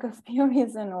critique of pure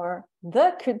reason or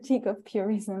the critique of pure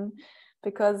reason,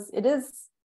 because it is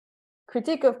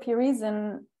critique of pure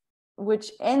reason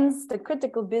which ends the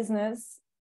critical business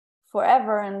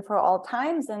forever and for all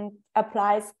times and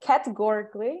applies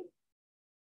categorically.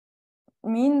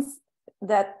 Means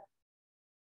that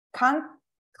Kant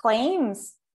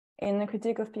claims in the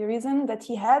critique of pure reason that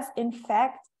he has in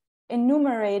fact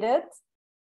enumerated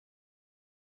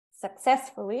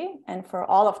successfully and for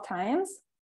all of times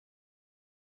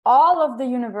all of the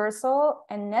universal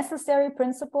and necessary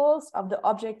principles of the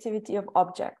objectivity of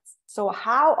objects. So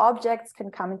how objects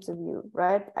can come into view,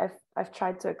 right? I've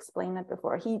tried to explain that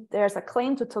before. There's a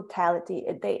claim to totality.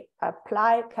 They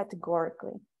apply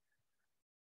categorically.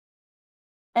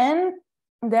 And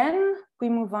then we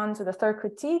move on to the third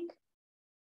critique.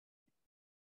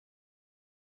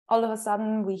 All of a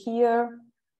sudden we hear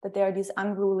that there are these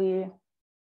unruly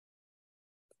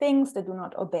things that do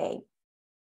not obey.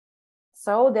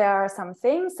 So there are some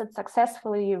things that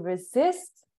successfully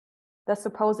resist the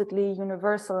supposedly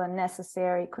universal and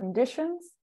necessary conditions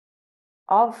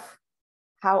of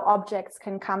how objects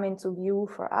can come into view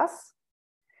for us,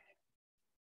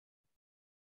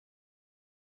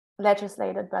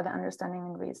 legislated by the understanding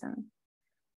and reason.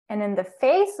 And in the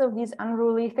face of these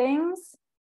unruly things,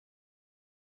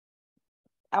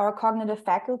 our cognitive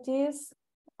faculties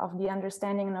of the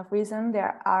understanding and of reason, they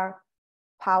are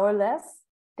powerless.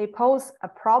 They pose a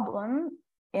problem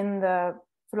in the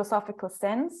philosophical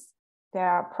sense.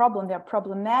 They're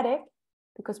problematic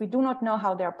because we do not know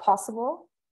how they're possible,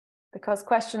 because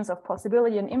questions of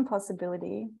possibility and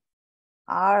impossibility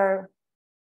are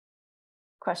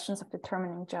questions of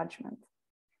determining judgment.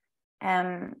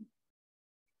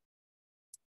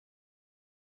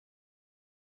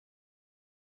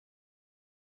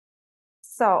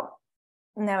 So,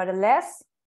 nevertheless,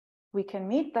 we can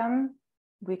meet them,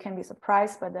 we can be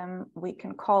surprised by them, we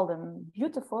can call them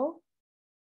beautiful.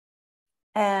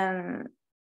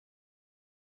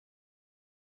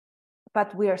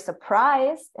 But we are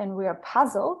surprised and we are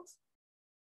puzzled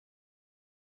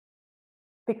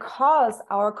because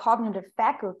our cognitive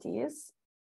faculties,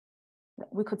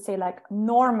 we could say like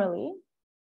normally,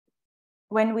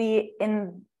 when we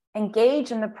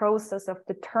engage in the process of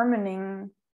determining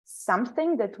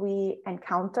something that we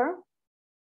encounter,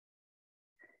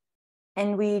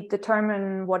 and we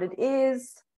determine what it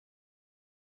is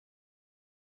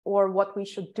or what we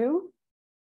should do.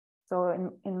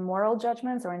 So in moral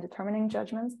judgments or in determining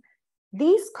judgments,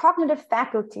 these cognitive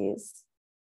faculties,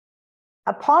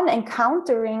 upon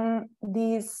encountering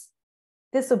these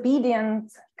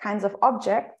disobedient kinds of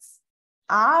objects,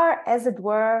 are, as it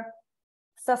were,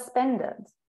 suspended.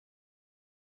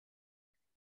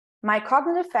 My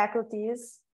cognitive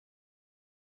faculties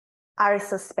are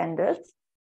suspended,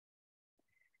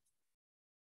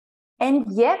 and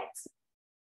yet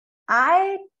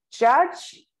I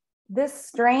judge this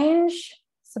strange,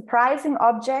 surprising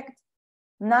object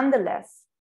nonetheless.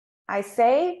 I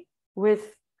say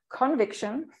with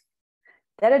conviction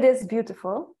that it is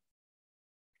beautiful,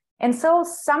 and so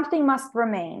something must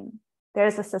remain. There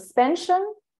is a suspension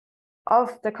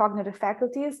of the cognitive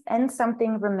faculties, and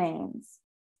something remains.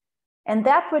 And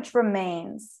that which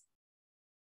remains,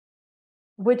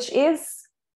 which is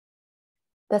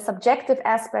the subjective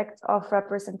aspect of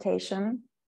representation,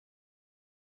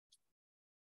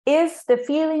 is the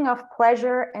feeling of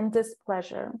pleasure and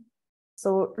displeasure.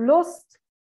 So Lust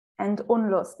and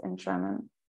Unlust in German.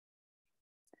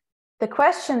 The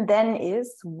question then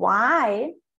is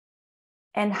why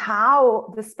and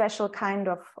how the special kind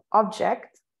of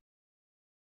object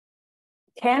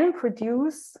can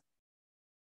produce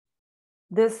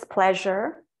this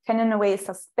pleasure, can in a way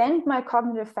suspend my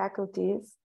cognitive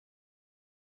faculties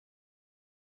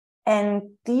and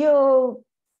deal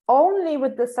only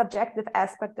with the subjective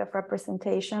aspect of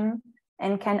representation,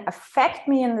 and can affect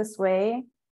me in this way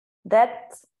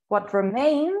that what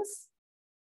remains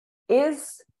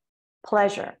is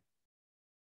pleasure.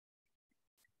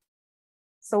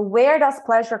 So where does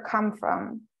pleasure come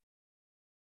from?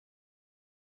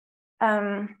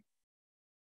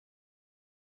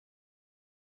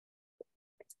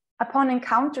 Upon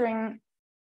encountering,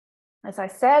 as I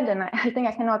said, and I think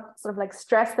I cannot sort of like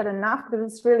stress that enough because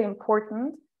it's really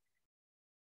important,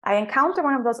 I encounter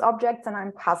one of those objects and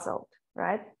I'm puzzled,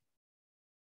 right?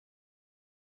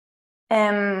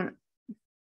 I'm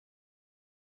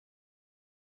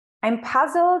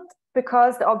puzzled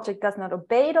because the object does not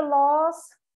obey the laws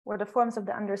or the forms of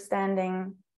the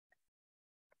understanding,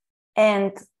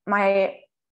 and my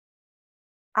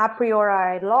a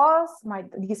priori laws,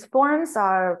 these forms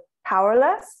are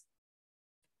powerless,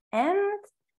 and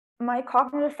my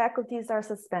cognitive faculties are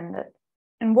suspended.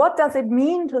 And what does it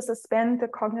mean to suspend the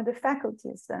cognitive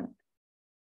faculties then?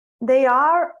 They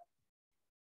are,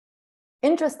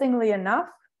 interestingly enough,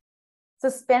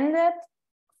 suspended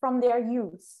from their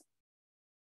use.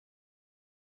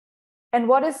 And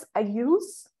what is a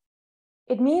use?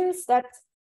 It means that,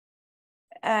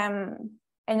 and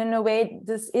in a way,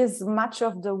 this is much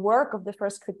of the work of the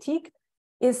first critique,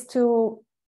 is to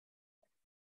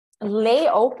lay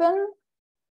open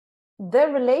the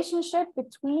relationship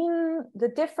between the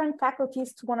different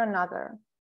faculties to one another.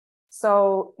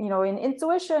 So, in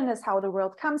intuition is how the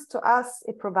world comes to us.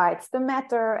 It provides the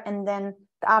matter, and then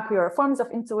the a priori forms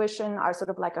of intuition are sort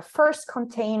of like a first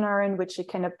container in which it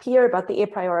can appear, but the a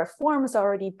priori forms are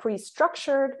already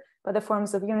pre-structured by the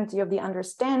forms of unity of the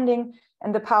understanding.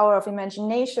 And the power of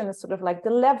imagination is sort of like the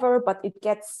lever, but it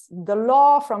gets the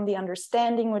law from the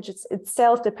understanding, which is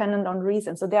itself dependent on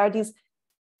reason. So there are these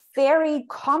very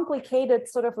complicated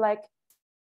sort of like,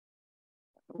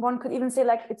 one could even say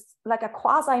like it's like a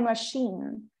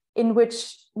quasi-machine in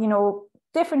which,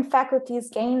 different faculties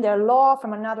gain their law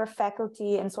from another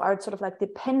faculty, and so are sort of like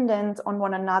dependent on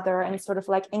one another and sort of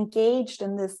like engaged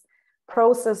in this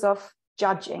process of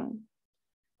judging.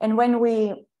 And when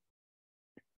we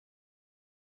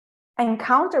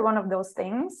encounter one of those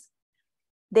things,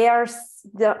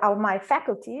 my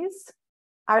faculties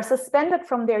are suspended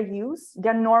from their use,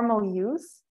 their normal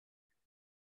use,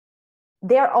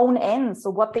 their own ends, so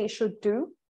what they should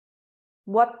do,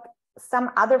 what some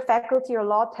other faculty or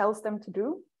law tells them to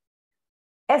do,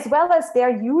 as well as their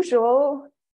usual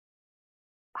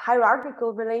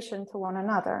hierarchical relation to one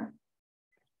another.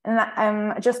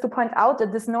 And just to point out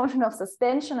that this notion of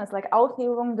suspension is like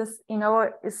Aufhebung, this,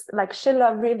 is like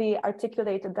Schiller really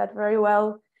articulated that very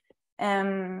well.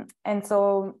 And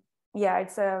so, yeah,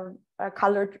 it's a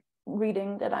colored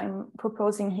reading that I'm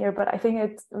proposing here, but I think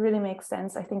it really makes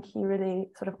sense. I think he really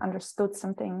sort of understood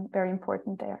something very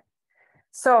important there.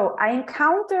 So I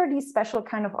encounter these special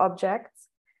kind of objects,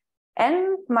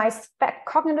 and my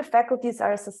cognitive faculties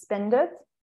are suspended.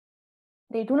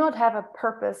 They do not have a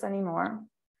purpose anymore.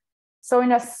 So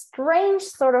in a strange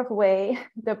sort of way,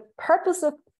 the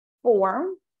purposive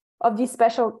form of these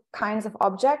special kinds of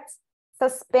objects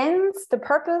suspends the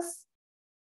purpose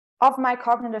of my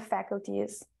cognitive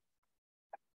faculties.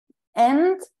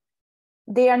 And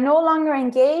they are no longer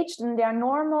engaged in their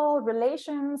normal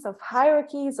relations of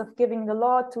hierarchies, of giving the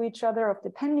law to each other, of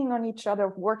depending on each other,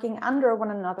 of working under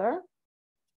one another.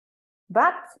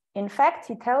 But in fact,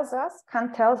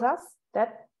 Kant tells us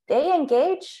that they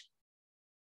engage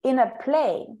in a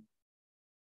play.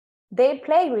 They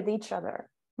play with each other,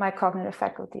 my cognitive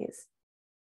faculties.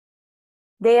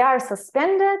 They are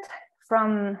suspended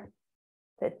from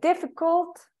the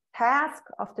difficult task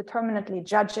of determinately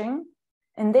judging,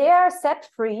 and they are set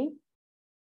free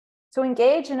to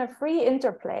engage in a free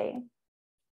interplay.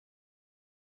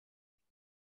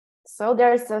 So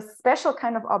there's a special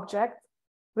kind of object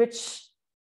which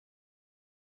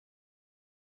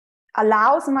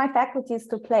allows my faculties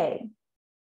to play.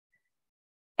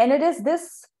 And it is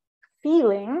this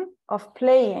feeling of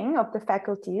playing of the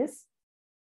faculties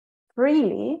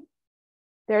freely.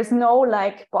 There's no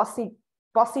like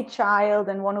bossy child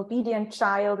and one obedient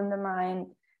child in the mind.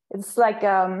 It's like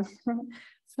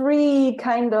free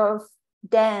kind of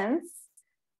dance.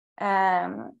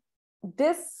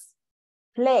 This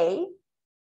play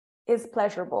is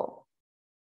pleasurable.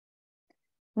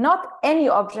 Not any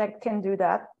object can do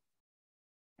that.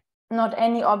 Not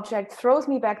any object throws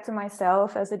me back to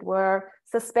myself, as it were,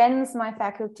 suspends my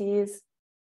faculties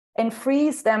and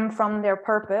frees them from their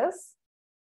purpose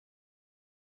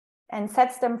and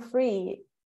sets them free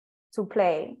to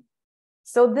play.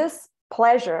 So this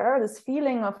pleasure, this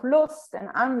feeling of lust and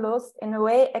unlust, in a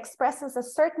way expresses a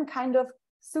certain kind of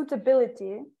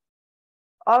suitability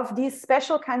of these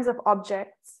special kinds of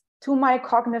objects to my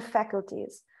cognitive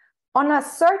faculties. On a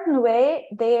certain way,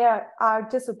 they are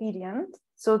disobedient,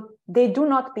 so they do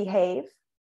not behave,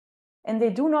 and they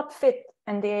do not fit,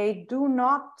 and they do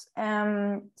not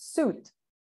suit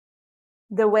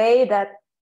the way that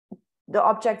the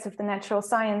objects of the natural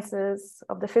sciences,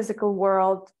 of the physical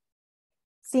world,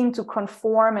 seem to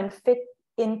conform and fit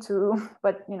into,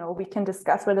 but we can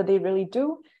discuss whether they really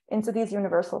do, into these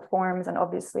universal forms. And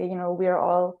obviously, we are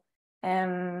all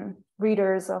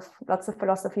readers of lots of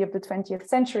philosophy of the 20th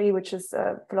century, which is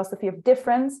a philosophy of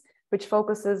difference, which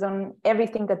focuses on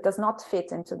everything that does not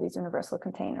fit into these universal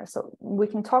containers. So we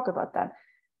can talk about that.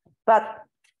 But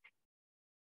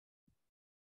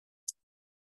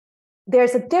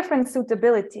there's a different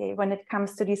suitability when it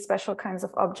comes to these special kinds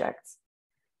of objects.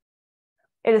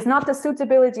 It is not the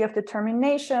suitability of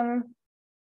determination,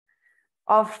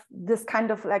 of this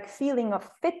kind of like feeling of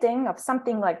fitting, of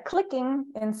something like clicking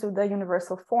into the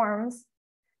universal forms,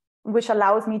 which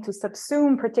allows me to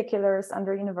subsume particulars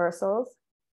under universals.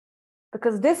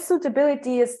 Because this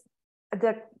suitability is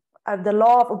the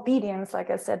law of obedience, like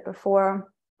I said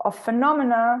before, of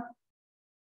phenomena,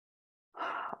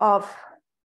 of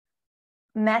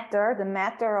matter, the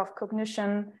matter of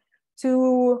cognition,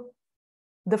 to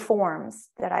the forms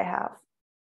that I have.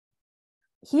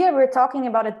 Here we're talking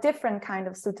about a different kind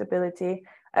of suitability,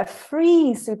 a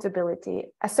free suitability,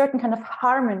 a certain kind of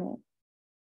harmony.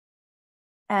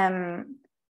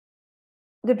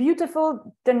 The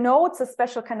beautiful denotes a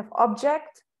special kind of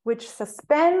object which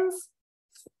suspends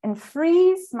and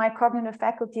frees my cognitive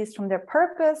faculties from their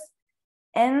purpose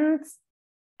and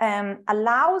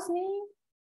allows me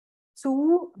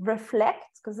to reflect,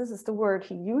 because this is the word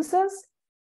he uses,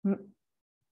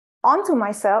 onto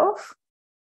myself,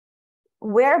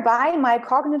 whereby my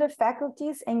cognitive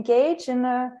faculties engage in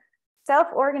a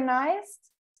self-organized,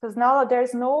 because now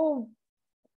there's no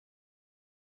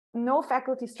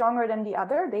faculty stronger than the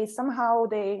other. They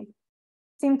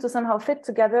seem to somehow fit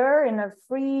together in a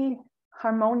free,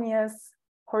 harmonious,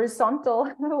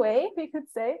 horizontal way, we could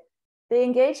say. They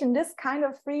engage in this kind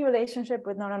of free relationship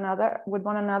with one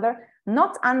another,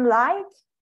 not unlike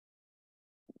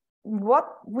what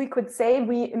we could say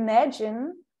we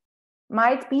imagine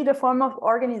might be the form of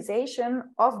organization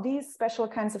of these special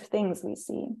kinds of things we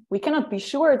see. We cannot be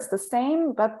sure it's the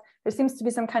same, but there seems to be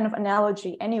some kind of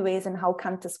analogy anyways in how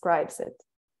Kant describes it.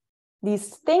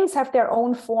 These things have their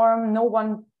own form, no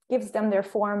one gives them their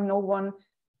form, no one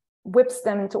whips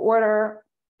them into order.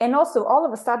 And also all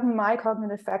of a sudden my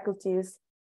cognitive faculties,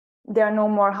 there are no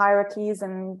more hierarchies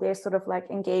and they sort of like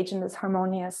engage in this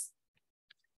harmonious.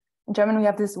 In German, we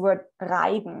have this word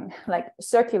reigen, like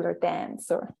circular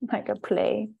dance or like a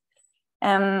play.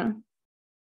 But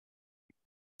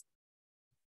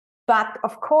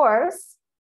of course,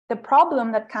 the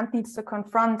problem that Kant needs to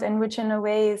confront, and which in a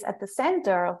way is at the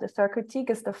center of the third critique,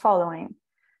 is the following.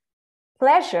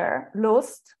 Pleasure,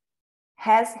 lust,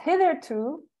 has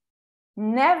hitherto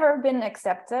never been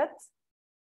accepted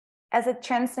as a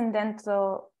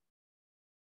transcendental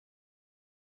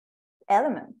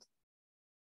element.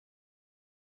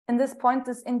 And this point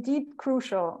is indeed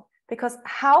crucial, because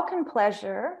how can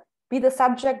pleasure be the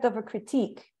subject of a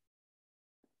critique?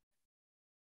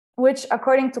 Which,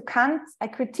 according to Kant, a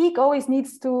critique always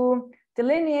needs to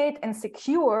delineate and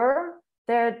secure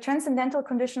They're transcendental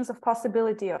conditions of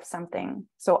possibility of something.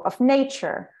 So of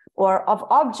nature, or of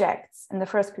objects in the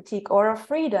first critique, or of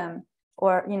freedom,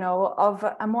 or, you know, of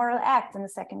a moral act in the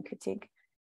second critique.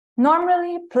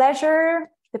 Normally, pleasure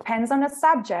depends on the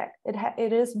subject.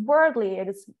 It is worldly, it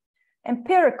is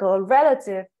empirical,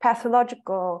 relative,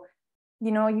 pathological,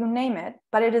 you know, you name it,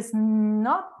 but it is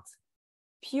not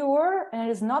pure and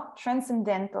it is not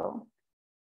transcendental.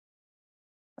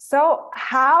 So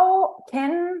how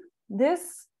can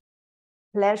this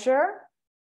pleasure,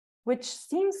 which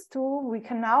seems to, we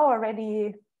can now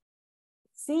already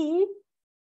see,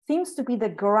 seems to be the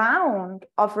ground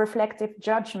of reflective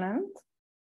judgment,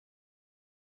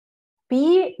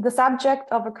 be the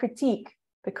subject of a critique?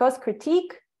 Because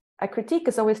a critique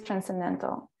is always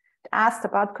transcendental. It asked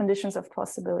about conditions of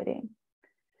possibility.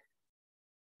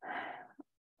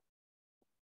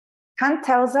 Kant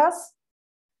tells us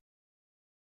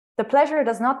the pleasure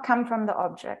does not come from the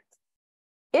object.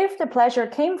 If the pleasure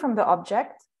came from the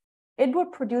object, it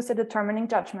would produce a determining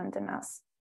judgment in us.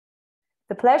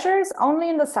 The pleasure is only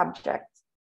in the subject.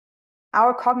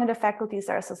 Our cognitive faculties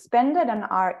are suspended and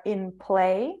are in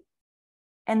play,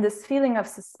 and this feeling of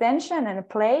suspension and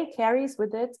play carries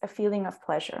with it a feeling of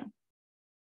pleasure.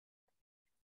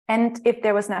 And if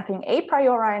there was nothing a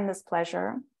priori in this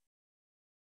pleasure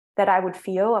that I would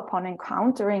feel upon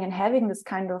encountering and having this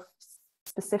kind of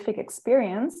specific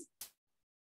experience,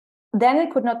 then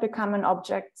it could not become an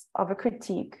object of a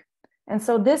critique. And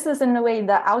so this is in a way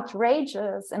the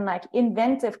outrageous and like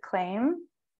inventive claim,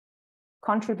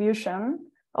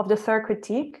 contribution of the third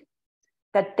critique,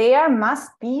 that there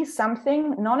must be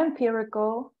something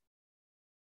non-empirical,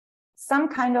 some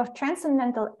kind of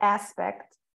transcendental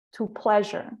aspect to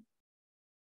pleasure.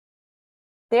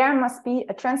 There must be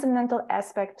a transcendental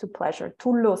aspect to pleasure, to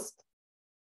lust.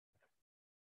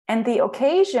 And the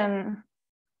occasion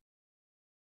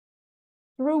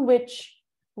through which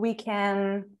we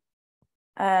can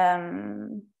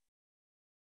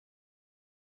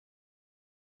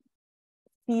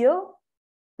feel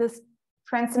this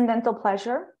transcendental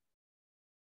pleasure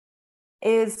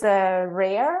is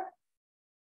rare,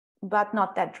 but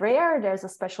not that rare. There's a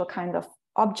special kind of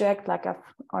object, like I've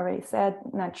already said,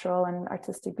 natural and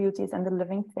artistic beauties and the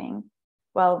living thing.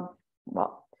 Well,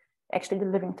 actually the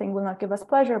living thing will not give us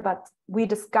pleasure, but we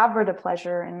discover the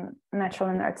pleasure in natural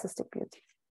and artistic beauty.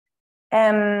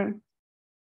 And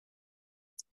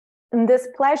this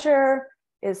pleasure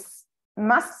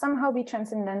must somehow be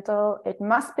transcendental. It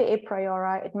must be a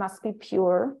priori. It must be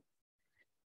pure.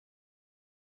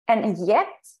 And yet,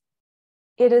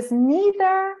 it is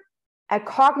neither a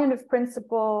cognitive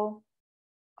principle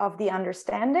of the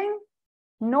understanding,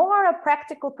 nor a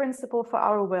practical principle for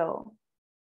our will.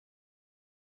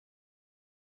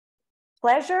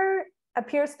 Pleasure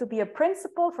appears to be a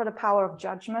principle for the power of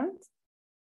judgment,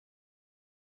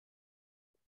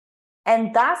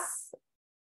 and thus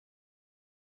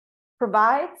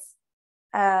provides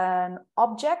an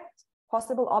object,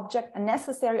 possible object, a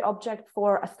necessary object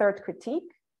for a third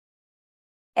critique.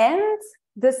 And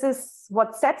this is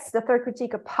what sets the third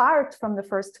critique apart from the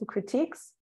first two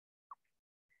critiques.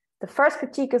 The first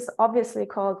critique is obviously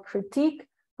called critique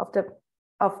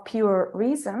of pure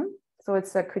reason. So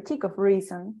it's a critique of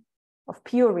reason, of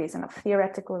pure reason, of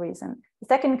theoretical reason. The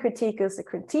second critique is a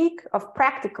critique of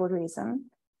practical reason.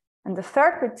 And the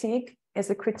third critique is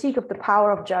a critique of the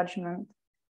power of judgment.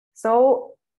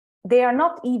 So they are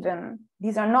not even.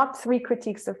 These are not three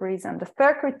critiques of reason. The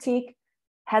third critique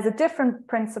has a different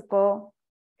principle,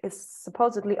 is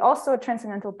supposedly also a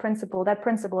transcendental principle. That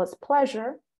principle is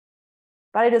pleasure,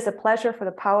 but it is a pleasure for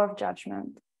the power of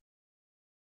judgment.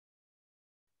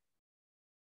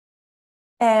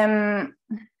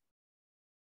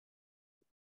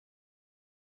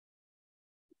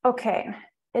 Okay,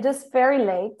 it is very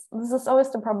late. This is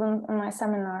always the problem in my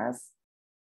seminars.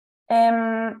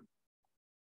 I'm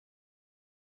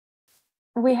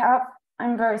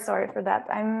very sorry for that.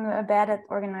 I'm bad at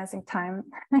organizing time.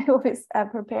 I always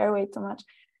prepare way too much.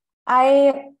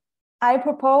 I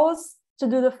propose to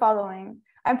do the following.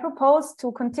 I propose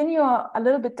to continue a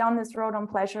little bit down this road on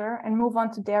pleasure and move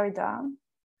on to Derrida,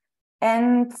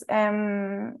 and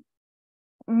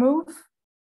move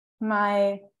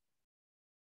my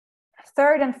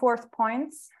third and fourth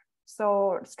points,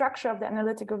 so structure of the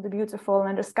analytic of the beautiful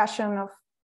and discussion of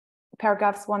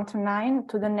paragraphs 1 to 9,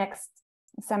 to the next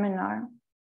seminar.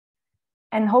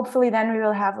 And hopefully then we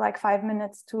will have like 5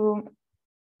 minutes to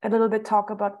a little bit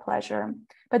talk about pleasure.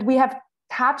 But we have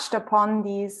touched upon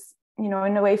these, in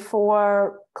a way,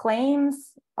 4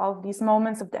 claims of these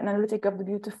moments of the analytic of the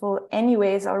beautiful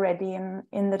anyways already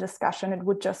in the discussion. It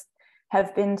would just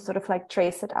have been sort of like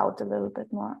trace it out a little bit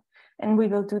more. And we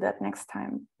will do that next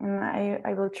time. And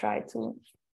I will try to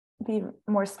be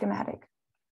more schematic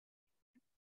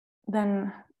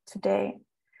than today.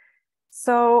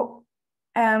 So,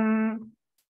 as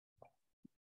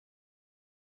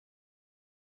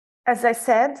I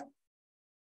said,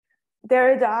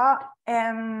 Derrida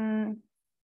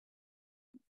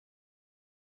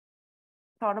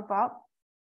thought about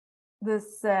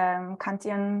this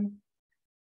Kantian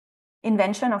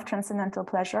invention of transcendental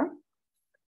pleasure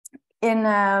in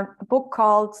a book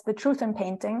called The Truth in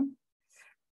Painting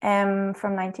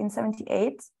from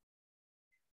 1978.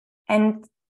 And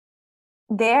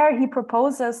there he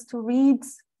proposes to read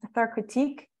the Third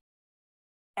Critique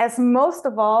as most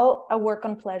of all a work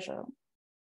on pleasure.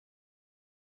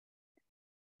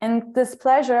 And this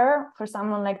pleasure for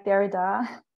someone like Derrida,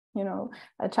 you know,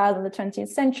 a child of the 20th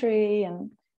century and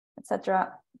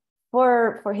etc.,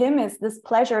 for him is this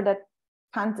pleasure that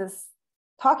Kant is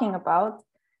talking about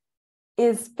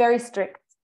is very strict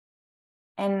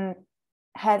and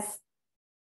has,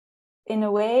 in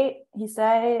a way, he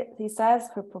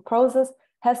proposes,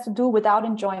 has to do without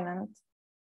enjoyment.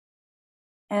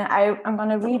 And I'm going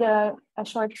to read a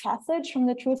short passage from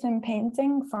The Truth in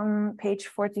Painting from page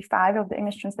 45 of the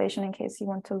English translation in case you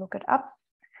want to look it up.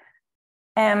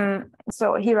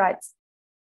 So he writes,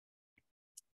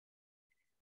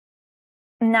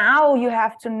 "Now you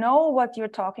have to know what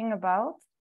you're talking about,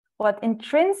 what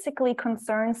intrinsically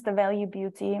concerns the value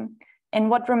beauty, and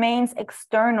what remains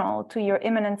external to your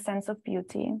immanent sense of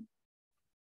beauty,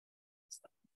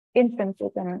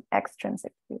 intrinsic and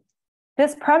extrinsic beauty.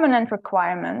 This permanent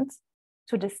requirement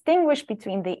to distinguish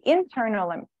between the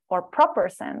internal or proper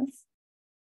sense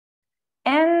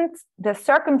and the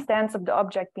circumstance of the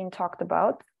object being talked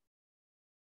about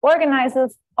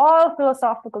organizes all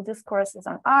philosophical discourses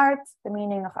on art, the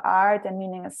meaning of art and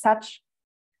meaning as such,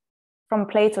 from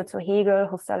Plato to Hegel,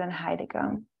 Husserl, and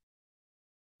Heidegger.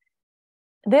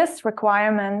 This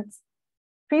requirement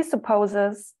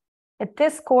presupposes a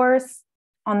discourse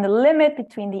on the limit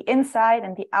between the inside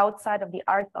and the outside of the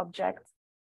art object.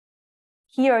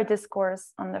 Here, a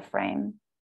discourse on the frame."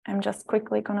 I'm just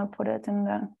quickly going to put it in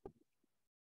the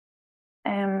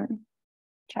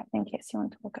chat in case you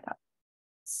want to look it up.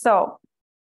 So,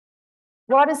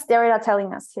 what is Derrida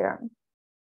telling us here?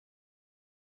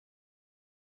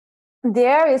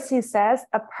 There is, he says,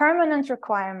 a permanent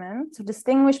requirement to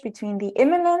distinguish between the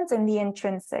immanent and the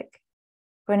intrinsic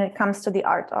when it comes to the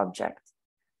art object.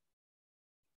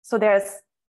 So there's,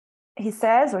 he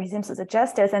says, or he seems to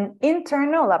suggest, there's an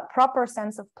internal, a proper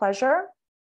sense of pleasure.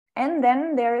 And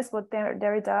then there is what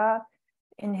Derrida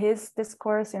in his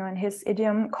discourse, in his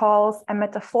idiom, calls a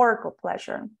metaphorical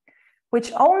pleasure,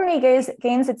 which only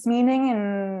gains its meaning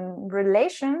in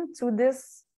relation to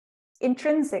this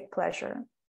intrinsic pleasure.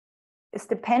 Is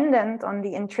dependent on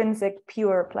the intrinsic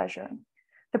pure pleasure.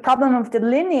 The problem of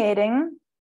delineating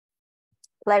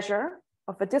pleasure,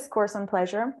 of a discourse on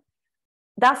pleasure,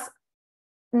 thus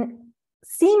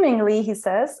seemingly, he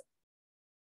says,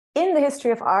 in the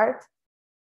history of art,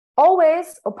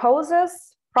 always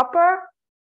opposes proper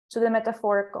to the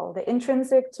metaphorical, the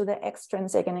intrinsic to the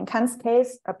extrinsic, and in Kant's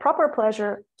case, a proper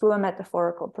pleasure to a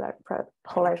metaphorical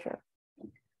pleasure.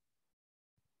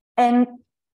 And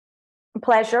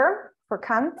pleasure, for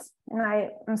Kant, and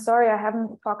I'm sorry I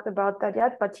haven't talked about that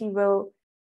yet, but he will,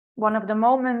 one of the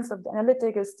moments of the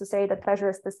analytic is to say that pleasure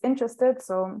is disinterested,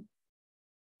 so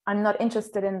I'm not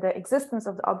interested in the existence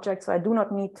of the object, so I don't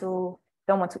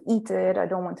want to eat it, I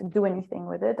don't want to do anything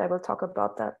with it. I will talk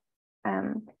about that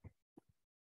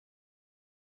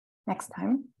next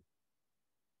time.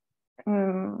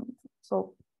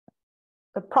 So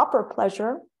the proper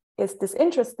pleasure is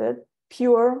disinterested,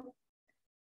 pure,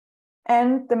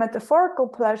 and the metaphorical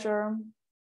pleasure,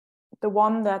 the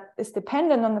one that is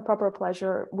dependent on the proper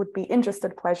pleasure, would be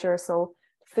interested pleasure, so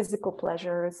physical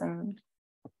pleasures and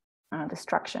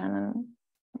destruction and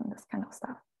this kind of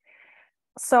stuff.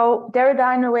 So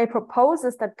Derrida, in a way,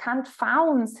 proposes that Kant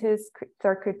founds his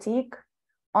Third Critique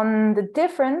on the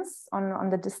difference,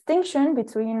 on the distinction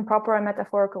between proper and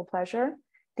metaphorical pleasure,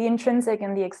 the intrinsic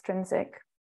and the extrinsic.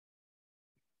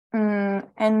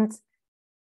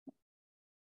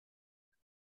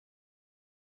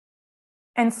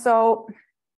 And so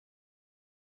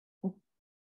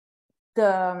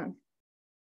the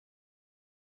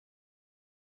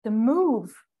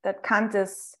move that Kant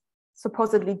is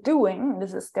supposedly doing,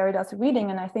 this is Derrida's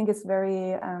reading, and I think it's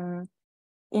very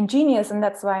ingenious, and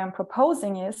that's why I'm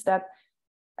proposing is that,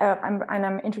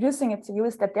 I'm introducing it to you,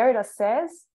 is that Derrida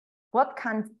says what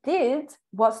Kant did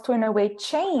was to, in a way,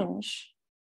 change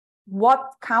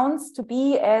what counts to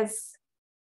be as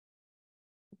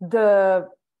the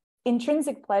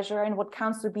intrinsic pleasure and what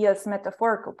counts to be as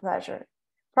metaphorical pleasure.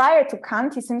 Prior to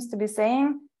Kant, he seems to be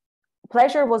saying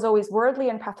pleasure was always worldly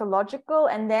and pathological,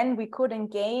 and then we could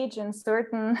engage in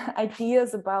certain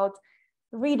ideas about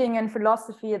reading and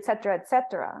philosophy, etc.,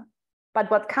 etc. But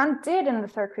what Kant did in the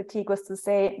third critique was to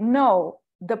say, no,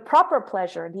 the proper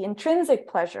pleasure, the intrinsic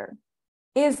pleasure,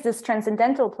 is this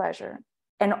transcendental pleasure,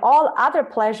 and all other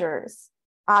pleasures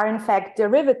are in fact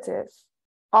derivative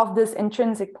of this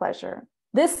intrinsic pleasure.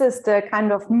 This is the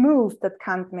kind of move that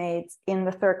Kant made in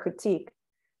the third critique.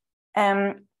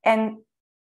 And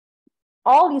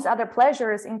all these other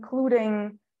pleasures,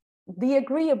 including the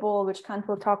agreeable, which Kant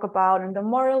will talk about, and the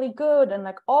morally good, and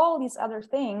like all these other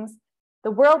things,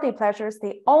 the worldly pleasures,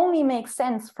 they only make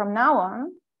sense from now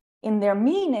on in their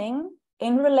meaning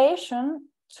in relation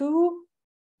to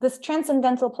this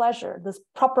transcendental pleasure, this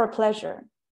proper pleasure.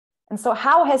 And so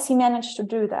how has he managed to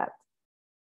do that?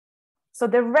 So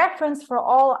the reference for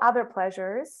all other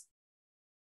pleasures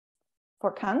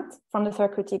for Kant from the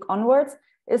third critique onwards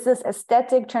is this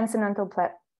aesthetic transcendental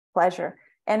pleasure.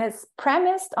 And it's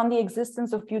premised on the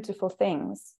existence of beautiful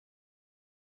things.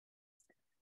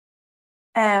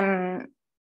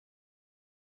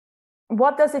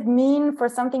 What does it mean for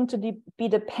something to be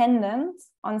dependent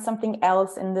on something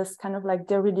else in this kind of like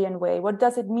Derridean way? What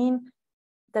does it mean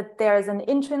that there is an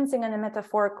intrinsic and a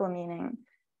metaphorical meaning?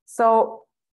 So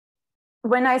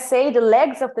when I say the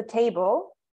legs of the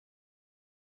table,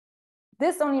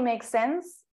 this only makes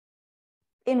sense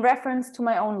in reference to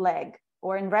my own leg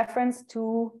or in reference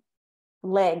to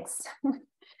legs.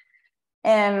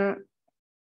 And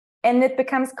it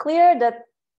becomes clear that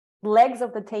legs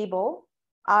of the table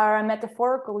are a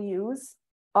metaphorical use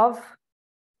of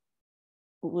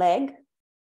leg,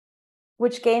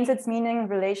 which gains its meaning in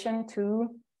relation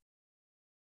to,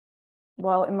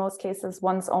 well, in most cases,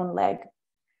 one's own leg.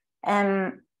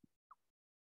 And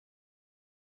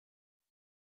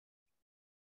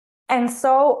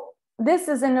so this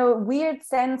is in a weird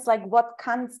sense like what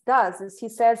Kant does is he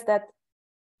says that,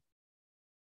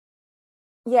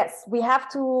 yes, we have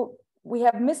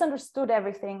misunderstood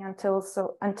everything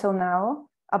until now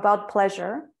about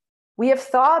pleasure. We have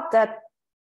thought that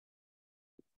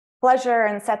pleasure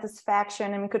and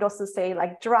satisfaction, and we could also say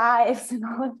like drives and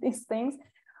all of these things,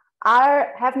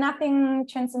 have nothing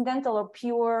transcendental or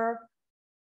pure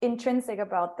intrinsic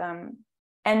about them.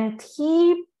 And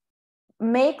he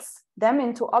makes them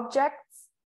into objects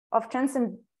of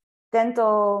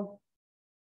transcendental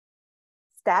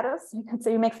status. You can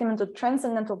say he makes them into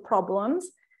transcendental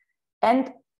problems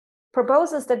and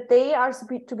proposes that they are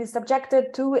to be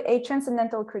subjected to a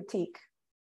transcendental critique.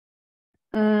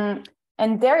 And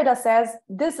Derrida says,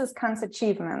 this is Kant's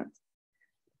achievement.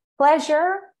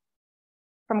 Pleasure,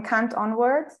 from Kant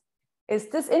onwards, is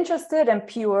disinterested and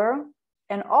pure,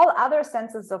 and all other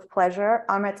senses of pleasure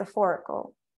are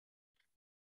metaphorical.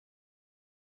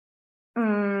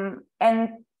 And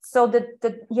so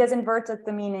he has inverted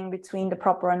the meaning between the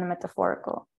proper and the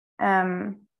metaphorical.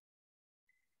 I'm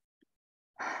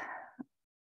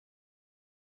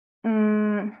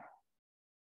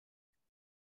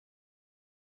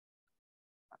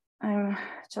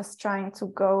just trying to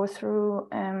go through.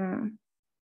 And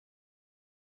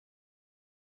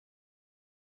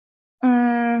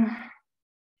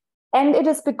it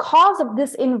is because of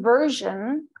this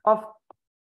inversion of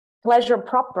pleasure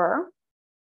proper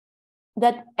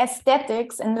that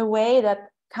aesthetics, in the way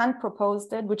that Kant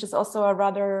proposed it, which is also a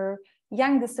rather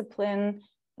young discipline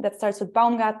that starts with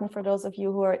Baumgarten, for those of you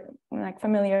who are like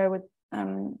familiar with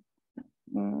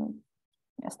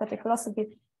aesthetic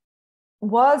philosophy,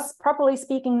 was, properly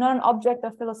speaking, not an object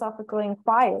of philosophical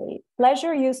inquiry.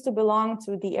 Pleasure used to belong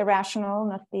to the irrational,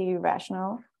 not the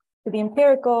rational, to the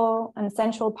empirical, an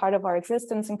essential part of our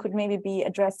existence, and could maybe be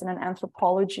addressed in an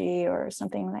anthropology or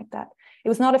something like that. It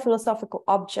was not a philosophical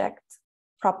object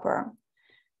proper,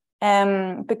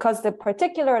 because the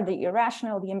particular, the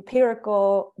irrational, the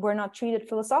empirical were not treated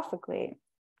philosophically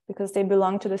because they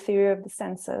belong to the theory of the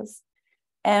senses.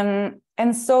 And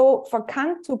so for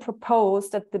Kant to propose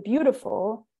that the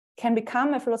beautiful can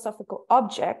become a philosophical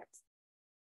object,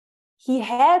 he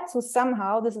had to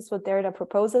somehow, this is what Derrida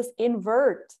proposes,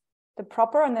 invert the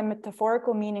proper and the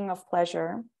metaphorical meaning of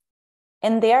pleasure,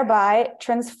 and thereby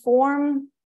transform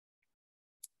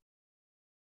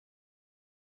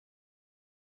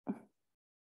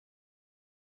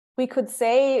we could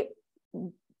say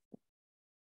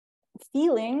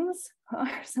feelings or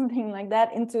something like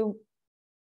that into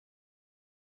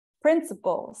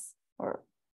principles, or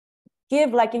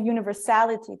give like a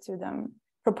universality to them,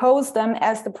 propose them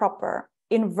as the proper,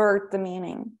 invert the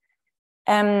meaning.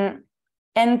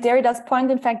 And Derrida's point,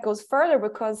 in fact, goes further,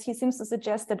 because he seems to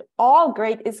suggest that all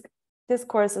great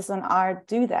discourses on art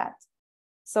do that.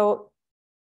 So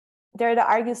Derrida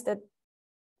argues that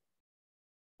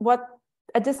what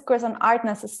a discourse on art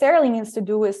necessarily needs to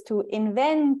do is to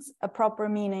invent a proper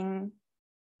meaning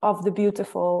of the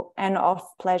beautiful and of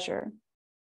pleasure.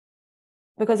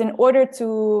 Because in order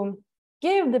to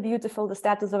give the beautiful the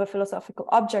status of a philosophical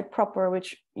object proper,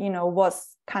 which, you know,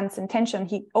 was Kant's intention,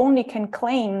 he only can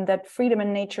claim that freedom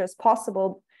in nature is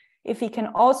possible if he can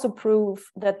also prove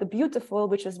that the beautiful,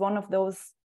 which is one of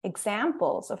those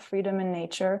examples of freedom in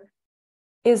nature,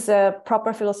 is a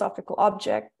proper philosophical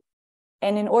object.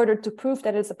 And in order to prove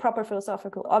that it's a proper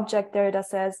philosophical object, Derrida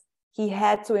says he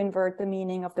had to invert the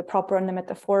meaning of the proper and the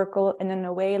metaphorical, and in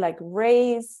a way like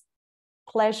raise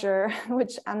pleasure,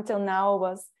 which until now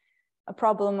was a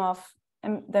problem of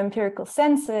the empirical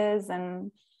senses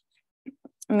and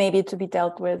maybe to be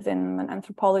dealt with in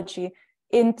anthropology,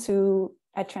 into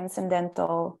a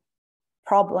transcendental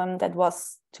problem that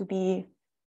was to be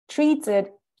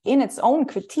treated in its own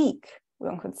critique,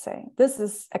 one could say. This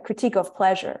is a critique of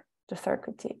pleasure, the third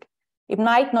critique. It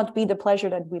might not be the pleasure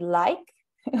that we like,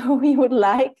 we would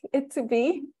like it to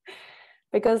be,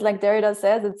 because like Derrida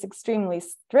says, it's extremely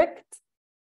strict.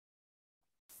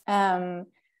 And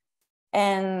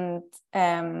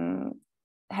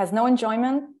has no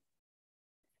enjoyment.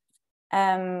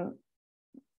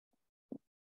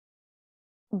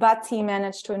 But he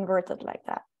managed to invert it like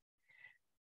that.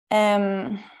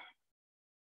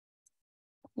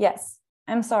 Yes,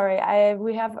 I'm sorry.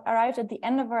 We have arrived at the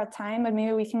end of our time, but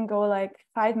maybe we can go like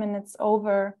 5 minutes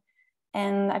over.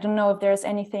 And I don't know if there's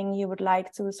anything you would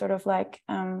like to sort of like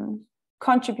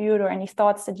contribute, or any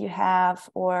thoughts that you have,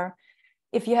 or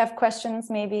if you have questions,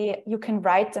 maybe you can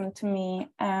write them to me,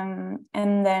 and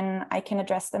then I can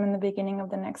address them in the beginning of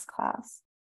the next class.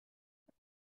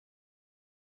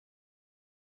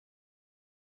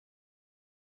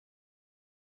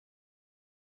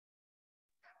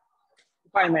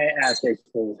 If I may ask,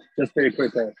 actually, just very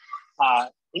quickly.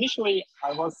 Initially,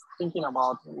 I was thinking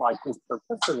about like this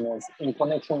purposiveness in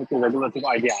connection with the regulative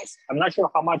ideas. I'm not sure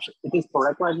how much it is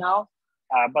correct right now,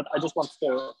 but I just want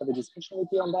to have a discussion with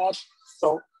you on that.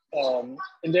 So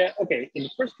in the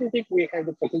first critique, we have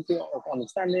the faculty of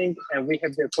understanding, and we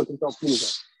have the faculty of reason.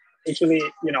 Actually,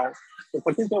 you know, the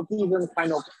faculty of reason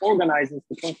kind of organizes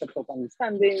the concept of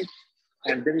understanding,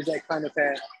 and there is a kind of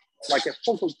a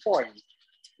focal point,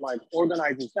 like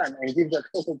organizes them and gives that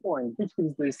focal point, which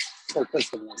is this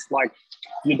purposiveness. Like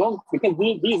you don't, because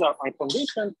these are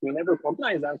unconditioned, you never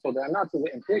cognize them, so they're not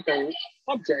really empirical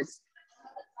objects.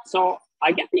 So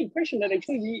I get the impression that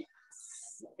actually we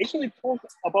actually talk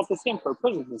about the same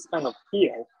purposiveness kind of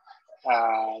here.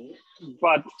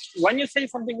 But when you say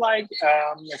something like,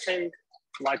 let's say,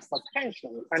 like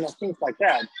suspension, kind of things like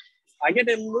that, I get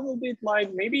a little bit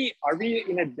like, maybe are we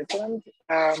in a different,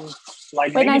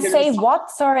 like when I say what?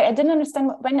 Sorry, I didn't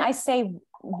understand. When I say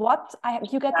what,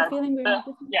 you get the feeling we're not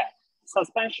different? Yeah,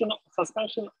 suspension of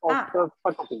the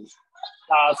faculties.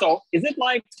 So is it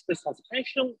like the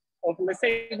suspension of, let's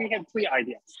say we have three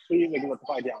regulative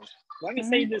ideas. When we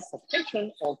say this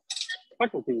suspension of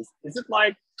faculties, is it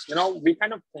like, you know, we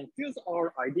kind of confuse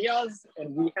our ideas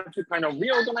and we have to kind of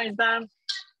reorganize them?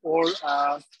 Or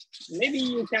maybe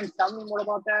you can tell me more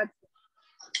about that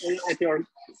at your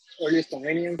earliest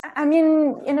convenience. I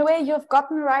mean, in a way, you've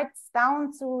gotten right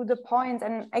down to the point.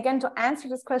 And again, to answer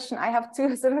this question, I have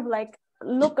to sort of like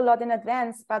look a lot in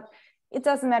advance, but it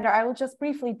doesn't matter. I will just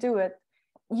briefly do it.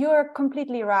 You're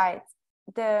completely right.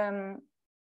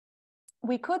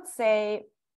 We could say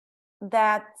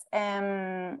that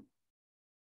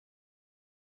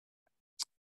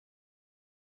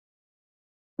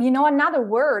you know, another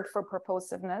word for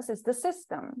purposiveness is the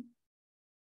system.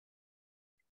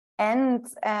 And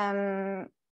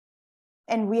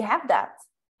we have that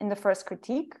in the first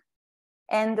critique.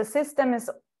 And the system is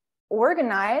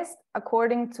organized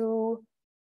according to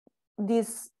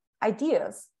these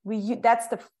ideas. That's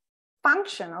the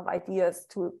function of ideas,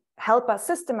 to help us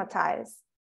systematize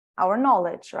our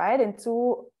knowledge, right,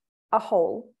 into a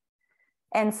whole.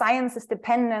 And science is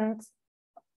dependent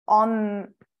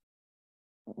on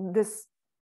this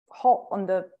whole, on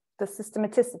the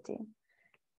systematicity.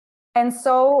 And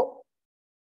so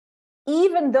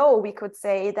even though we could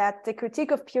say that the critique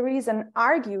of pure reason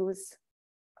argues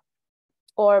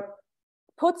or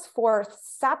puts forth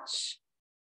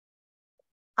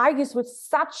argues with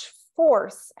such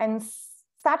force and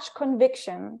such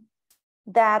conviction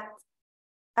that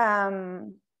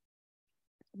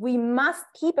we must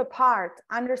keep apart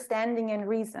understanding and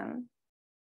reason,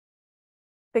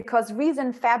 because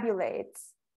reason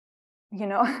fabulates you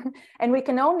know, and we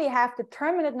can only have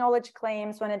determinate knowledge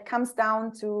claims when it comes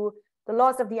down to the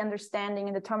laws of the understanding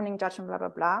and determining judgment, blah, blah,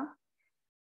 blah.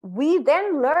 We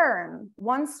then learn,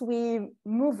 once we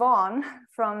move on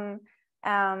from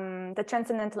the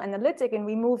transcendental analytic and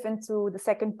we move into the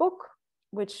second book,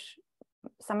 which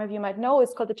some of you might know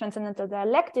is called the Transcendental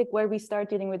Dialectic, where we start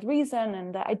dealing with reason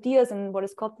and the ideas and what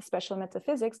is called the special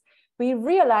metaphysics, we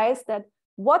realize that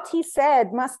what he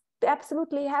said must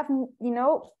absolutely have, you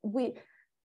know, we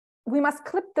must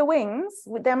clip the wings,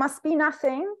 there must be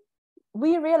nothing.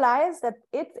 We realize that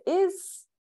it is,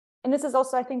 and this is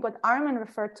also, I think, what Armin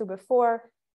referred to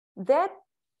before, that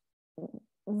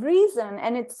reason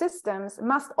and its systems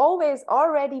must always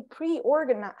already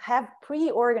pre-organized.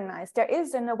 There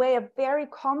is, in a way, a very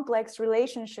complex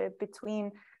relationship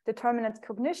between determinate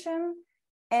cognition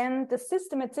and the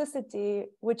systematicity,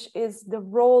 which is the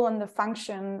role and the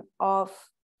function of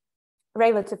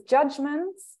relative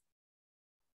judgments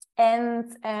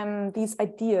and these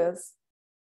ideas.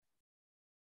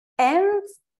 And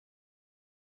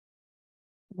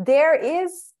there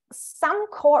is some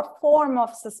core form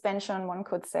of suspension, one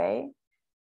could say.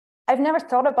 I've never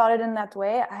thought about it in that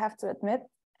way, I have to admit.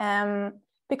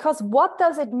 Because what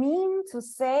does it mean to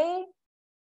say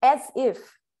as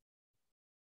if?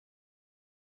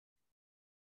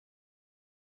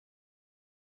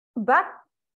 But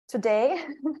today,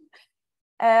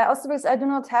 also because I do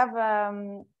not have,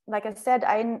 like I said,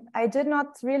 I did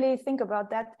not really think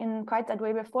about that in quite that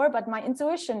way before, but my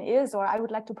intuition is, or I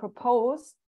would like to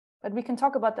propose, but we can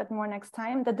talk about that more next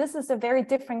time, that this is a very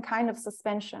different kind of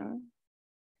suspension.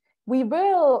 We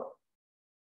will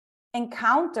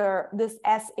encounter this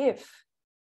as if,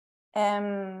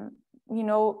 you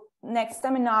know, next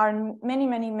seminar and many,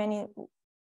 many, many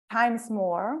times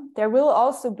more. There will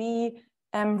also be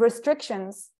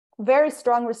restrictions, very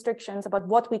strong restrictions about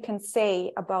what we can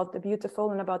say about the beautiful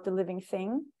and about the living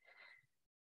thing.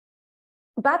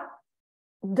 But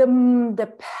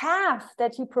the path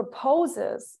that he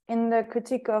proposes in the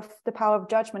critique of the power of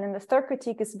judgment, in the third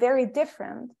critique, is very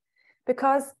different,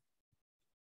 because,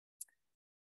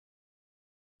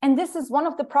 and this is one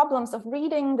of the problems of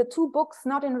reading the two books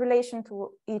not in relation to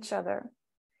each other,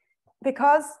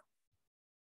 because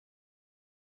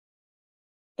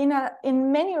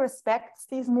in many respects,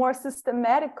 these more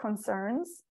systematic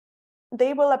concerns,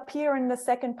 they will appear in the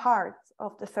second part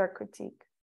of the third critique.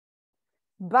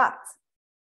 But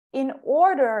in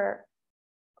order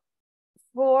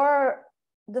for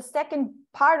the second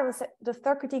part of the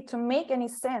third critique to make any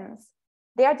sense,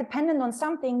 they are dependent on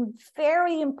something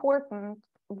very important,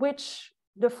 which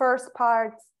the first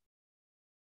part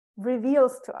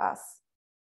reveals to us.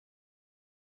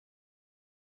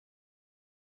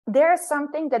 There is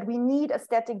something that we need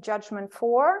aesthetic judgment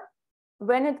for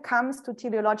when it comes to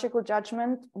teleological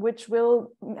judgment, which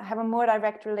will have a more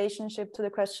direct relationship to the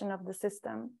question of the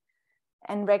system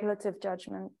and regulative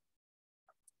judgment.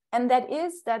 And that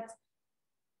is that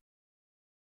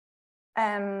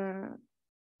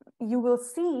you will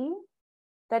see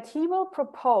that he will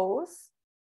propose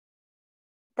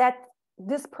that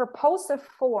this purposive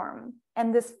form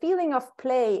and this feeling of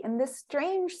play and this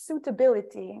strange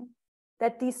suitability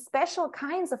that these special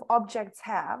kinds of objects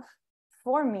have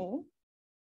for me,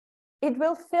 it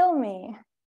will fill me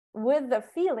with the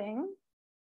feeling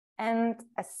and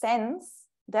a sense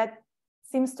that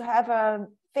seems to have a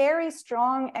very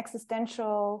strong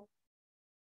existential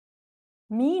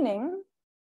meaning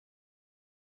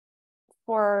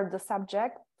for the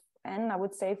subject, and I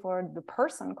would say for the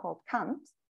person called Kant,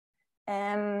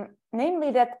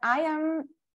 namely that I am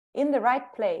in the right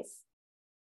place.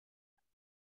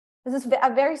 This is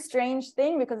a very strange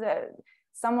thing, because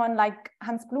someone like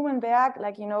Hans Blumenberg,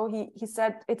 like, you know, he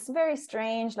said it's very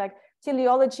strange, like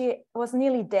teleology was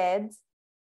nearly dead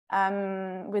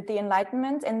with the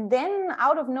Enlightenment, and then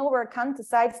out of nowhere Kant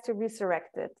decides to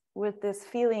resurrect it with this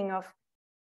feeling of,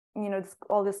 you know,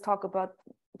 all this talk about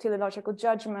teleological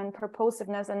judgment,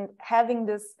 purposiveness, and having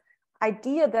this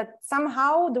idea that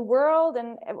somehow the world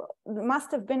and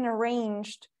must have been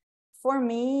arranged for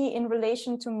me in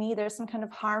relation to me. There's some kind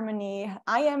of harmony.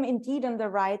 I am indeed in the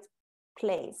right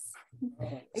place,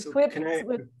 equipped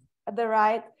with the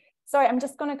right. Sorry, I'm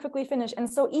just going to quickly finish. And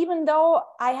so even though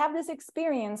I have this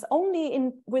experience only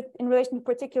in relation to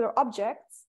particular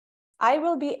objects, I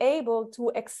will be able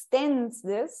to extend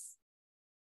this.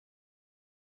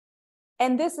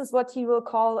 And this is what he will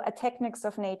call a technics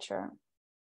of nature.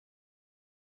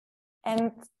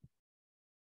 And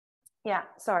yeah,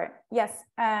 sorry. Yes,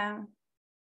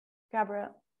 Gabriel.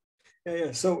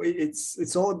 Yeah. So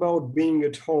it's all about being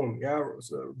at home. Yeah.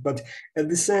 So, but at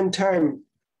the same time,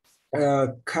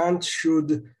 Kant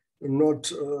should not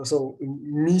so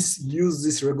misuse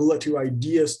these regulative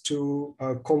ideas to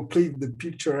complete the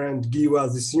picture and give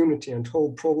us this unity. And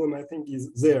whole problem, I think,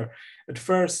 is there. At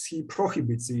first, he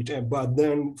prohibits it, but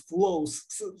then flows.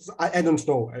 I don't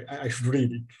know. I should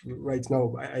read it right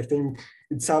now. I think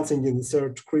it's something in the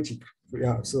third critic.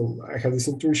 Yeah, so I have this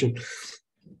intuition.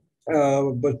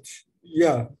 But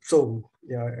yeah, so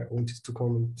yeah, I wanted to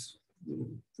comment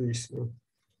please.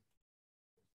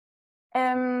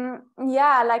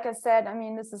 Yeah, like I said, I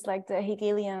mean, this is like the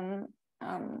Hegelian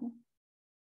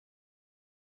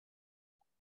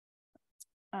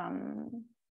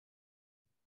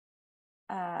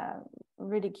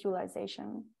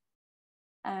ridiculization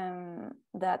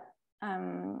that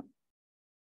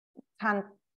Kant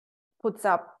puts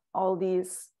up all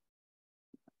these,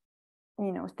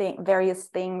 you know, various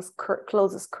things,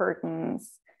 closes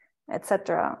curtains,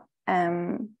 etc.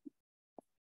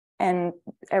 And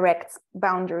erects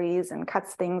boundaries and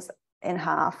cuts things in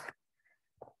half,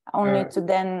 only to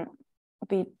then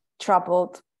be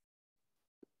troubled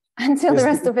until the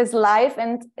rest of his life,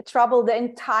 and trouble the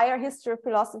entire history of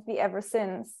philosophy ever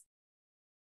since,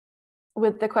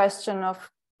 with the question of,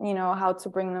 you know, how to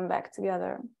bring them back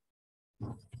together.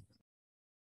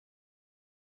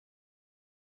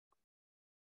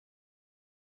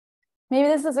 Maybe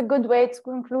this is a good way to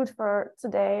conclude for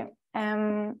today.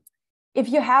 If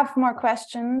you have more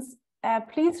questions,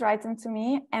 please write them to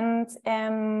me, and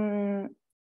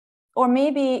or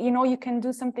maybe, you know, you can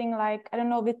do something like, I don't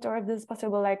know, Victor, if this is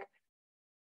possible, like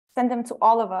send them to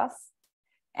all of us,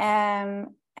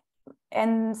 and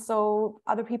so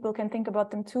other people can think about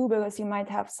them too, because you might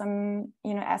have some,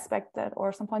 you know, aspect that,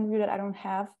 or some point of view that I don't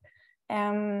have,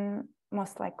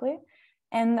 most likely,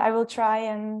 and I will try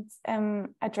and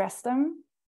address them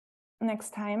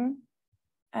next time.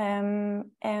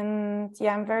 And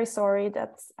yeah, I'm very sorry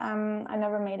that I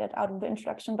never made it out of the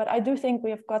introduction, but I do think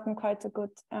we have gotten quite a good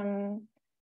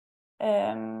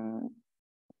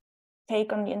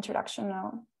take on the introduction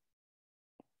now.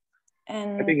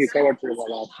 And I think you covered pretty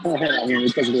well. I mean,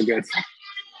 it was really good.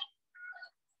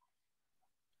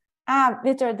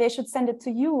 Victor, they should send it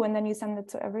to you, and then you send it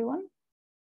to everyone.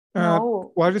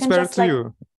 No, why is better to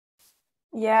you?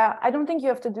 Yeah, I don't think you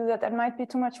have to do that. That might be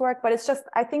too much work, but it's just,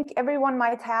 I think everyone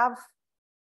might have,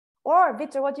 or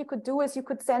Victor, what you could do is you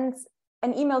could send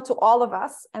an email to all of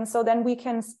us, and so then we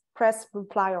can press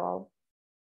reply all.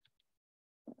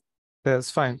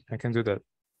 That's fine. I can do that.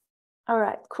 All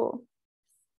right, cool.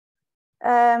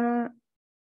 All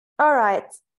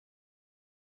right.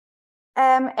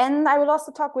 And I will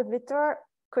also talk with Victor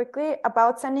quickly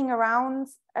about sending around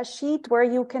a sheet where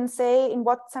you can say in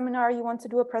what seminar you want to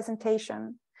do a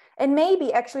presentation. And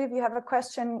maybe actually, if you have a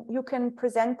question, you can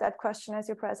present that question as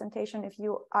your presentation if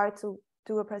you are to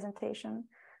do a presentation.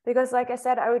 Because like I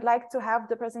said, I would like to have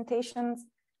the presentations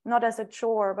not as a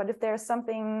chore, but if there's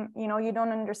something, you know, you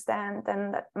don't understand,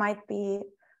 then that might be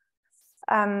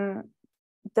the,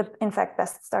 in fact,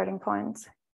 best starting point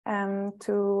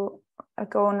to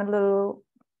go on a little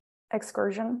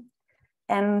excursion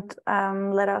and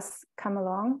let us come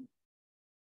along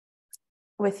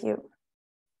with you.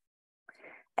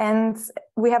 And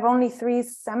we have only 3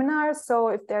 seminars, so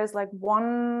if there's like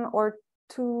 1 or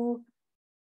 2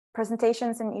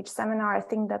 presentations in each seminar, I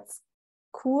think that's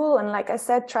cool. And like I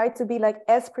said, try to be like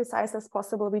as precise as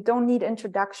possible. We don't need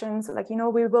introductions, like, you know,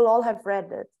 we will all have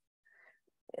read it.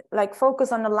 Like,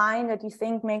 focus on the line that you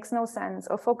think makes no sense,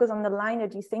 or focus on the line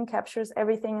that you think captures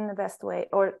everything in the best way,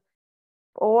 or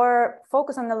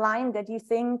focus on the line that you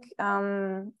think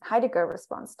Heidegger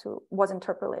responds to, was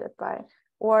interpolated by,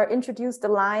 or introduce the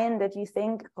line that you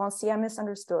think Rancière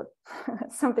misunderstood,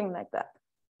 something like that.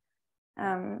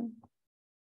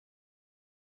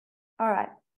 All right.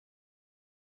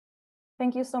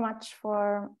 Thank you so much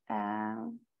for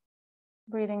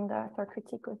reading the third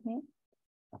critique with me,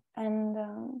 and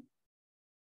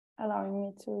allowing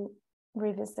me to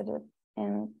revisit it.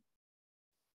 And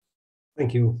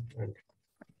thank you.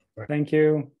 Thank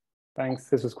you. Thanks.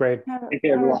 This was great. Have a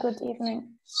good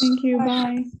evening. Thank you.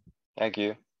 Bye. Thank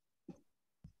you.